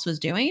everyone else was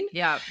doing.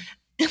 Yeah.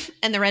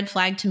 And the red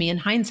flag to me in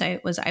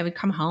hindsight was I would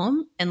come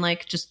home and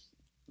like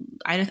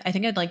I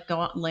think I'd like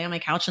go lay on my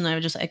couch and then I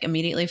would just like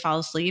immediately fall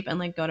asleep and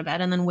like go to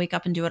bed and then wake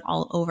up and do it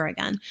all over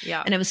again.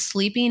 Yeah. And I was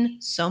sleeping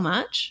so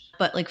much,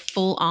 but like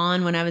full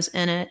on when I was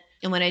in it.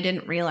 And what I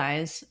didn't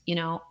realize,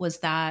 was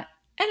that,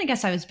 and I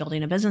guess I was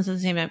building a business at the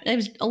same time. It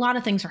was a lot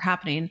of things were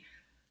happening.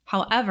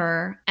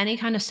 However, any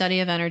kind of study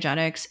of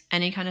energetics,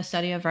 any kind of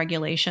study of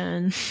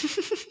regulation,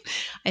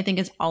 I think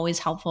it's always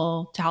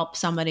helpful to help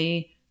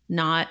somebody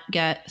not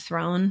get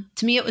thrown.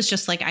 To me, it was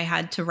just like I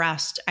had to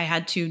rest. I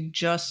had to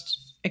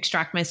just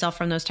extract myself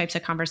from those types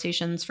of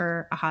conversations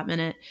for a hot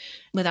minute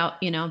without,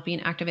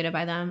 being activated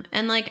by them.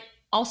 And like,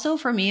 also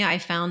for me, I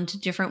found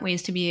different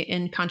ways to be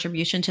in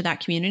contribution to that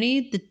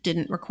community that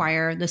didn't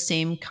require the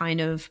same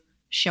kind of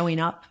showing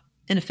up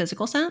in a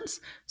physical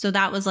sense. So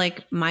that was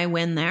like my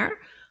win there.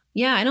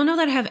 Yeah, I don't know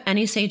that I have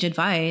any sage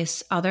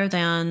advice other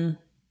than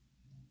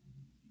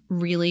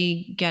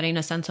really getting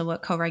a sense of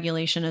what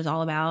co-regulation is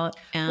all about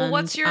and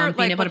what's your,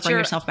 being able to bring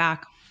yourself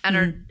back.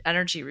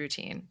 Energy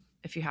routine,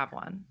 if you have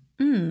one?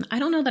 I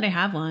don't know that I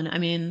have one. I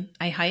mean,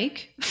 I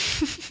hike.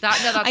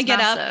 That's I get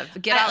massive.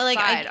 up. Get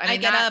outside. I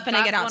get up and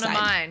I get outside. One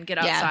of mine. Get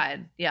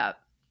outside. Yeah.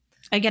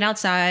 I get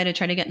outside. I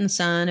try to get in the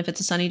sun if it's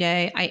a sunny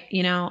day.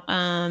 Well,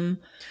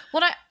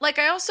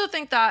 I also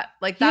think that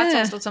like that's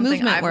also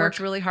something I've worked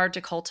really hard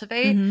to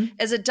cultivate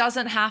is it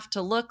doesn't have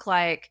to look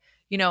like,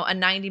 a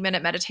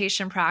 90-minute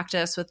meditation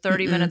practice with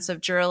 30 minutes of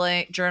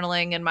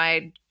journaling and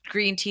my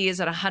green tea is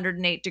at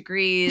 108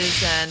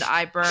 degrees and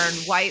I burn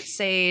white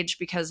sage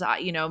because,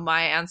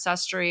 my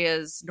ancestry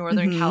is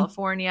Northern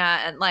California.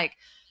 And like,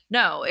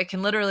 no, it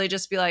can literally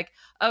just be like,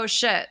 oh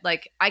shit,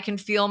 like I can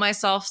feel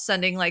myself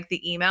sending like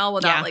the email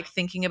without like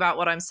thinking about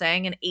what I'm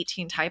saying and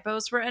 18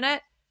 typos were in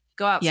it.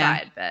 Go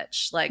outside,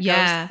 bitch. Like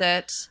go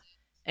sit.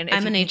 And if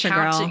I'm a nature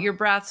count girl. Your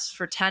breaths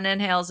for 10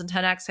 inhales and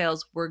 10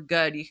 exhales, we're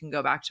good. You can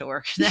go back to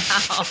work now.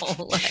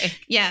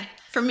 Yeah.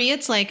 For me,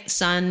 it's like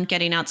sun,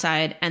 getting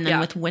outside. And then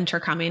with winter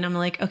coming, I'm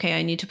like, okay,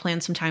 I need to plan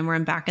some time where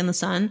I'm back in the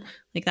sun.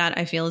 Like that,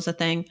 I feel is a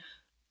thing.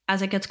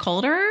 As it gets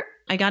colder,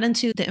 I got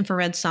into the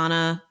infrared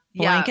sauna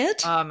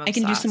blanket. I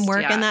can do some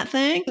work in that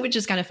thing, which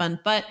is kind of fun.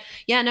 But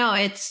yeah, no,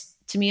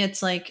 To me,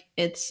 it's like,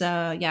 it's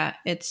a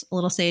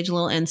little sage, a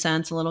little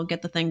incense, a little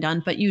get the thing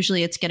done. But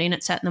usually it's getting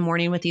it set in the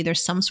morning with either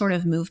some sort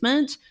of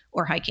movement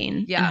or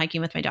hiking and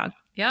hiking with my dog.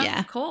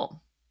 Yeah.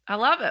 Cool. I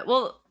love it.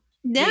 Well,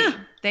 yeah. Leigh,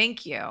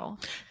 thank you.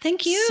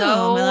 Thank you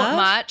so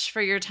much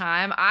for your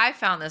time. I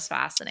found this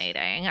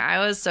fascinating.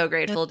 I was so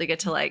grateful to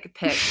get to like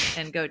pick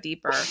and go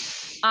deeper.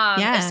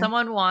 If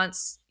someone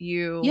wants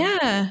you,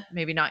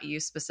 maybe not you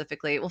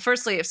specifically. Well,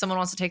 firstly, if someone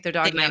wants to take their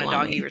doggy on a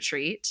doggy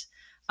retreat,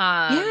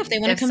 if they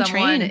want to come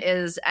someone train,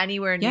 is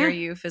anywhere near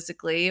you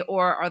physically,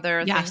 or are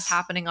there things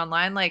happening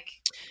online? Like,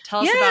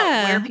 tell us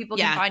about where people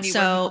can find you,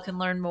 where people can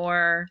learn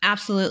more.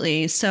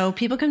 Absolutely. So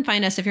people can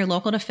find us if you're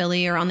local to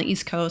Philly or on the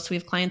East Coast. We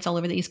have clients all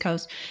over the East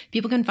Coast.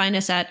 People can find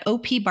us at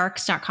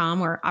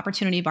opbarks.com or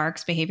Opportunity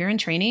Barks Behavior and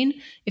Training.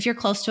 If you're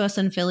close to us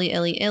in Philly,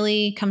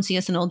 Illy, come see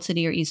us in Old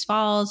City or East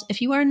Falls.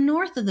 If you are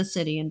north of the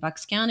city in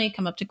Bucks County,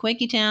 come up to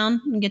Quakey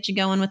Town and get you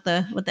going with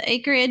the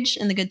acreage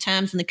and the good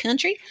times in the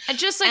country. And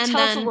just like tell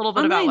us a little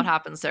bit about what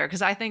happens there,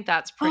 because I think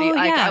that's pretty.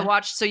 I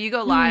watched. So you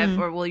go live,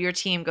 or your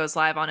team goes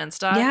live on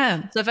Insta.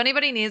 Yeah. So if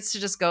anybody needs to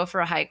just go for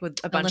a hike with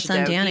a bunch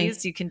of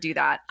doggies, you can do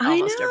that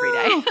almost every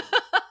day.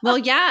 Well,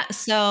 yeah.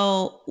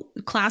 So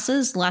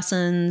classes,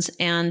 lessons,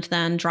 and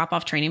then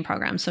drop-off training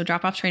programs. So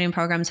drop-off training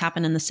programs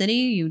happen in the city.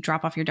 You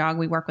drop off your dog,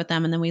 we work with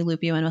them, and then we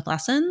loop you in with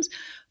lessons.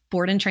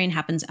 Board and train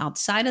happens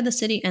outside of the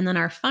city. And then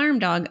our farm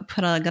dog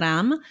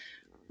program,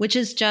 which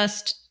is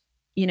just,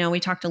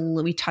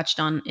 we touched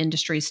on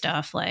industry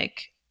stuff,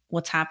 like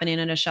what's happening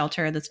at a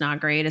shelter that's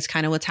not great is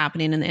kind of what's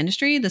happening in the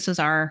industry. This is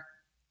our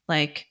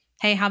like,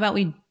 hey, how about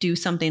we do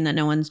something that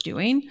no one's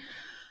doing?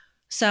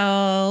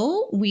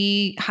 So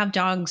we have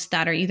dogs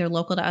that are either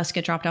local to us,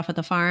 get dropped off at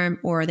the farm,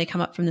 or they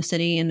come up from the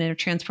city and they're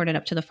transported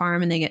up to the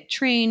farm and they get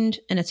trained.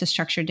 And it's a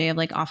structured day of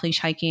like off leash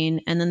hiking.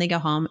 And then they go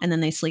home and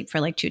then they sleep for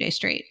like 2 days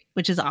straight,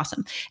 which is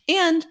awesome.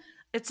 And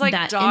it's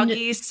like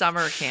doggy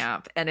summer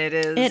camp, and it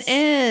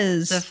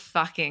is the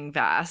fucking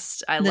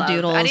best. I love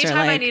doodles.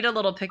 Anytime I need a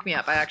little pick me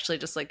up, I actually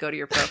just like go to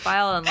your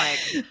profile and like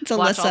it's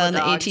Alyssa on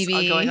the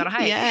ATV going on a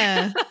hike.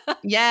 Yeah,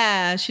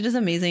 yeah, she does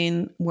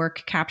amazing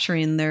work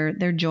capturing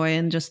their joy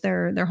and just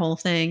their whole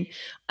thing.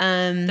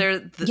 They're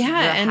the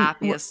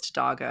happiest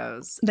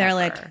doggos. They're ever.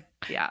 like.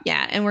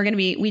 Yeah. And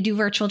we do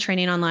virtual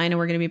training online, and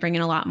we're going to be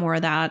bringing a lot more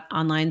of that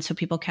online so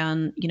people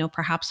can,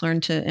 perhaps learn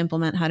to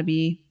implement how to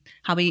be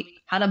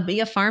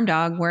a farm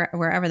dog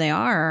wherever they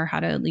are, or how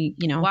to, do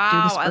this urban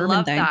I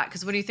love thing. that.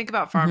 Because when you think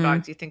about farm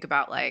dogs, you think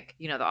about like,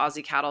 the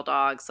Aussie cattle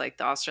dogs, like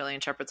the Australian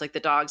shepherds, like the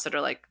dogs that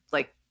are like,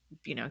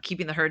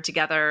 keeping the herd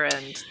together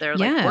and they're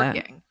like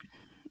working.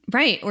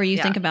 Right. Or you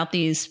think about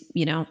these,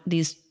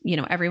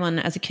 everyone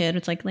as a kid,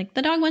 it's like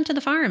the dog went to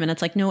the farm, and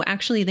it's like, no,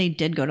 actually they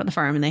did go to the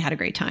farm and they had a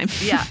great time.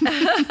 Yeah.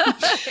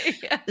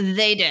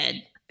 They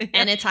did.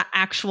 And it's an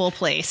actual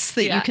place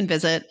that you can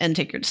visit and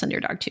send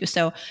your dog to.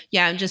 So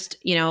yeah, I'm just,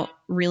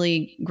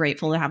 really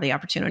grateful to have the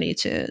opportunity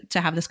to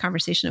have this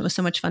conversation. It was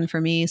so much fun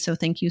for me. So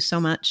thank you so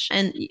much.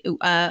 And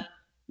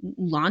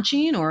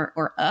launching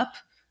or up,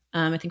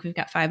 I think we've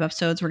got 5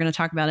 episodes. We're going to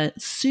talk about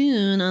it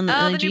soon on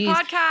the new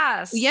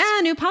podcast. Yeah,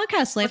 new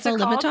podcast, Life Well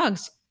Lived with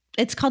Dogs.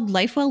 It's called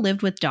Life Well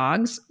Lived with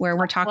Dogs, where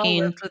we're talking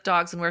Well Lived with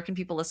Dogs. And where can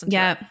people listen to it?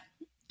 Yeah,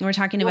 we're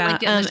talking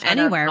about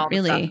anywhere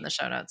really. In the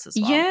show notes as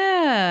well.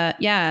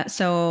 Yeah.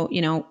 So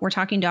we're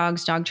talking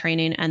dogs, dog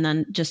training, and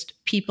then just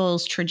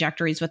people's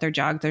trajectories with their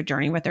dogs, their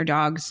journey with their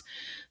dogs.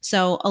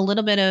 So a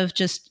little bit of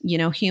just,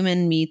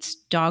 human meets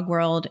dog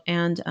world,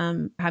 and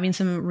having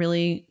some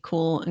really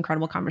cool,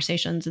 incredible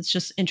conversations. It's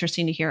just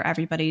interesting to hear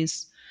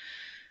everybody's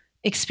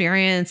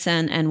experience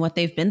and what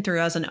they've been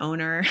through as an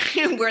owner,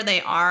 where they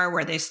are,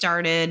 where they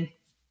started,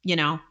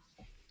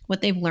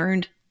 what they've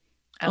learned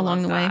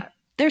along the way.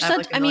 They're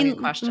such,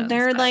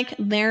 they're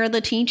they're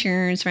the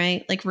teachers,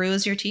 right? Like Rue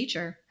is your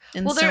teacher.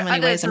 In so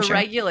many ways, the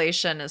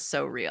regulation is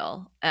so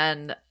real.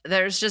 And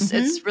there's just,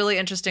 it's really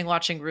interesting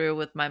watching Rue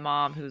with my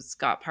mom, who's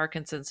got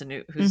Parkinson's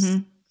and who's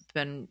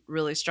been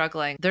really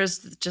struggling. There's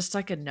just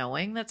like a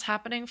knowing that's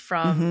happening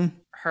from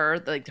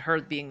her, like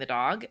her being the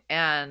dog.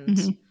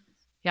 And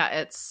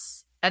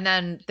and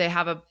then they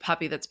have a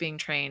puppy that's being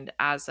trained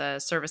as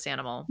a service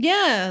animal.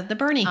 Yeah. The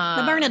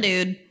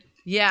Bernadude.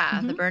 Yeah,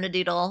 the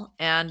Bernadoodle.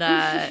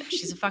 And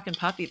she's a fucking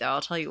puppy, though,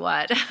 I'll tell you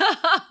what.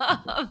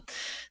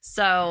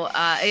 So,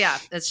 I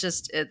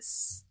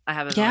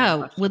have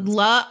a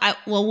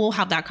we'll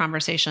have that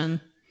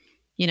conversation.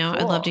 Cool.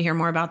 I'd love to hear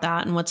more about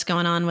that and what's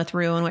going on with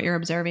Rue and what you're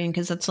observing,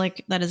 because that's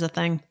like, that is a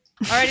thing.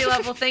 Alrighty,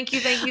 love. Well, thank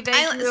you. I hope you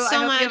have an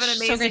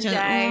amazing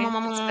day.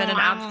 It's been an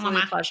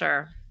absolute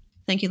pleasure.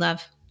 Thank you,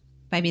 love.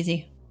 Bye,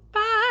 BZ.